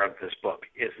cover of this book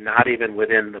is not even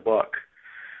within the book.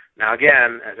 Now,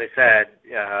 again, as I said,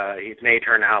 it may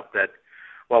turn out that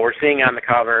what we're seeing on the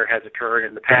cover has occurred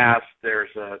in the past.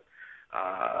 There's a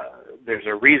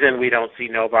reason we don't see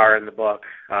Noh-Varr in the book.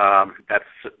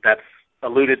 That's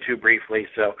alluded to briefly.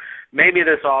 So maybe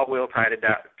this all will tie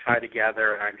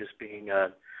together, and I'm just being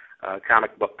a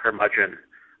comic book curmudgeon.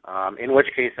 In which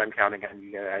case, I'm counting on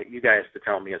you guys to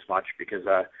tell me as much, because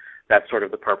that's sort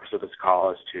of the purpose of this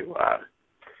call, is to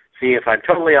see if I'm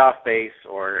totally off base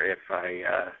or if I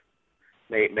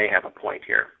may have a point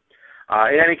here.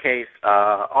 In any case,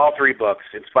 all three books,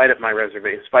 in spite of my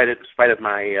reservation, in spite of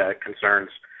my concerns,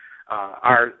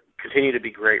 continue to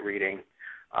be great reading.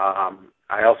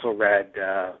 I also read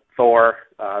Thor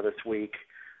this week.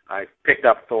 I picked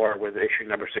up Thor with issue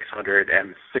number 600,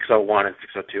 and 601 and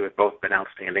 602 have both been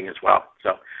outstanding as well.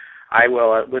 So I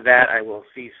will, with that, I will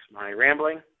cease my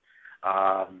rambling.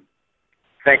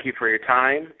 Thank you for your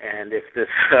time, and if this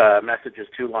message is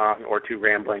too long or too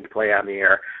rambling to play on the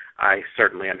air, I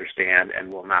certainly understand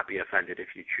and will not be offended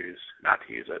if you choose not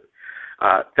to use it.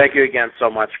 Thank you again so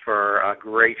much for a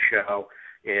great show.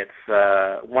 It's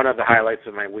one of the highlights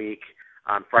of my week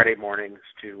on Friday mornings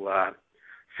to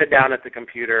sit down at the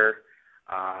computer,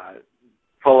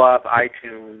 pull up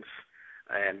iTunes,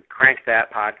 and crank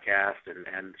that podcast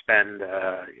and spend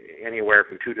anywhere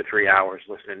from 2 to 3 hours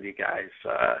listening to you guys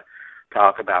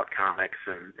talk about comics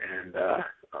and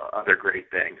other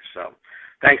great things. So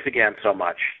thanks again so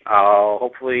much. I'll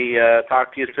hopefully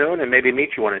talk to you soon and maybe meet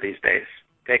you one of these days.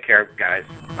 Take care, guys.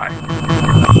 Bye.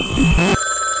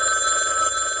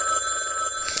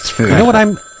 You know what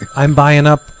I'm buying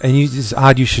up, and it's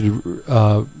odd you should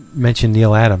mention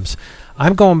Neil Adams.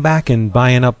 I'm going back and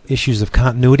buying up issues of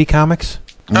Continuity Comics.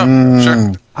 Oh,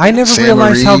 sure. I never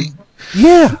realized how.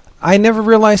 Yeah, I never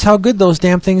realized how good those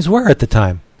damn things were at the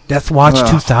time. Death Watch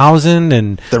 2000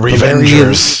 and the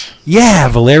Revengers.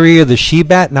 Valeria the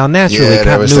She-Bat. Now, naturally,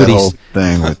 that was that Continuity whole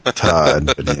thing with Todd.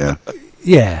 But yeah.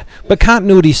 Yeah, but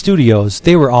Continuity Studios,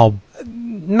 they were all,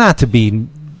 not to be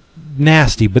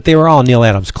nasty, but they were all Neil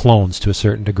Adams clones to a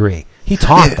certain degree. He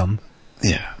taught them.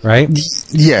 Yeah. Right?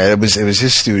 Yeah, it was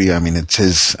his studio. I mean, it's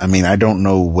his. I mean, I don't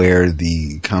know where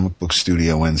the comic book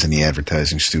studio ends and the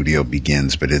advertising studio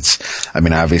begins, but it's. I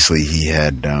mean, obviously he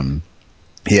had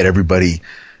everybody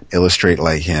illustrate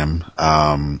like him,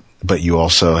 but you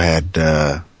also had.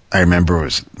 I remember it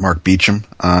was Mark Beecham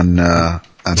on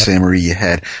Sam Marie. You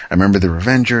had. I remember the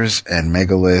Revengers and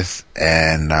Megalith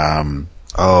and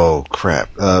oh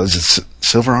crap, was it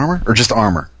Silver Armor or just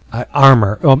Armor?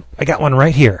 Armor. Oh, I got one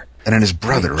right here. And then his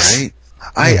brother, right?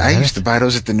 I used to buy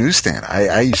those at the newsstand.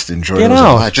 I used to enjoy those a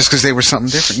lot just because they were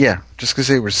something different. Yeah, just because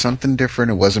they were something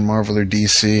different. It wasn't Marvel or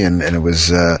DC, and it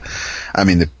was. I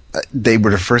mean, they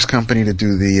were the first company to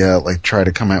do the try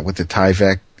to come out with the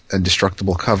Tyvek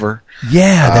indestructible cover.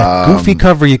 Yeah, that goofy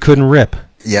cover you couldn't rip.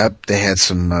 Yep, they had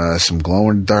some glow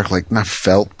in the dark, like not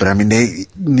felt, but I mean,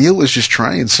 Neil was just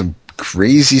trying some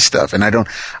crazy stuff, and I don't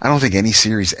think any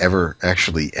series ever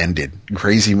actually ended.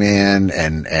 Crazy Man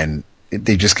and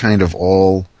they just kind of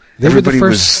all. They were the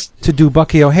first to do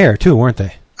Bucky O'Hare too, weren't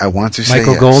they? I want to say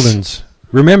Michael yes. Golden's.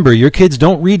 Remember, your kids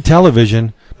don't read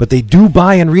television, but they do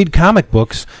buy and read comic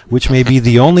books, which may be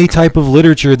the only type of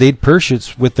literature they'd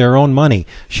purchase with their own money.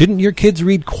 Shouldn't your kids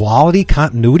read quality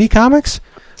continuity comics?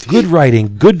 Good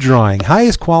writing, good drawing,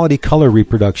 highest quality color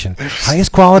reproduction,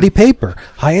 highest quality paper,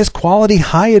 highest quality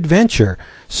high adventure.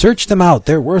 Search them out.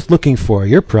 They're worth looking for.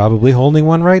 You're probably holding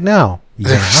one right now.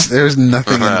 Yeah. There's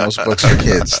nothing in those books for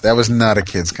kids. That was not a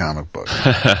kid's comic book.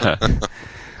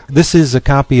 This is a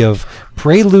copy of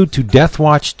Prelude to Death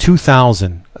Watch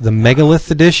 2000, the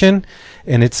Megalith edition,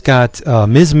 and it's got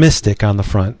Ms. Mystic on the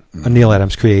front, a Neil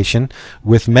Adams creation,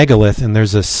 with Megalith, and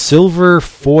there's a silver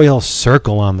foil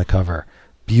circle on the cover.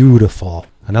 Beautiful.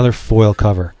 Another foil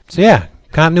cover. So yeah,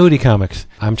 Continuity Comics.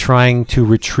 I'm trying to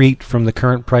retreat from the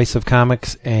current price of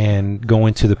comics and go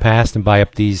into the past and buy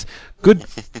up these good,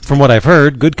 from what I've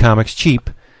heard, good comics cheap.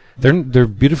 They're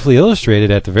beautifully illustrated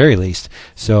at the very least.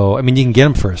 So, I mean, you can get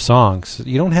them for a song. So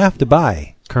you don't have to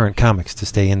buy current comics to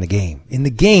stay in the game. In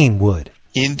the game, Wood.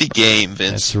 In the game,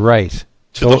 Vince. That's right.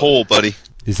 To the hole, buddy.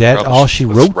 Is that all she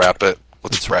wrote? Let's wrap it.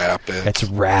 Let's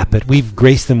wrap it. We've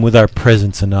graced them with our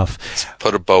presence enough. Let's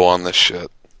put a bow on this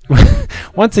shit.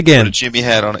 Once again, put a Jimmy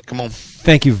hat on it. Come on.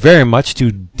 Thank you very much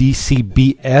to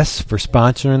DCBS for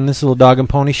sponsoring this little dog and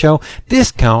pony show.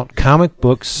 Discount Comic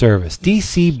Book Service.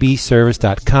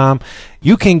 DCBService.com.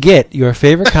 You can get your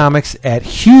favorite comics at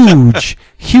huge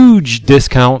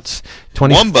discounts.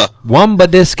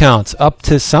 Wumba discounts up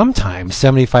to sometimes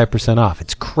 75% off.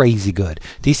 It's crazy good.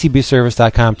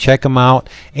 DCBService.com. Check them out.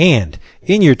 And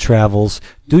in your travels,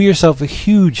 do yourself a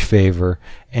huge favor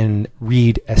and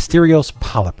read Asterios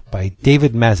Polyp by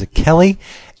David Mazzucchelli.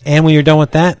 And when you're done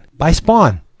with that, buy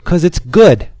Spawn, because it's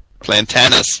good.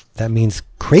 Plantanis. That means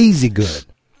crazy good.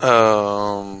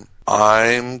 I'm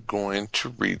going to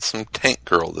read some Tank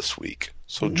Girl this week.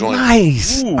 So join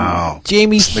Nice. me. Oh,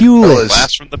 Jamie Hewlett.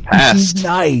 Blast from the past.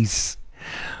 Nice.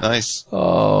 Nice.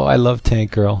 Oh, I love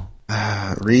Tank Girl.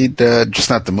 Read just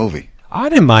not the movie. I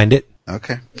didn't mind it.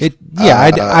 Okay.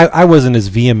 I wasn't as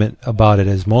vehement about it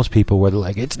as most people were.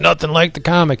 Like, it's nothing like the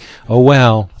comic. Oh,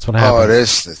 well, that's what happened. Oh, it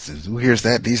is. Who hears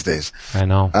that these days? I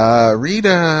know. Read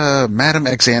Madame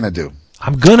Xanadu.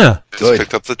 I'm gonna. Just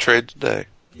picked up the trade today.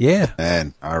 Yeah.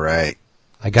 Man, all right.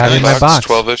 I got it in my box.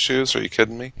 12 issues? Are you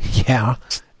kidding me? Yeah.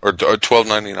 Or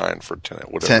 $12.99 for 10,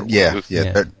 whatever. 10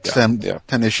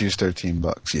 issues,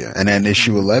 $13. Yeah, and then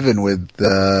issue 11 with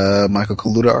Michael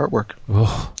Kaluta artwork.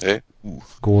 Oh, hey.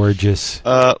 Gorgeous.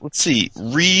 Let's see.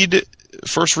 Read two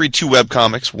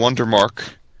webcomics,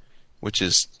 Wondermark, which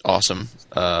is awesome,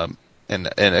 and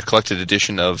a collected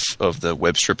edition of the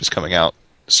web strip is coming out.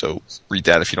 So read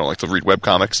that if you don't like to read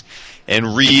webcomics,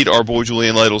 and read our boy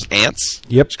Julian Lytle's Ants,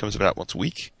 which comes out once a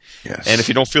week. Yes. And if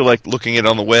you don't feel like looking it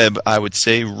on the web, I would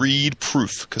say read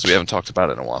Proof, because we haven't talked about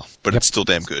it in a while, but it's still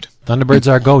damn good. Thunderbirds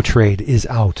Are Go trade is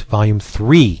out, volume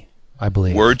 3, I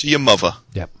believe. Word to your mother.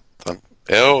 Yep.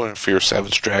 Oh, and if you're a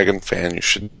Savage Dragon fan, you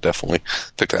should definitely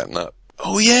pick that up.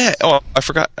 Oh yeah. Oh, I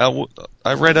forgot. I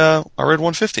read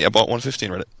 150. I bought 150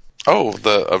 and read it. Oh,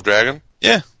 of Dragon?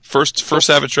 Yeah. First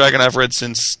Savage Dragon I've read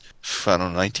since, I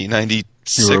don't know,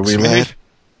 1996. You were a wee lad?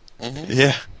 Mm-hmm.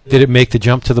 Yeah. Did it make the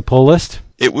jump to the pull list?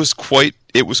 It was quite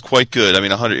good. I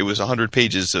mean, it was 100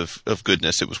 pages of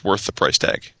goodness. It was worth the price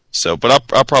tag. So, but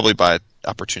I'll probably buy it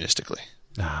opportunistically.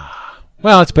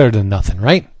 Well, it's better than nothing,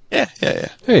 right? Yeah.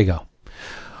 There you go.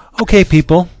 Okay,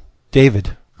 people.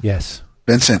 David. Yes.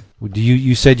 Vincent.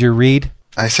 You said your read?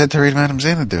 I said to read Madame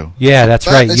Xanadu. Yeah, that's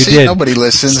right. You did. Nobody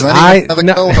listens. Not even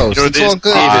another co-host. It's all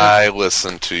good. I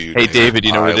listen to you. Hey, David,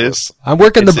 you know what it is? I'm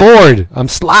working the board. I'm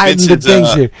sliding the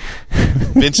things here.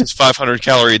 Vincent's 500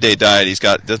 calorie a day diet.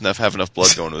 Doesn't have enough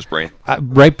blood going to his brain.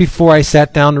 Right before I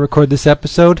sat down to record this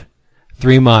episode,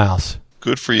 3 miles.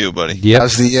 Good for you, buddy. Yep.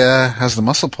 How's the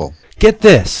muscle pull? Get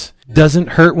this. Doesn't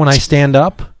hurt when I stand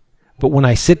up, but when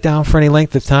I sit down for any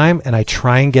length of time and I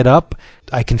try and get up,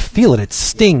 I can feel it. It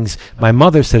stings. My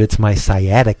mother said it's my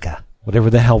sciatica, whatever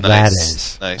the hell that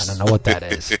is. Nice. I don't know what that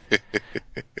is.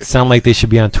 Sound like they should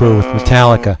be on tour with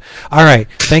Metallica. All right.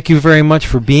 Thank you very much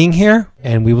for being here,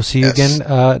 and we will see you again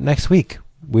next week.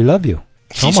 We love you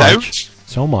so much.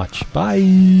 So much.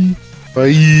 Bye.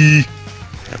 Bye.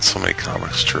 Got so many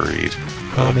comics to read.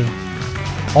 Call me.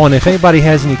 Oh, and if anybody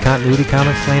has any continuity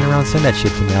comics laying around, send that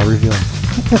shit to me. I'll review them.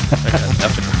 I got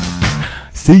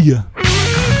nothing. See ya.